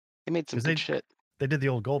 They made some good shit. They did the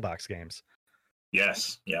old Goldbox games.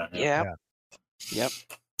 Yes. Yeah. Yep. Yeah.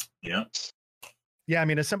 Yeah. I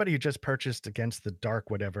mean, as somebody who just purchased Against the Dark,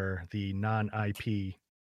 whatever the non-IP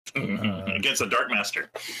Against the Dark Master.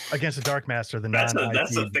 Against the Dark Master, that's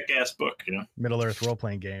a thick ass book. Middle Earth role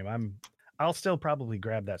playing game. I'll still probably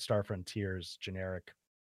grab that Star Frontiers generic.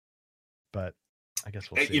 But I guess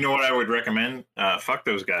we'll see. You know what I would recommend? Fuck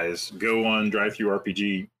those guys. Go on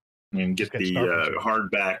DriveThruRPG and get the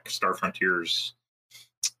hardback Star Frontiers.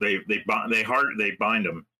 They bind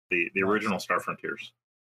them. The original Star Frontiers.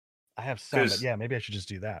 I have some, but yeah, maybe I should just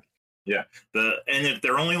do that. Yeah,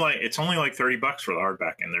 they're only it's only like $30 for the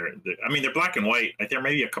hardback, and they're black and white. Like there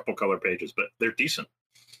may be a couple color pages, but they're decent.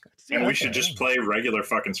 And we should just play regular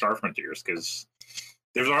fucking Star Frontiers because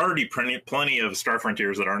There's already plenty of Star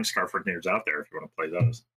Frontiers that aren't Star Frontiers out there if you want to play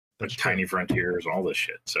those. Like Tiny Frontiers, all this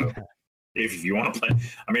shit. So if you want to play,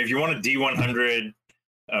 I mean, if you want a D100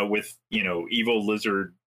 with, you know, evil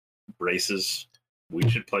lizard races, we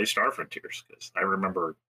should play Star Frontiers because I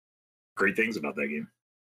remember great things about that game.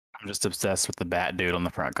 I'm just obsessed with the bat dude on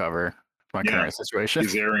the front cover. My current situation.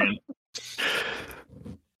 Yuzarian.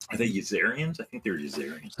 Are they Yuzarians? I think they're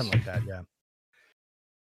Yuzarians. Something like that, yeah.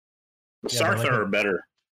 Sartha are better,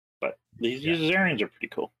 but these Yuzarians are pretty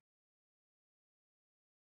cool.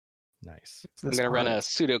 Nice. I'm gonna run a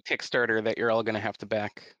pseudo Kickstarter that you're all gonna have to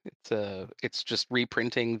back. It's just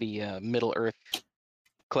reprinting the Middle Earth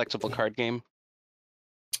collectible card game.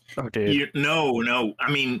 Oh, dude. No.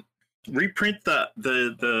 I mean, reprint the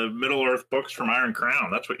Middle Earth books from Iron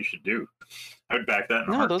Crown. That's what you should do. I would back that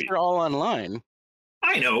in a heartbeat. Those are all online.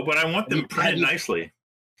 I know, but I want them printed nicely.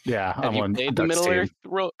 Yeah, have you played the Middle Earth?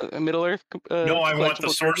 Middle Earth. No, I want the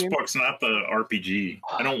source books, not the RPG.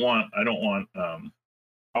 I don't want.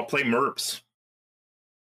 I'll play MERPs.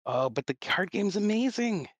 Oh, but the card game's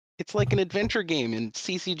amazing. It's like an adventure game in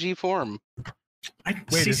CCG form. Wait,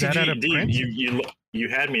 CCG, is that out of print? You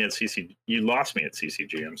had me at CCG. You lost me at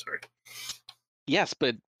CCG. I'm sorry. Yes,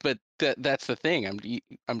 but that's the thing.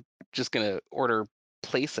 I'm just gonna order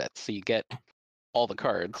play sets so you get all the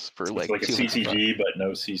cards for like a CCG, but no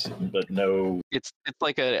CC, but no. It's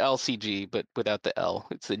like a LCG, but without the L.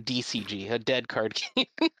 It's a DCG, a dead card game.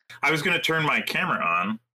 I was going to turn my camera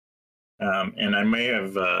on, and I may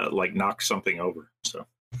have like knocked something over. So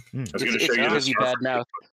I was going to show you because you bad mouth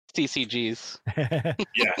CCGs.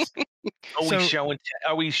 Yes.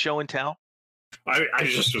 Are we show and tell? I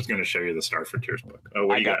just was going to show you the Star Frontiers book. Oh,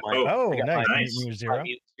 what do you got? Oh, nice. Zero.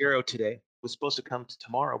 Zero today. Was supposed to come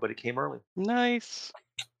tomorrow, but it came early. Nice.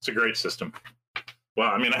 It's a great system. Well,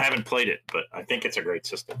 I mean, I haven't played it, but I think it's a great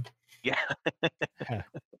system. Yeah.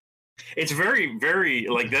 It's very, very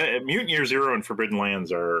like that. Mutant Year Zero and Forbidden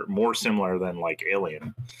Lands are more similar than like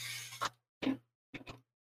Alien.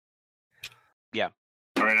 Yeah.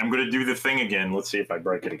 All right, I'm going to do the thing again. Let's see if I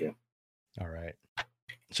break it again. All right.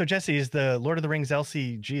 So Jesse, is the Lord of the Rings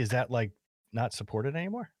LCG, is that like not supported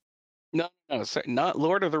anymore? No, sorry, not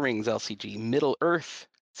Lord of the Rings LCG, Middle Earth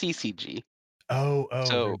CCG. Oh,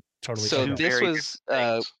 so totally. So this was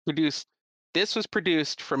produced. This was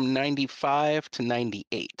produced from 95 to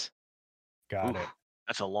 98. Got it.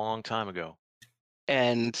 That's a long time ago.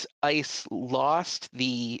 And ICE lost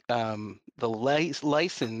the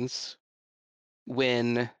license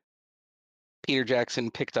when Peter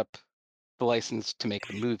Jackson picked up the license to make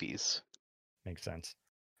the movies. Makes sense.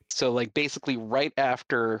 So like basically right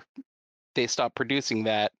after they stopped producing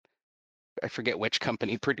that, I forget which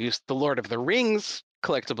company produced the Lord of the Rings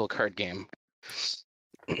collectible card game.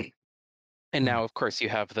 And now, of course, you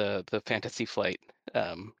have the Fantasy Flight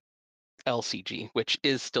LCG, which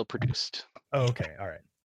is still produced. Oh, okay. All right.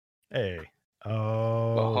 Hey.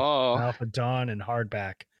 Oh, Alpha Dawn and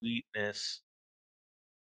Hardback. Sweetness.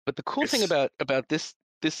 But the cool thing about this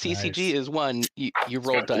CCG is one, you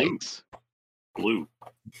roll dice. Blue.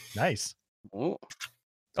 Nice. Oh,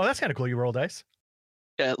 that's kind of cool. You roll dice.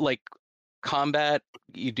 Like combat,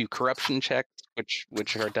 you do corruption checks,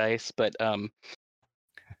 which are dice, but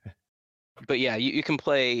yeah, you can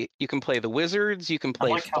play the wizards. You can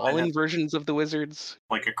play fallen versions of the wizards.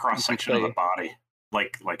 Like a cross section of the body,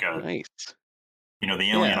 like a nice. You know, the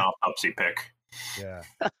alien autopsy pick. Yeah.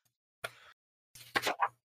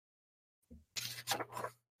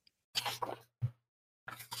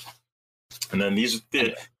 And then these,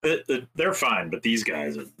 they're fine, but these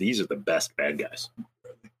are the best bad guys.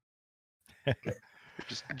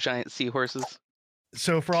 Just giant seahorses.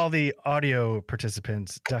 So for all the audio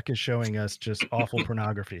participants, Duck is showing us just awful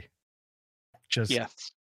pornography. Just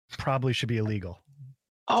probably should be illegal.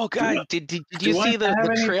 Oh God! Did you see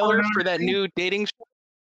the trailer for that new dating show?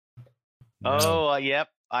 No. Oh, yep.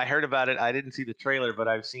 I heard about it. I didn't see the trailer, but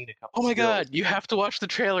I've seen a couple. Oh my God! You have to watch the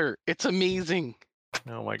trailer. It's amazing.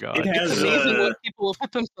 Oh my God! It's amazing what people will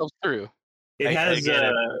put themselves through. It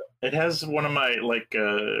has one of my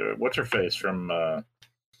what's her face from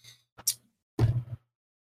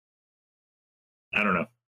I don't know.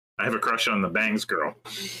 I have a crush on the Bangs girl.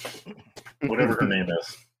 Whatever her name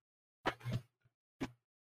is.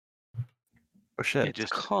 Oh shit. It's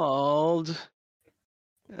just called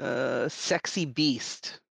Sexy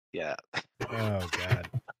Beast. Yeah. Oh God.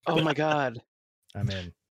 Oh my God. I'm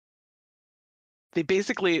in. They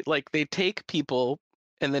basically they take people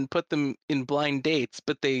and then put them in blind dates,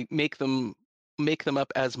 but they make them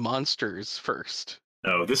up as monsters first.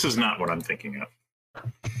 No, this is not what I'm thinking of.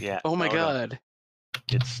 Yeah. Oh my God. No.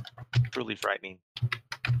 It's truly frightening.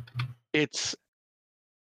 It's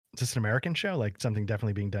Is this an American show? Like something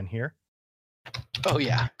definitely being done here? Oh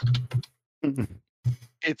yeah.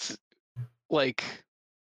 It's like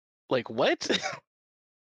what?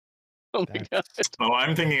 Oh my god. Oh,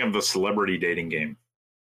 I'm thinking of the celebrity dating game.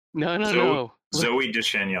 No. Zoe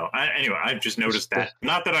Deschanel. Anyway, I've just noticed that.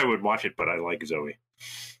 Not that I would watch it, but I like Zoe.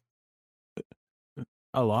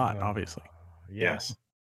 A lot, obviously. Yes.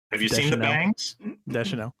 Have you seen the bangs?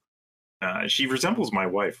 Deschanel. She resembles my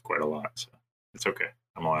wife quite a lot. So it's okay.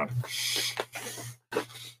 I'm allowed.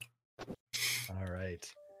 All right.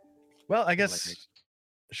 Well, I guess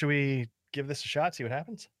should we give this a shot? See what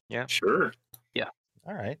happens. Yeah. Sure.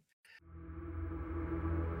 All right.